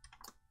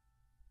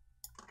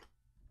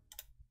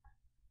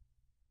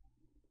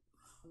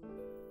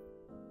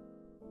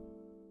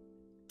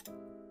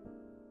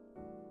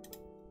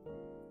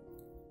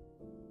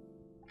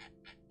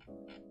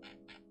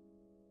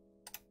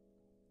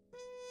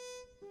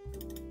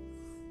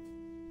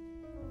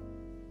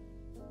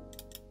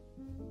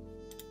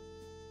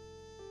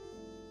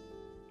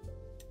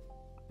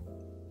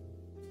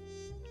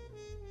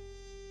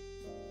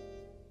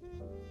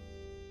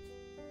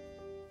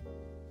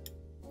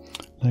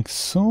 Like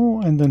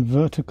so, and then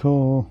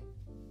vertical.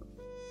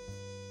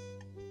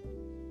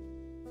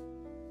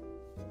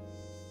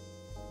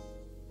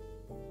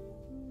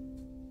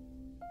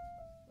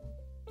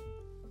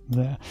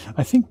 There.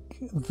 I think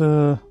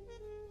the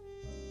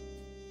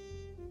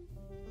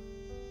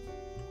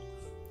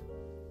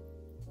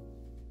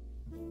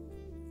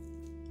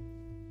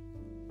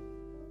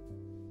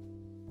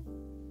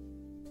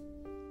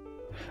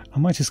I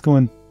might just go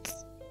and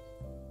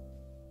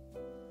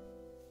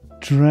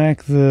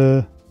drag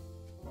the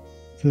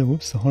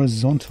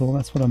horizontal,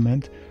 that's what I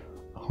meant.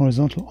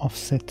 Horizontal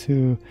offset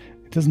to,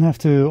 it doesn't have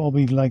to all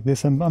be like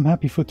this. I'm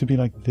happy for it to be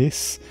like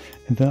this,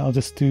 and then I'll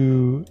just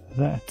do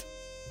that.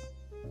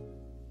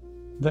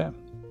 There.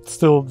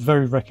 Still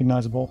very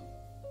recognizable.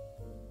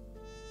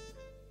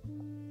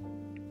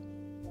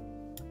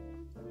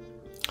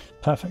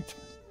 Perfect.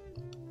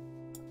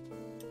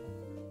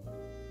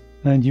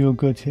 And you're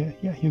good here.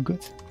 Yeah, you're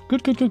good.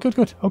 Good, good, good, good,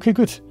 good. Okay,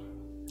 good.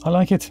 I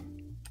like it.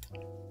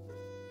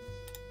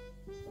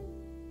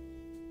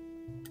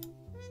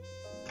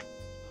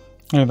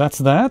 That's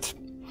that.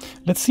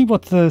 Let's see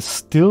what the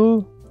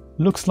still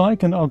looks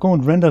like, and I'll go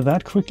and render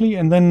that quickly,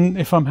 and then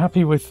if I'm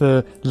happy with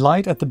the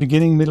light at the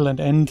beginning, middle and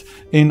end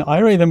in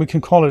Iray, then we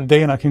can call it a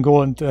day and I can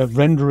go and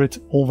render it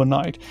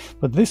overnight.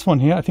 But this one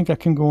here, I think I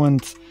can go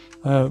and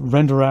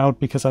render out,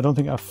 because I don't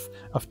think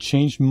I've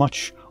changed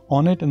much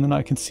on it, and then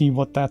I can see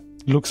what that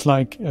looks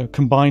like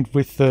combined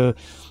with the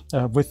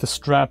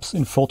straps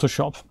in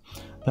Photoshop.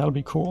 That'll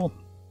be cool.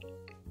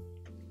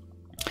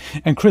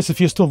 And Chris, if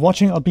you're still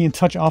watching, I'll be in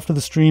touch after the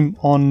stream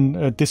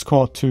on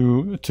Discord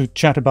to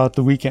chat about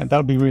the weekend.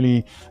 That'll be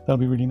really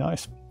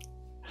nice.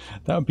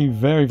 That would be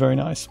very, very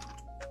nice.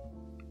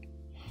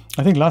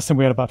 I think last time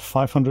we had about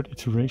 500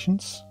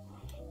 iterations,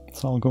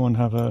 so I'll go and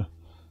have a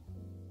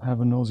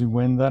nosy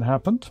when that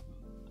happened.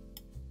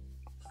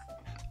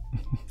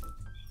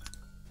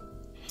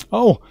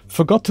 Oh,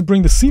 forgot to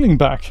bring the ceiling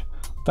back.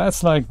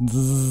 That's like...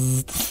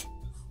 Zzz.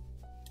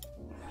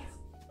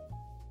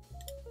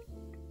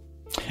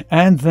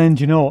 And then,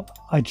 you know,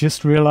 I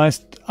just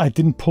realized I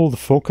didn't pull the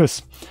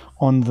focus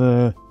on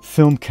the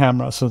film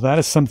camera. So that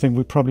is something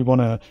we probably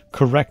want to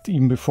correct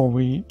even before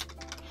we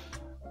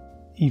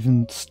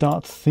even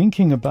start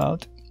thinking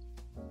about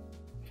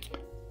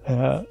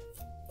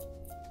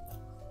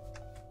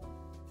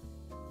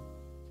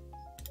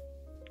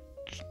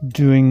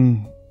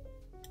doing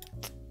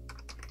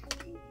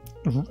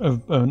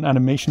an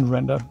animation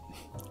render.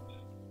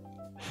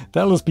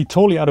 That'll just be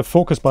totally out of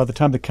focus by the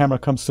time the camera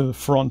comes to the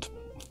front.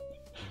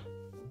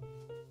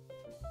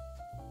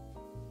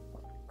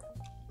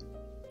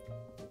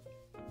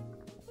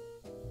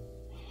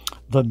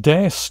 The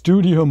DAZ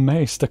Studio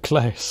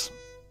Masterclass.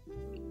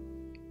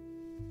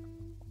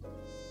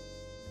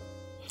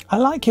 I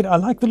like it. I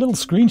like the little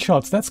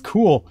screenshots. That's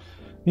cool.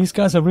 These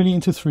guys are really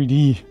into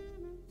 3D.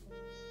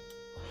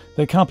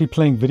 They can't be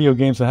playing video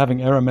games or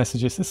having error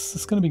messages. This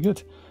is going to be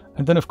good.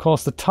 And then, of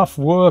course, the tough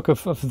work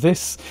of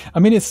this. I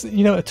mean, it's,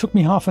 you know, it took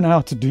me half an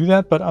hour to do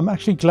that, but I'm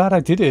actually glad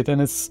I did it.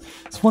 And it's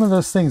one of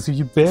those things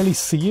you barely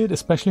see it,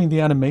 especially in the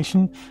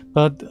animation.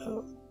 But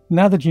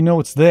now that you know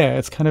it's there,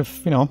 it's kind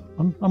of, you know,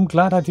 I'm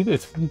glad I did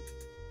it.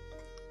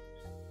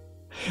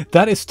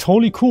 That is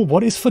totally cool.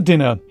 What is for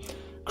dinner,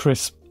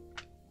 Chris?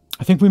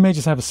 I think we may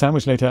just have a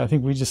sandwich later. I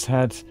think we just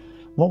had,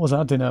 what was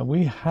our dinner?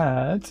 We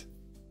had,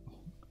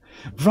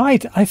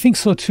 right, I think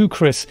so too,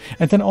 Chris.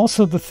 And then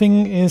also the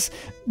thing is,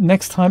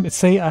 next time,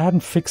 say I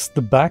hadn't fixed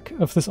the back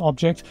of this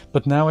object,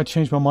 but now I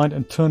change my mind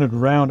and turn it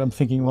around. I'm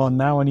thinking, well,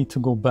 now I need to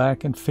go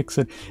back and fix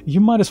it. You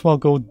might as well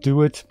go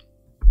do it,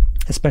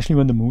 especially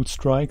when the mood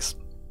strikes.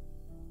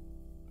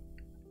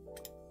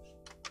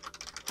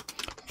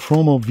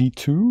 Promo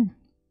V2,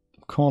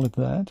 call it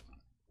that.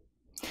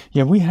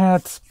 Yeah, we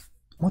had,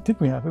 what did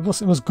we have? It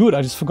was good.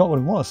 I just forgot what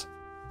it was.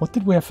 What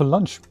did we have for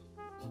lunch?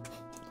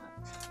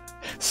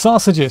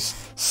 Sausages,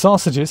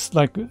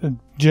 like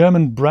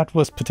German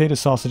bratwurst potato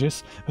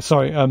sausages.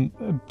 Sorry,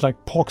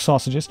 like pork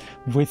sausages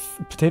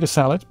with potato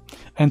salad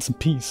and some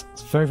peas.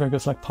 It's very, very good.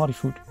 It's like party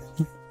food.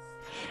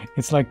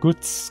 It's like good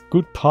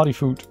party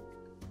food.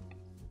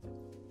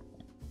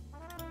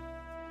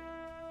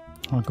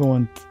 I'll go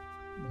and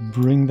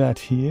bring that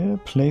here.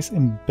 Place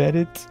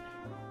embedded.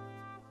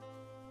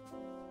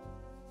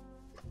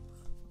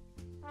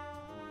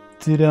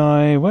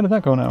 Where did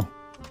that go now?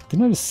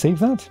 Didn't I just save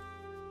that?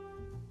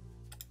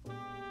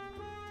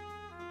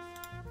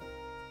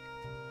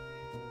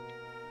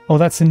 Oh,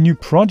 that's a new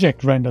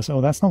project renders.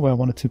 Oh, that's not where I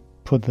wanted to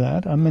put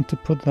that. I meant to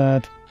put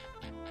that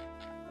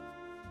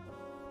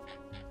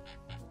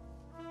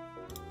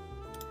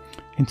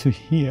into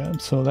here.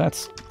 So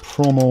that's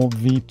promo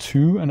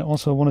V2, and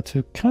also I wanted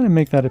to kind of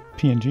make that a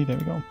PNG. There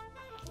we go.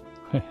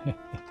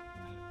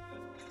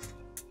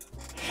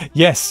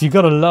 Yes, you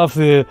gotta love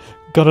the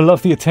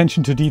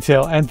attention to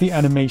detail and the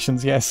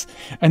animations. Yes,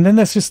 and then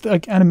there's just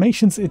like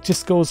animations. It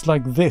just goes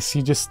like this.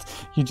 You just.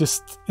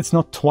 It's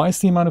not twice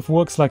the amount of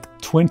work. It's like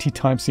 20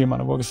 times the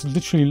amount of work. It's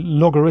literally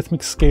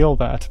logarithmic scale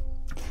that.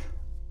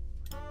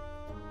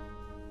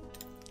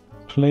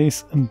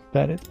 Place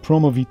embedded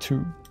promo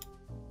V2.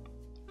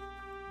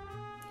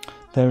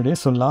 There it is.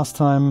 So last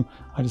time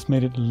I just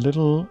made it a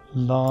little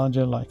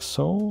larger, like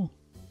so.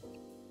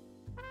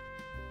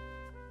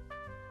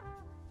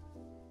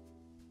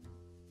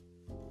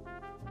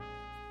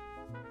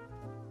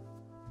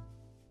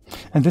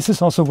 And this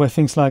is also where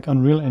things like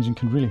Unreal Engine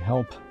can really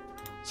help.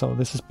 So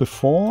this is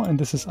before and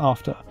this is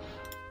after.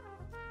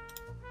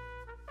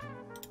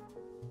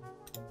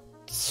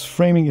 This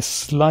framing is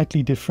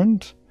slightly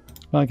different.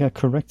 Like I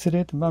corrected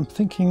it, but I'm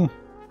thinking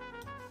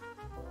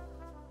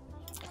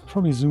I'll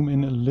probably zoom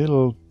in a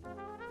little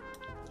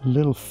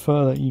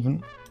further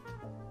even.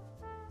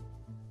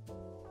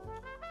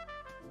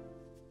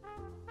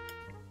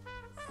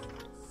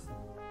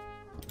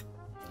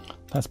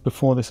 That's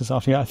before, this is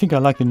after. Yeah, I think I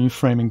like the new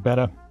framing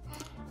better.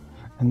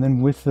 And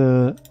then with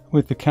the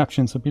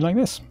captions, it'll be like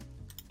this.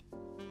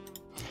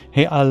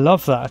 Hey, I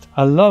love that.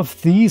 I love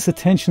these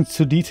attentions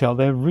to detail.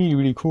 They're really,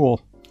 really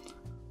cool.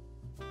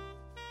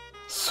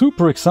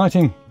 Super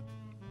exciting.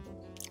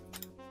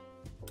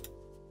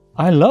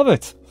 I love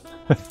it.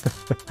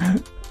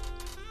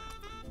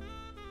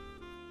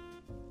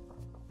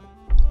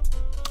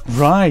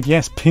 Right,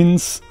 yes,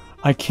 pins,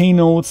 IK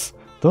nodes,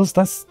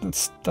 that's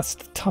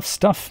tough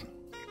stuff.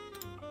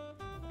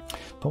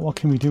 But what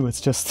can we do?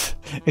 It's just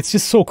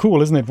so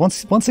cool, isn't it?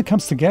 Once it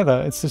comes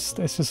together, it's just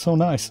so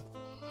nice.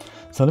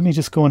 So let me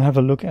just go and have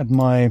a look at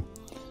the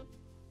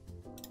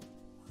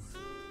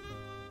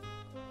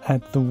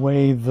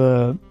way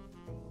the.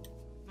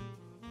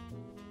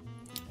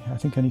 I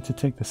think I need to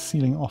take the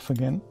ceiling off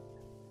again.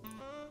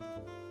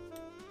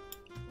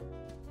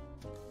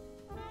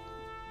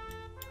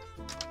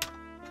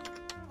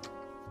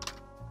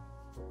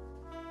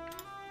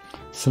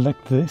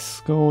 Select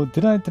this. Go.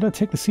 Did I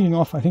take the ceiling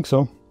off? I think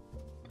so.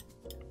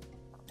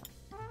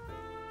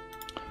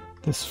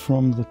 This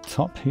from the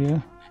top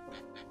here.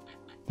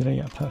 Did I?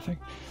 Yeah,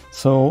 perfect.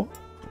 So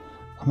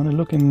I'm going to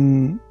look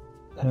in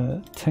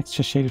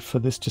texture shaded for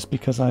this just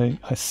because I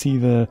see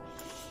the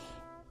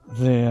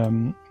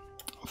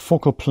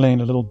focal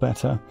plane a little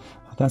better.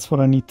 That's what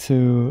I need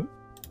to...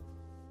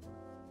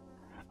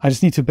 I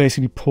just need to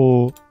basically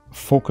pull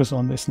focus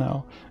on this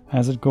now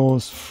as it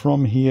goes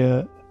from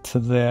here to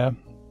there.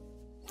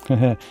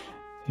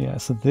 Yeah,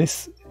 so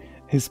this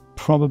is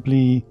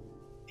probably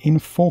in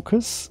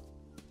focus,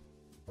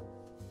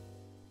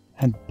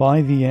 and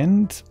by the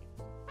end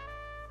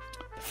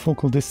the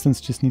focal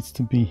distance just needs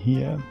to be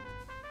here.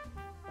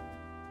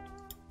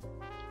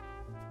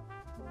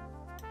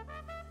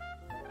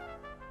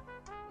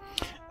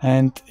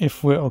 And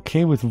if we're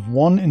okay with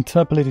one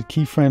interpolated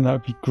keyframe, that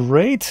would be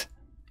great.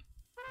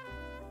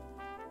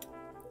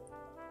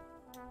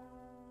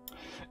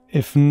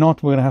 If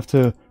not, we're gonna have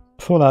to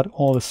pull out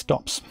all the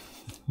stops.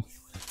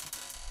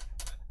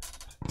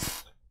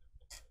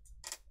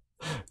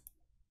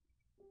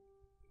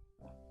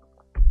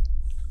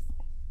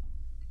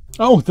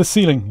 Oh, the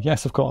ceiling.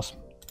 Yes, of course.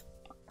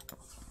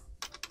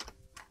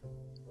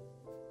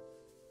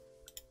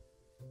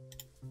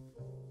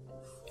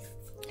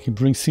 Okay,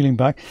 bring ceiling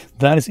back.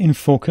 That is in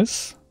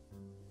focus.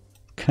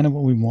 Kind of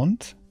what we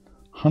want.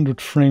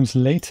 100 frames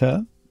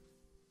later.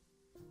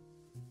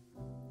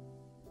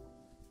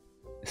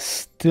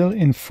 Still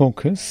in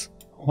focus.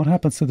 What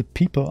happens to the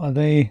people? Are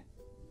they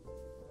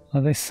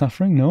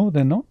suffering? No,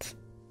 they're not.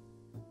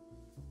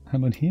 How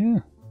about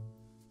here?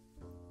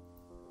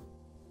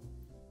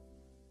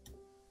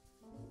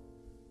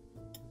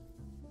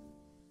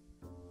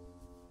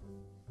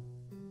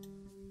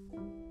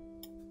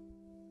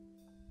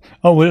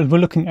 Oh, we're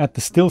looking at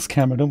the stills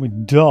camera, don't we?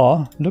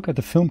 Duh! Look at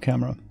the film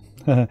camera.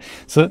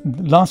 So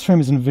last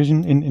frame is in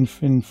vision,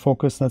 in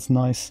focus. That's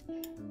nice.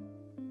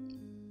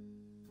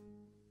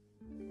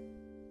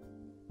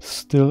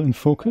 Still in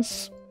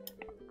focus.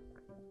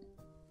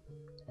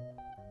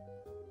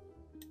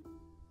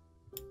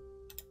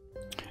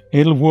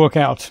 It'll work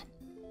out.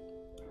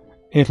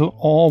 It'll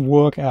all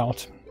work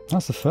out.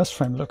 That's the first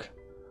frame. Look.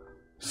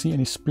 See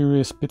any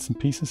spurious bits and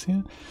pieces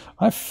here?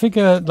 I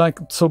figure, like,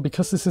 so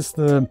because this is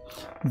the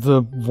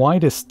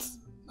widest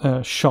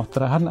shot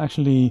that I hadn't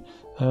actually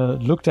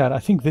looked at, I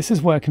think this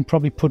is where I can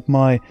probably put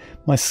my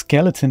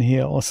skeleton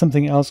here or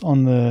something else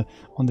on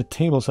the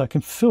table, so I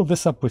can fill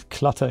this up with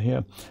clutter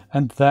here,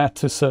 and that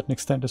to a certain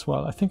extent as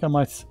well. I think I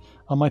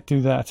might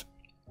do that.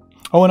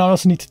 Oh, and I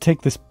also need to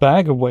take this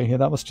bag away here.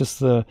 That was just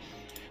the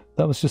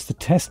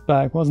test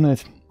bag, wasn't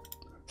it?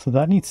 So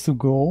that needs to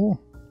go.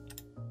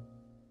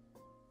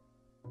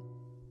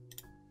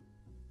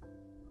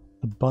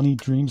 The Bunny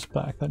Dreams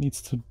bag, that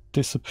needs to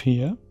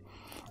disappear.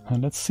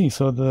 And let's see,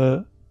 so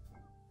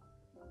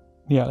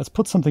let's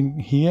put something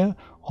here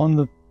on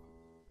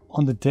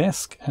the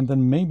desk, and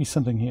then maybe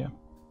something here.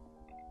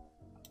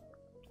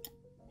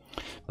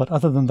 But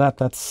other than that,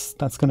 that's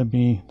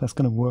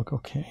gonna work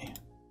okay.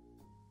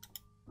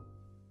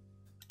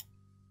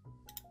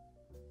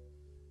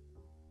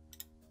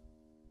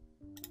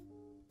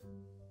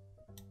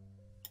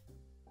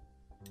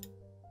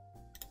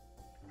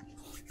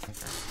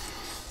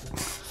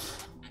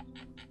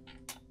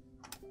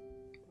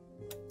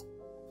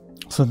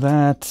 So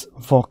that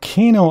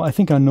volcano, I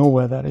think I know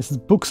where that is.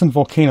 Books and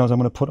volcanoes I'm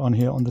going to put on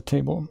here on the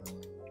table.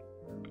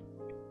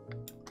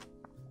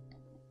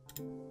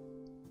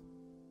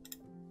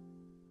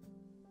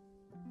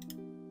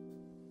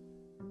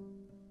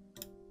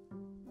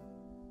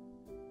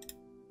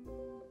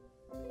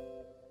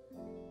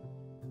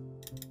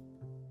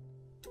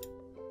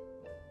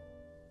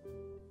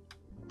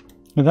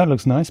 Well, that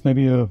looks nice.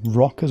 Maybe a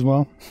rock as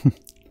well.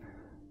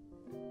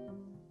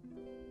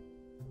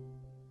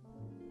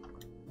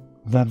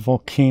 That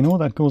volcano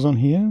that goes on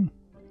here,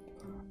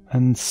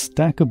 and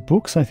stack of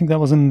books. I think that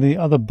was in the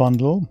other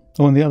bundle,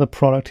 or in the other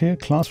product here.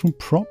 Classroom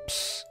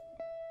props.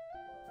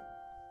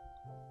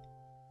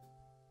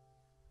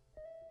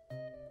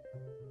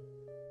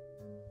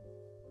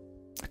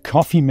 A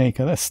coffee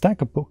maker. A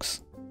stack of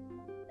books.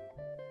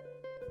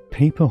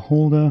 Paper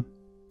holder.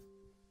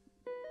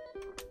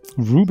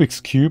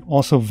 Rubik's cube,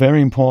 also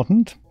very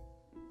important.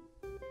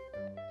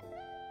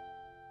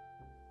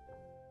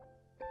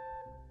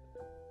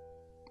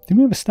 Did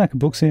we have a stack of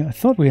books here? I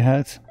thought we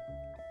had.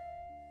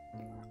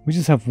 We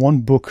just have one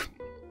book.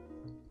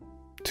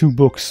 2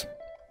 books.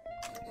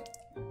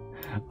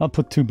 I'll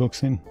put 2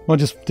 books in. Well,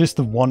 just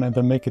the one, and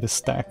then make it a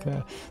stack.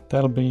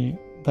 That'll be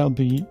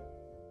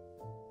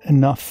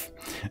enough.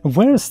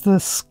 Where is the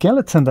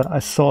skeleton that I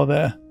saw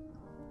there?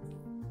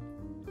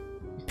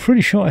 I'm pretty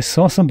sure I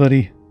saw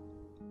somebody.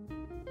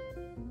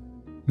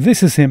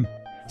 This is him.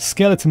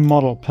 Skeleton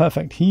model.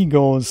 Perfect. He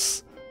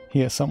goes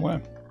here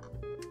somewhere.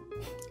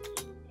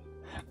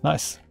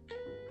 Nice.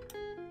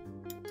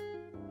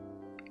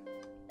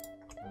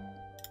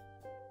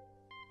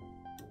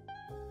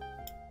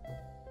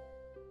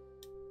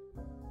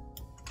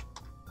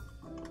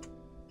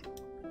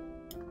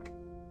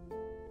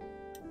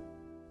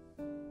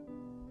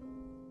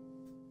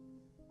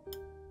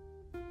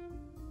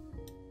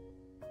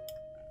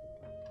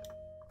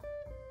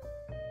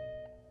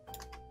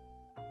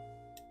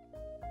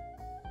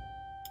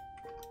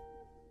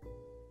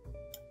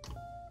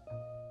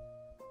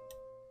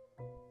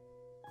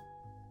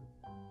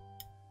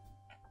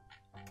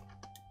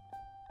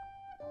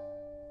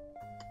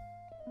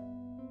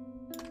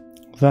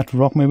 that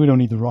rock. Maybe we don't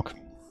need the rock.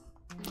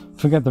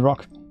 Forget the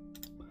rock.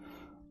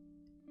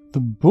 The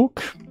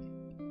book,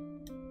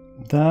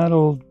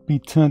 that'll be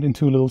turned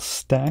into a little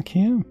stack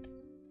here.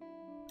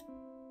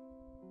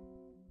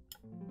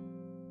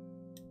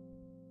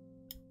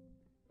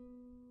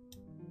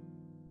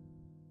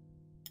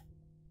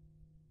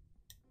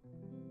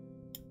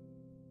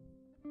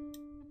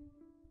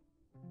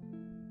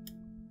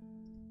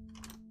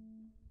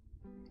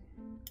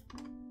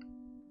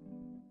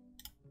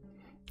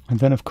 And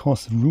then, of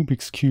course, the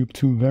Rubik's Cube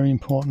too. Very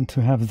important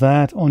to have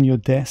that on your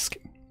desk.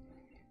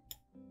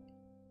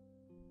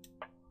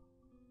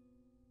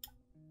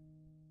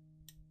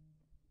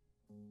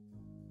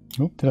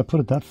 Oh, did I put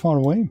it that far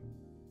away?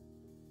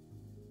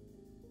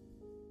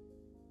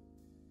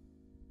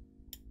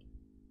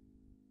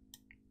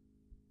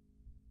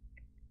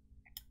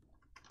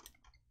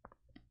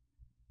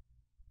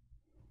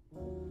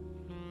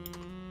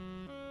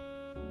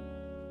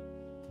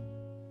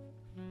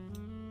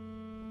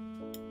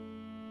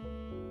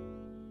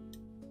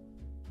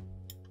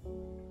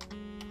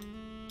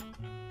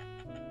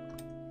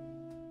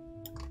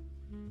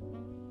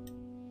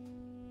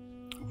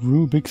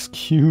 Rubik's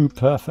Cube,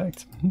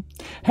 perfect.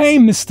 Hey,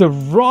 Mr.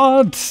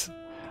 Rod,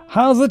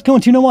 how's it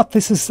going? Do you know what?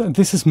 This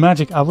is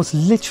magic. I was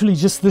literally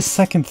just this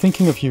second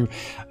thinking of you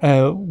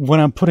when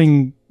I'm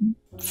putting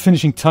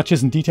finishing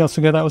touches and details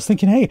together. I was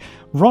thinking, hey,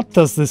 Rod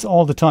does this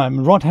all the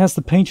time. Rod has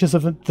the patience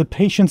of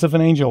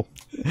an angel.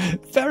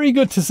 Very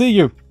good to see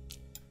you.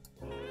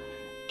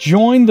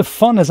 Join the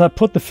fun as I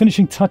put the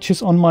finishing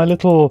touches on my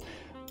little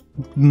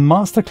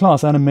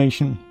masterclass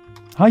animation.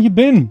 How you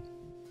been?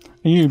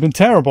 You've been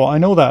terrible, I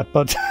know that,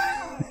 but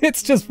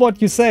it's just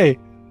what you say.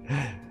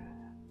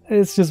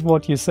 It's just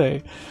what you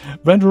say.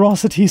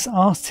 Renderosity's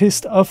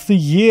Artist of the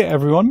Year,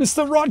 everyone.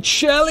 Mr. Rod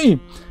Shelley.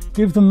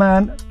 Give the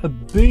man a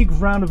big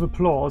round of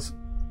applause.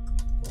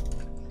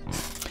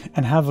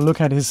 And have a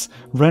look at his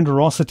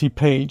Renderosity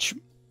page.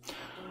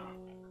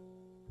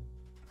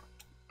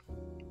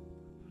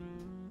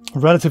 A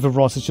relative of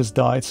Rod's has just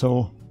died,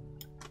 so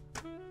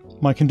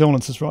my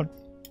condolences, Rod.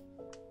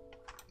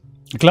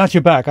 Glad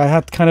you're back. I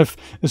had kind of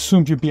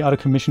assumed you'd be out of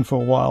commission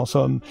for a while,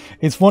 so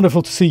it's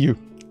wonderful to see you.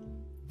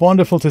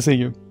 Wonderful to see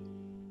you.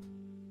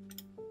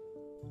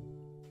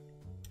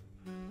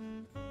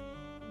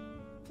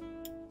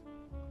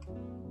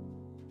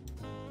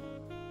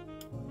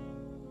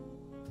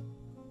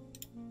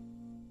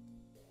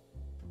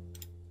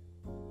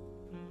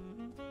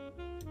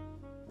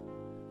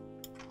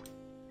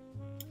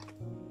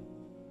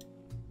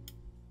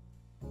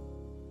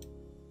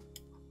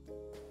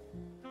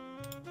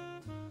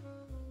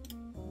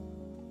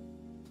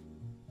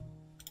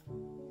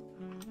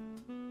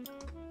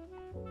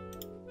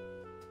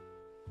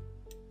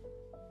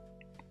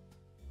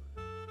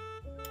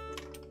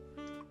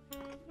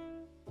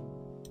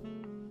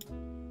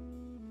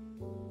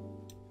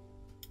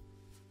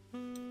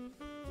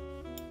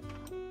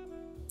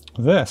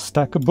 There,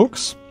 stack of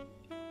books.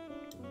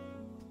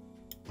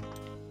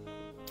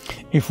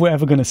 If we're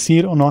ever going to see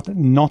it or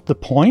not the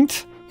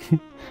point.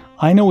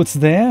 I know it's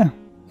there.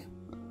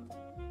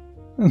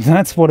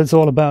 That's what it's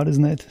all about,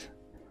 isn't it?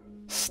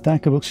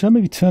 Stack of books. Should I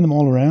maybe turn them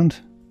all around?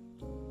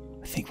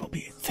 I think we'll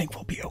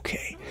be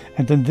okay.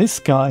 And then this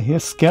guy here,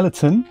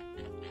 Skeleton,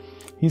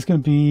 he's going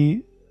to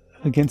be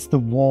against the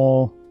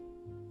wall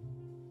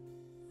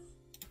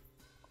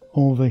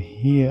over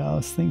here, I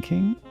was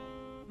thinking.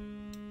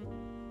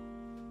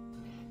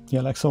 Yeah,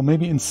 like so.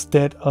 Maybe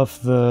instead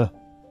of the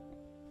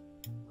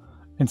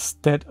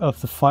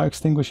fire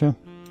extinguisher.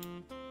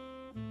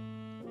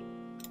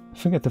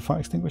 Forget the fire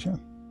extinguisher.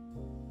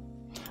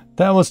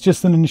 That was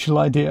just an initial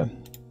idea.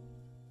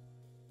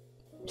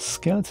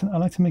 Skeleton, I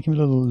like to make him a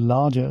little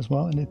larger as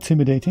well and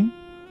intimidating.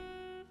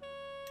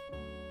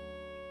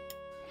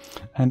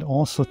 And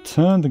also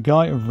turn the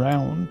guy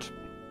around.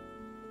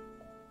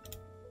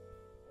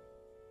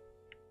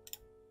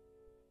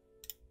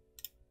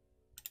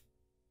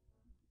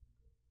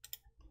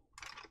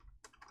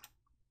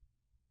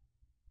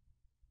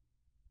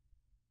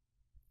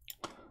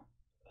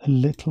 A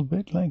little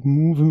bit, like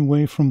move him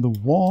away from the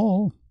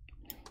wall.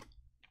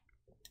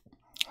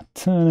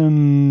 Turn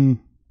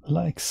him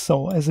like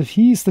so, as if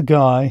he's the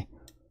guy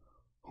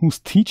who's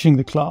teaching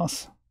the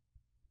class.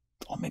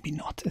 Or maybe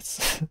not.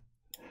 It's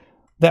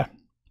there.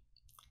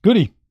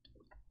 Goody.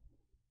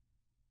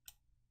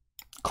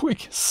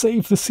 Quick,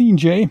 save the scene,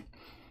 Jay.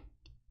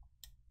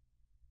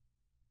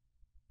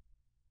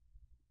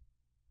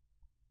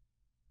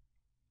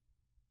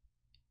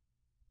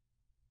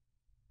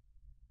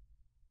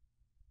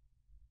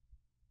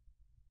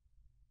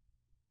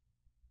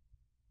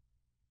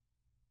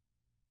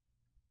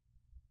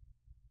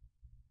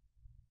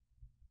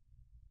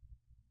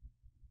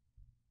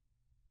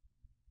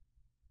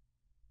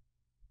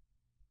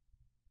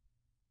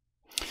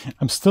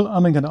 I'm still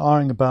umming and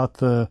ahhing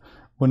about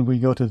when we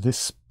go to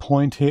this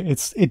point here.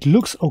 It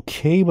looks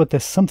okay, but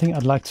there's something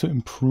I'd like to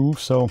improve.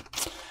 So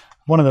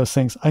one of those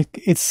things. I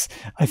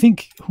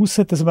think who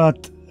said this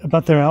about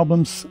about their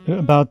albums,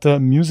 about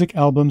music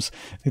albums.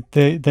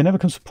 There never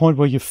comes a point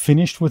where you're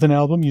finished with an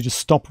album. You just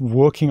stop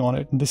working on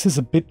it. And this is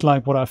a bit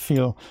like what I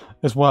feel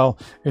as well.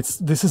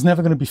 This is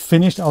never going to be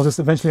finished. I'll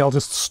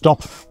just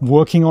stop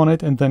working on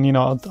it, and then, you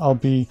know, I'll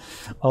be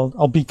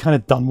kind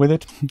of done with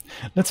it.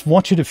 Let's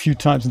watch it a few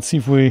times and see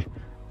if we're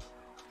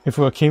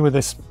okay with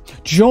this.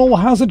 Joe,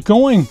 how's it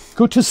going?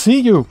 Good to see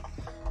you.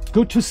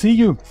 Good to see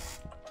you.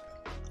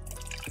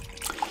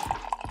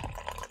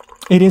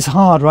 It is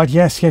hard, right?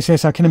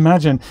 Yes. I can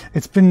imagine.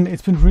 It's been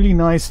really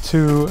nice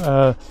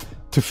to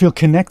feel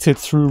connected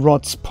through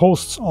Rod's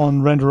posts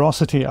on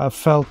Renderosity. I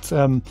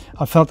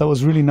felt that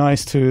was really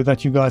nice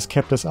that you guys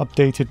kept us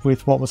updated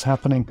with what was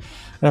happening.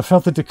 And I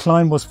felt the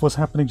decline was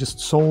happening just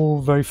so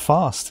very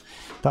fast.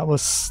 That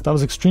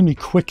was extremely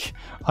quick.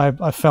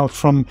 I felt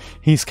from,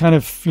 he's kind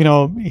of, you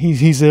know,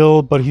 he's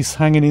ill, but he's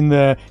hanging in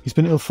there. He's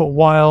been ill for a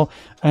while,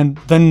 and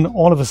then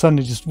all of a sudden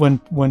it just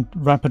went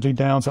rapidly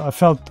down. So I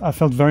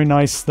felt very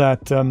nice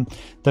that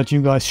that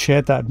you guys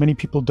shared that. Many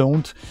people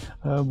don't.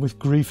 With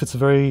grief, it's a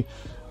very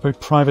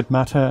private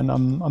matter, and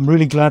I'm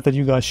really glad that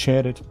you guys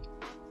shared it.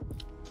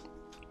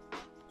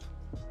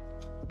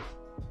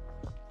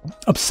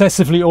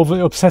 Obsessing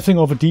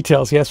over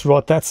details. Yes,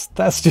 Rod,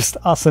 that's just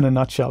us in a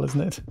nutshell,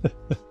 isn't it?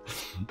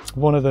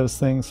 One of those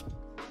things.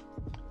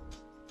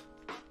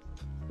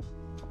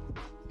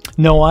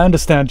 No, I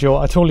understand, Joe.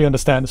 I totally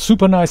understand.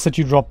 Super nice that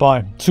you dropped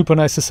by. Super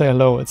nice to say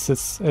hello.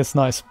 It's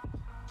nice.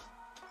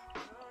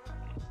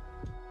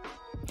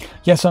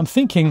 Yeah, so I'm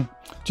thinking,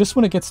 just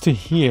when it gets to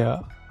here,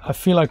 I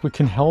feel like we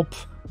can help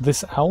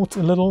this out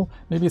a little.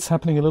 Maybe it's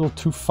happening a little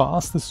too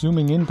fast, this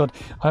zooming in, but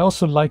I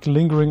also like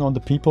lingering on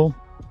the people.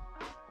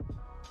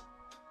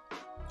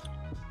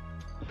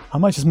 I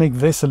might just make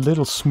this a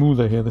little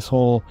smoother here, this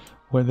whole,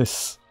 where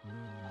this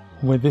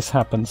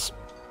happens.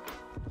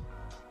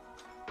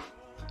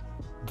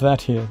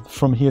 That here,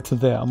 from here to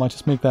there, I might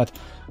just make that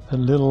a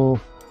little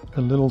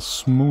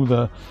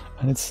smoother.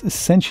 And it's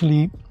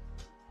essentially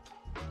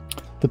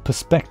the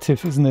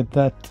perspective, isn't it,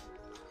 that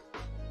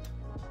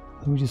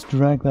we just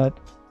drag that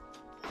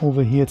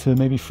over here to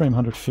maybe frame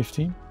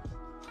 150.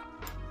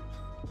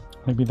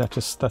 Maybe that's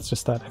just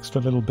that extra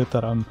little bit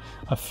that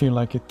I feel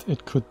like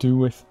it could do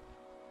with.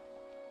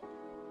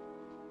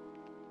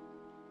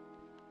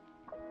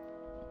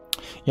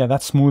 Yeah,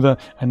 that's smoother.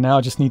 And now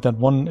I just need that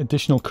one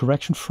additional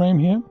correction frame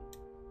here,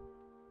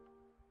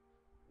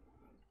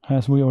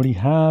 as we already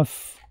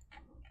have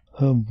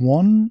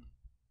one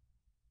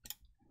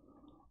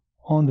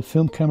on the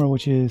film camera,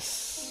 which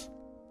is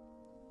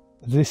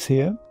this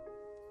here.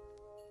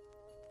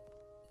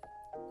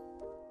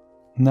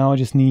 Now I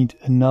just need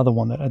another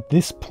one that at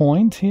this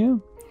point here,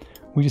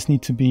 we just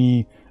need to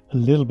be a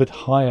little bit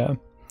higher.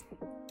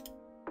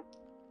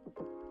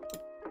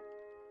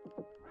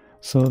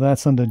 So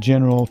that's under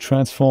general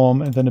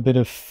transform, and then a bit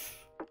of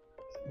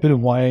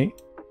Y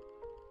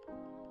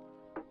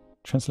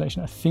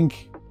translation. I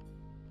think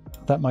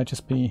that might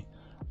just be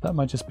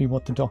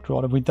what the doctor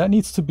ordered. That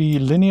needs to be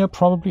linear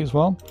probably as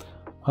well.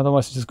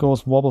 Otherwise it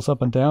just wobbles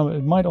up and down.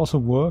 It might also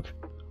work.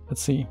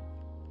 Let's see.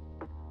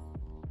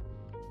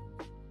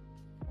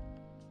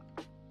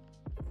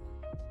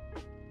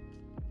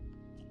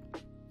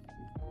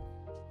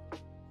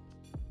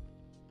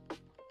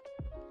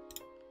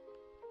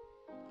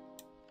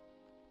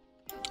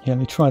 Yeah, let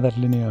me try that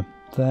linear.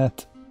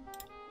 That.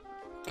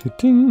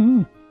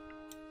 Ka-ting.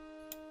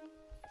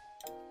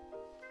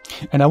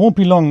 And I won't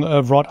be long,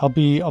 Rod. I'll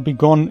be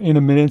gone in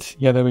a minute.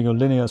 Yeah, there we go.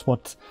 Linear is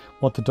what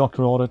the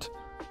doctor ordered.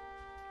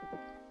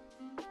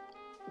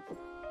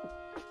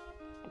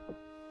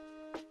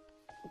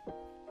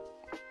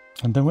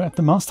 And then we're at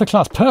the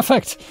masterclass.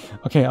 Perfect.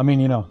 Okay, I mean,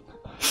 you know,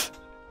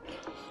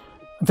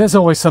 there's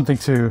always something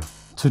to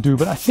do,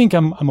 but I think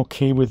I'm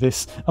okay with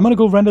this. I'm gonna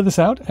go render this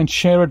out and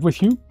share it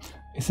with you.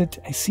 Is it?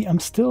 I see. I'm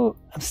still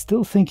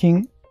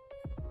thinking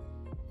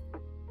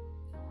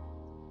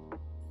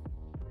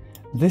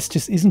this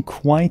just isn't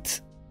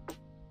quite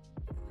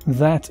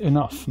that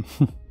enough.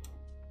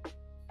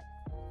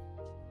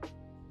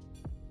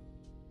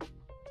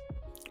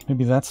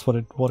 Maybe that's what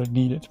it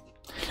needed.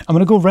 I'm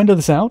gonna go render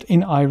this out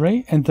in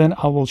iRay, and then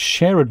I will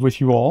share it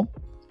with you all.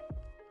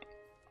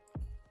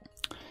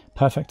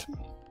 Perfect.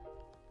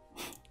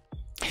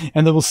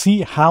 And then we'll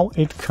see how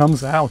it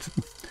comes out.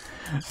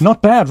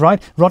 Not bad,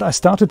 right? Rod, I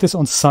started this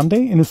on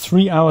Sunday in a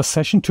 3-hour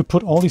session to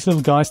put all these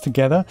little guys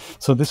together.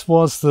 So this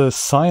was the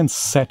science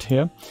set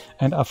here.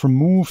 And I've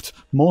removed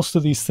most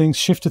of these things,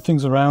 shifted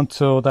things around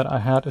so that I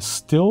had a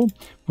still,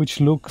 which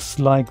looks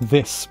like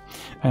this.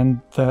 And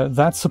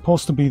that's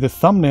supposed to be the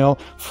thumbnail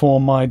for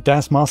my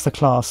DAZ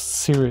Masterclass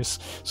series.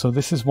 So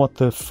this is what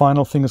the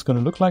final thing is going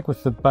to look like,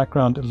 with the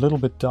background a little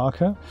bit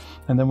darker.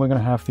 And then we're going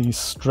to have these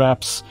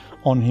straps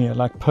on here,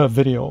 like per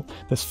video.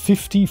 There's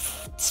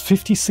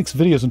 56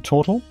 videos in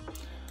total,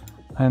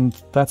 and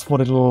that's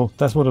what it'll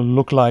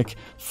look like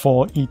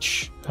for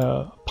each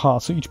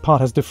part. So each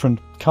part has different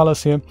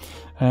colors here,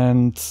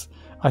 and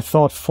I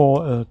thought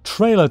for a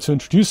trailer to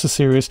introduce the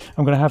series,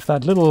 I'm going to have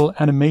that little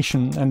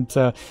animation. And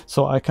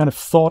so I kind of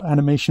thought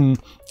animation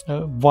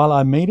while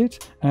I made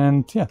it.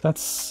 And yeah,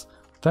 that's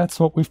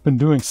what we've been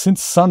doing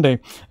since Sunday.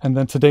 And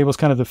then today was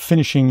kind of the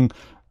finishing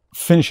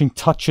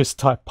touches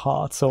type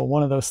part. So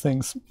one of those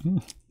things.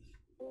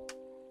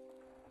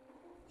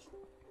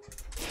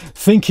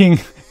 Thinking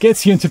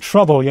gets you into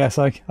trouble. Yes,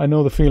 I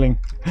know the feeling.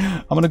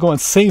 I'm going to go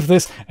and save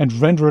this and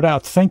render it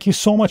out. Thank you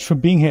so much for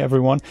being here,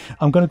 everyone.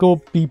 I'm going to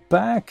go be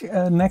back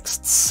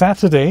next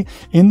Saturday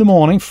in the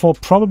morning for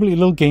probably a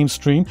little game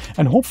stream,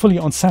 and hopefully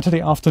on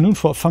Saturday afternoon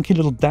for a funky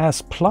little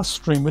DAZ Plus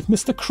stream with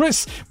Mr.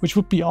 Chris, which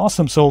would be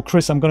awesome. So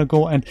Chris, I'm going to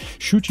go and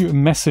shoot you a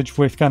message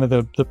with kind of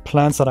the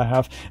plans that I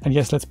have. And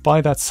yes, let's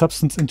buy that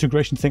substance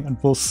integration thing and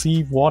we'll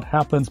see what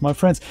happens, my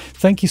friends.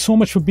 Thank you so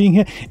much for being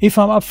here. If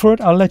I'm up for it,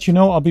 I'll let you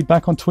know. I'll be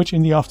back on Twitch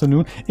in the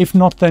afternoon. If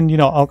not, then, you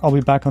know, I'll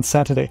be back on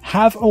Saturday.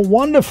 Have a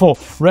wonderful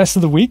rest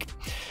of the week.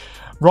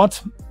 Rod,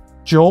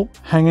 Joe,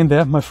 hang in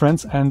there, my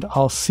friends, and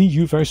I'll see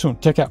you very soon.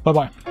 Take care.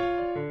 Bye-bye.